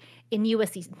play in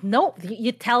USCs. No,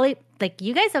 you tell it like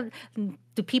you guys have.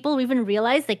 Do people even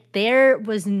realize like there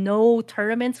was no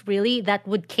tournaments really that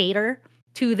would cater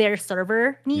to their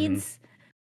server Hmm. needs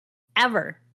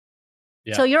ever?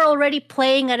 Yeah. So you're already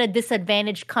playing at a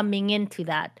disadvantage coming into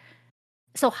that.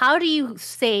 So how do you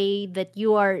say that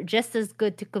you are just as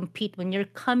good to compete when you're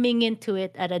coming into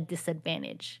it at a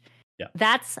disadvantage? Yeah.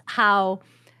 That's how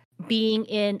being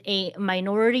in a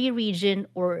minority region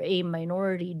or a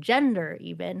minority gender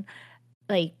even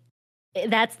like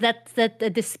that's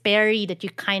the disparity that you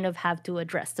kind of have to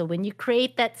address. So when you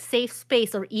create that safe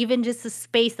space or even just a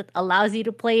space that allows you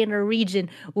to play in a region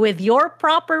with your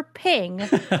proper ping,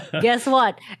 guess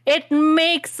what? It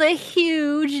makes a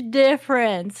huge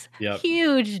difference. Yep.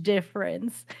 Huge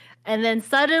difference. And then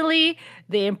suddenly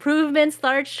the improvements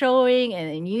start showing and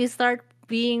then you start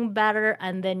being better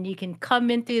and then you can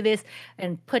come into this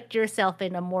and put yourself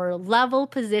in a more level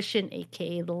position,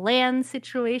 aka the land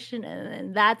situation, and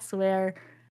then that's where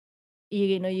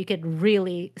you know you could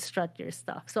really strut your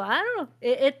stuff. So I don't know,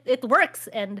 it works,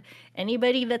 and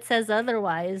anybody that says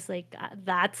otherwise, like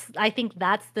that's I think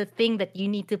that's the thing that you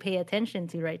need to pay attention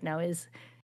to right now is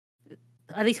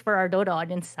at least for our Dota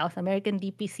audience, South American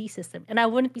DPC system, and I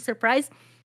wouldn't be surprised.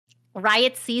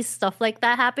 Riot sees stuff like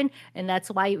that happen, and that's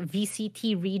why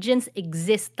VCT regions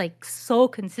exist like so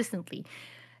consistently,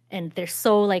 and they're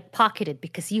so like pocketed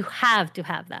because you have to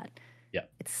have that. Yeah.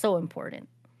 It's so important.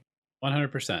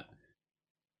 100%.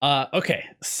 Okay,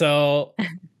 so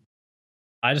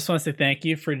I just want to say thank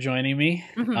you for joining me.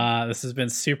 Mhm. This has been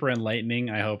super enlightening.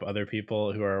 I hope other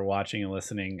people who are watching and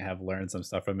listening have learned some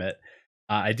stuff from it.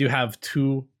 I do have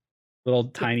two little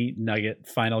Yes. tiny nugget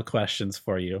final questions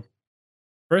for you.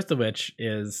 First of which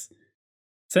is,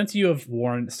 since you have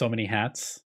worn so many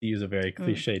hats, to use a very Mm.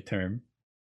 cliche term,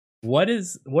 what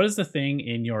is the thing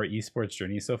in your esports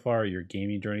journey so far, or your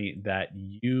gaming journey, that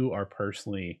you are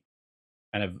personally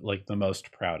kind of like the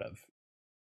most proud of?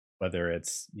 Whether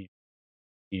it's you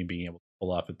being able to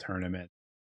pull off a tournament,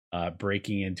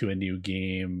 breaking into a new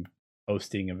game,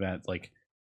 hosting events, like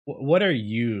what are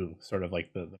you sort of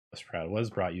like the most proud of? What has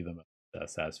brought you the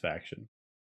most satisfaction?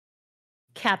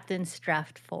 Captain's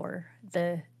Draft 4,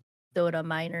 the Dota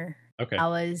minor. Okay. I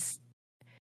was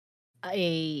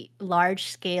a large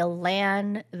scale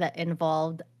LAN that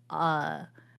involved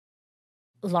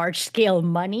large scale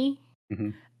money,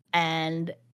 Hmm.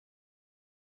 and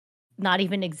not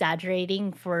even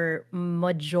exaggerating, for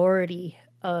majority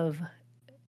of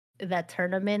that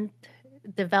tournament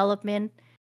development,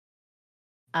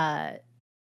 uh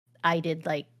I did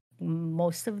like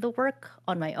most of the work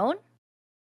on my own,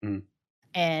 Hmm.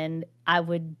 and I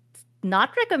would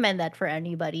not recommend that for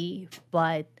anybody,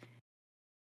 but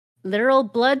literal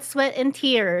blood, sweat, and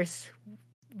tears.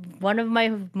 One of my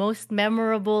most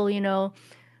memorable,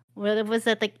 what it was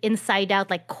that like inside out,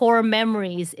 like core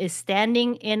memories is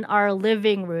standing in our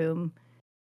living room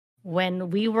when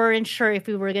we weren't sure if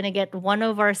we were gonna get one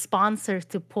of our sponsors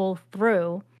to pull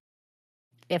through,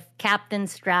 if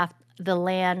Captain's Draft, the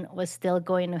LAN was still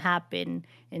going to happen.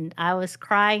 And I was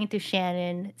crying to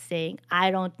Shannon saying, I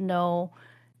don't know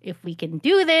if we can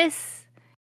do this.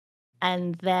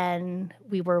 And then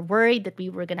we were worried that we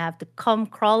were going to have to come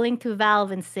crawling to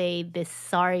Valve and say, this,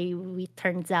 sorry, we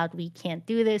turns out we can't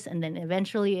do this. And then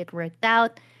eventually it worked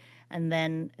out. And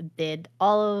then did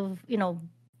all of,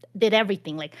 did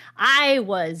everything. Like I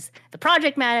was the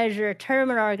project manager,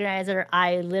 tournament organizer.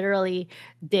 I literally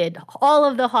did all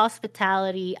of the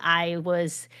hospitality. I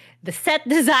was the set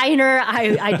designer.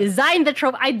 I designed the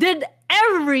trope. I did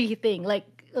everything. Like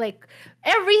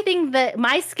everything that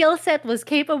my skill set was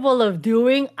capable of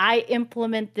doing, I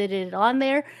implemented it on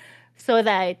there so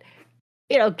that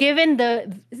given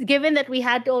that we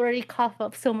had to already cough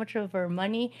up so much of our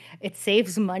money, it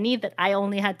saves money that I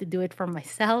only had to do it for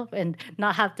myself and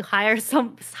not have to hire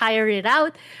it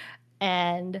out.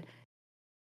 And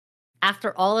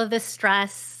after all of this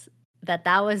stress, that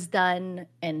was done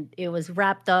and it was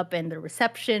wrapped up, and the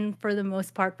reception for the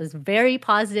most part was very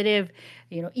positive.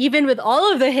 Even with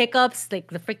all of the hiccups,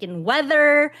 like the freaking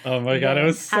weather. Oh my god, it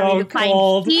was so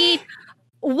cold.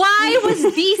 Why was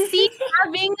DC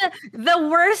having the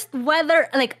worst weather?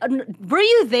 Like, were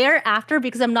you there after?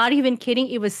 Because I'm not even kidding.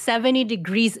 It was 70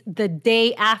 degrees the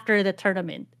day after the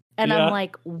tournament. And I'm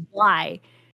like, why?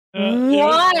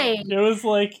 Why? It was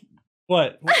like,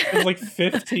 what? It was like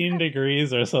 15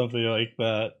 degrees or something like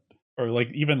that. Or like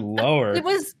even lower. It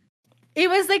was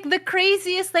like the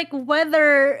craziest like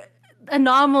weather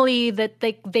anomaly that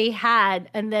like they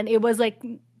had. And then it was like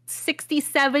 60,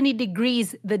 70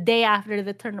 degrees the day after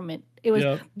the tournament. It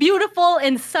was beautiful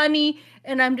and sunny.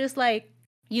 And I'm just like,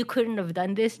 you couldn't have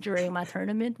done this during my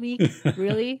tournament week?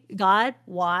 Really? God,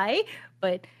 why?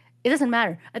 But it doesn't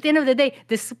matter. At the end of the day,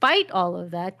 despite all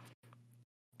of that,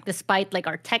 despite like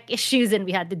our tech issues and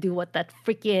we had to do that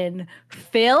freaking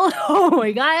Phil. Oh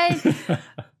my God.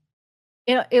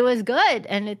 It was good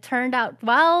and it turned out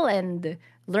well and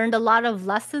learned a lot of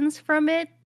lessons from it.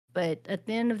 But at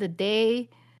the end of the day,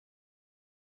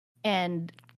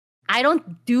 and I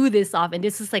don't do this often.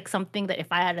 This is like something that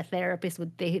if I had a therapist,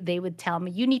 they would tell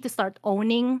me, you need to start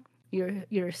owning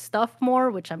your stuff more,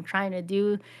 which I'm trying to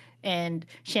do. And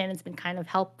Shannon's been kind of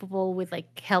helpful with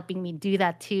like helping me do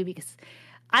that too, because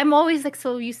I'm always like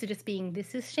so used to just being,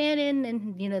 this is Shannon,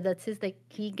 and that's his, like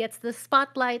he gets the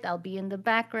spotlight. I'll be in the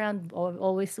background,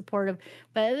 always supportive.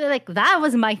 But like that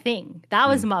was my thing. That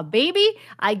was my baby.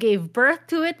 I gave birth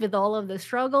to it with all of the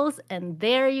struggles, and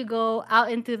there you go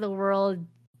out into the world,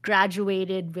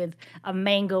 graduated with a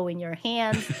mango in your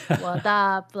hands. Well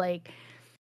up, like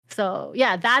so.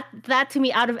 Yeah, that to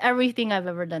me, out of everything I've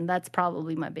ever done, that's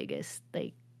probably my biggest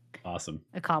like awesome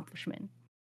accomplishment.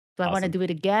 Do I want to do it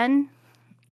again?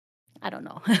 I don't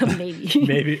know.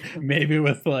 maybe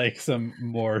with like some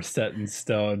more set in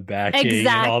stone backing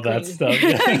and all that stuff.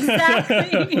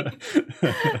 Exactly.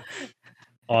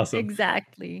 Awesome.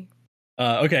 Exactly.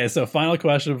 Okay, so final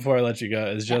question before I let you go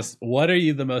is just what are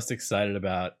you the most excited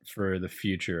about for the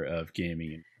future of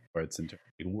gaming and sports?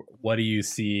 What do you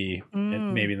see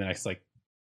maybe in the next like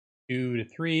 2 to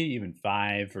 3, even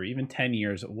 5, or even 10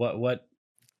 years? What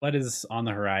is on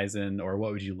the horizon, or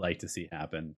what would you like to see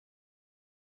happen?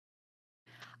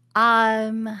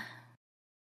 I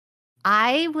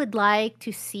would like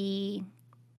to see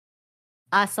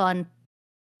us on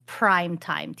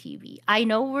primetime TV. I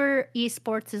know where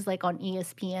esports is like on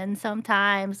ESPN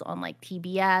sometimes, on like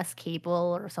TBS,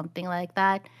 cable, or something like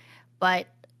that. But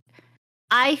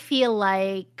I feel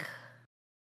like,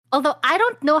 although I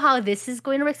don't know how this is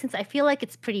going to work, since I feel like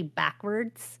it's pretty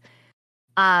backwards,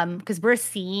 because we're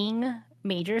seeing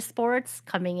major sports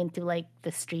coming into like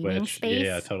the streaming space.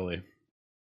 Yeah, totally.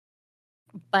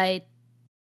 But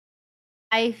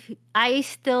I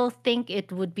still think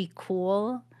it would be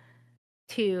cool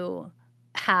to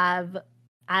have,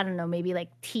 I don't know, maybe like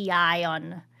TI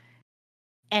on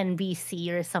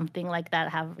NBC or something like that.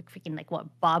 Have like freaking like what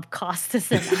Bob Costas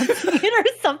announcing it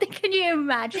or something. Can you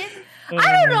imagine?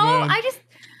 I don't know. Man.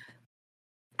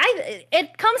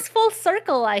 It comes full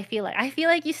circle. I feel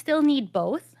like you still need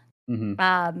both.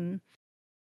 Mm-hmm.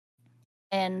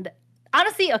 And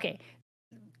honestly, okay.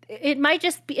 It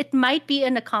might be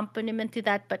an accompaniment to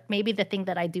that, but maybe the thing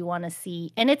that I do want to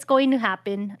see, and it's going to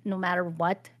happen no matter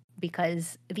what,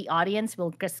 because the audience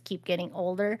will just keep getting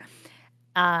older.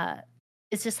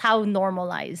 It's just how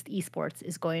normalized esports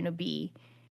is going to be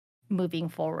moving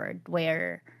forward,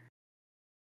 where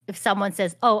if someone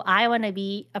says, oh, I want to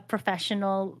be a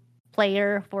professional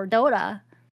player for Dota,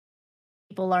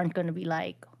 people aren't going to be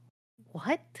like,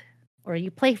 what? Or you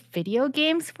play video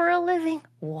games for a living?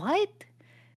 What?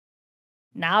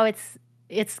 Now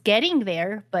it's getting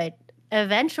there, but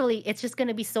eventually it's just going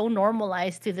to be so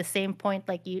normalized to the same point.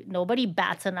 Like nobody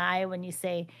bats an eye when you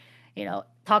say,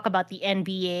 talk about the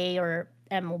NBA or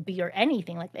MLB or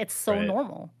anything like that. It's so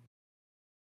normal.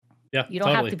 Yeah, you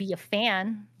don't have to be a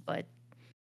fan, but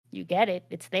you get it.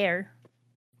 It's there.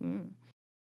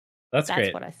 That's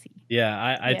great. What I see.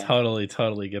 Yeah, I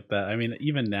totally get that. I mean,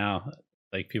 even now,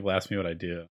 like people ask me what I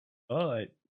do. Oh,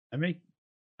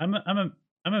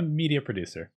 I'm a media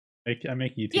producer. I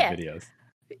make YouTube videos.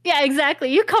 Yeah,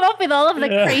 exactly. You come up with all of the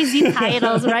Yeah. crazy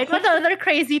titles, right? What other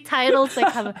crazy titles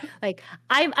like have like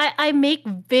I make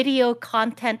video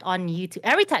content on YouTube.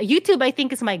 Every time YouTube I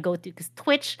think is my go-to because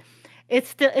Twitch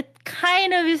it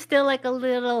kind of is still like a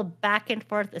little back and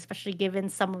forth, especially given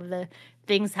some of the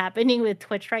things happening with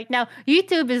Twitch right now.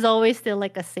 YouTube is always still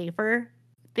like a safer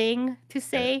thing to Yeah.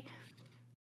 say.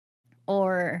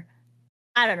 Or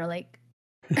I don't know, like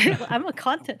I'm a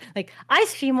content like I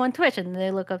stream on Twitch and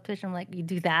they look up Twitch and I'm like, you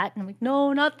do that? And I'm like,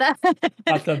 no, not that.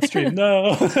 Not that stream,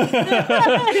 no.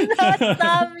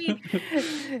 Not me.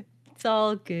 It's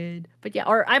all good. But yeah,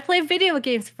 or I play video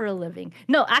games for a living.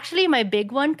 No, actually my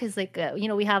big one, because like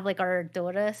we have like our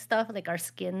Dota stuff, like our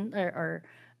skin or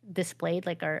displayed,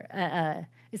 like our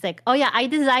it's like, oh yeah, I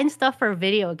design stuff for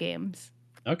video games.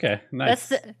 Okay,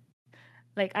 That's nice.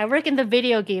 like I work in the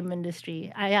video game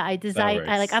industry. I design.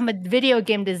 Works. I'm a video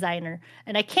game designer,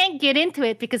 and I can't get into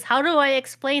it because how do I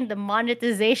explain the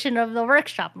monetization of the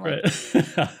workshop? I'm like,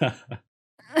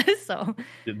 Right. so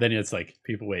Then it's like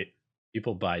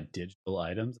people buy digital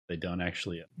items, they don't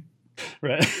actually.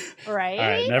 Right. right. All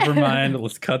right, never mind.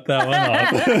 Let's cut that one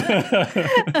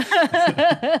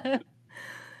off.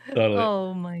 Totally.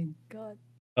 Oh my god.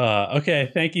 Okay,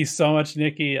 thank you so much,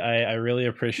 Nikki. I really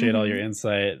appreciate all your Mhm.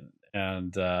 insight,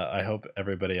 and I hope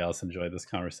everybody else enjoyed this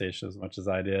conversation as much as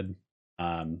I did.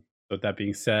 With that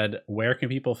being said, where can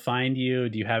people find you?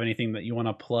 Do you have anything that you want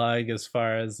to plug as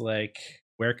far as like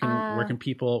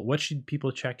what should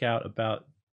people check out about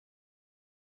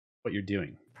what you're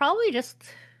doing? Probably just.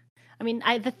 I mean,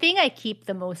 the thing I keep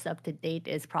the most up to date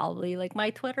is probably like my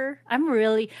Twitter. I'm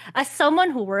really, as someone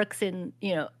who works in,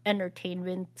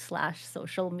 entertainment slash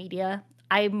social media,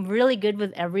 I'm really good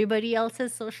with everybody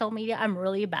else's social media. I'm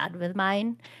really bad with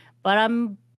mine, but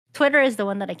Twitter is the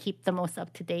one that I keep the most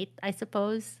up to date, I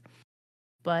suppose.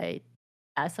 But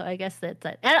yeah, so I guess that's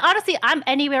it. And honestly, I'm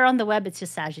anywhere on the web. It's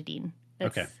just Sajideen.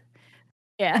 Okay.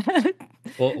 Yeah.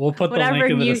 We'll put the link Whatever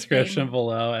in the new description thing.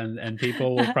 below, and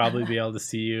people will probably be able to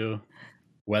see you,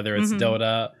 whether it's Mhm.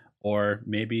 Dota or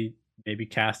maybe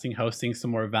casting, hosting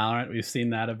some more Valorant. We've seen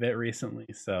that a bit recently,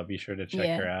 so be sure to check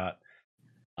her Yeah. out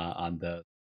on the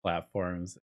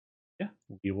platforms. Yeah,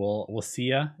 we'll see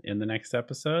you in the next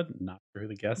episode. Not sure who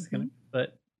the guest is gonna Mhm. be,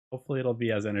 but hopefully it'll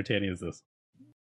be as entertaining as this.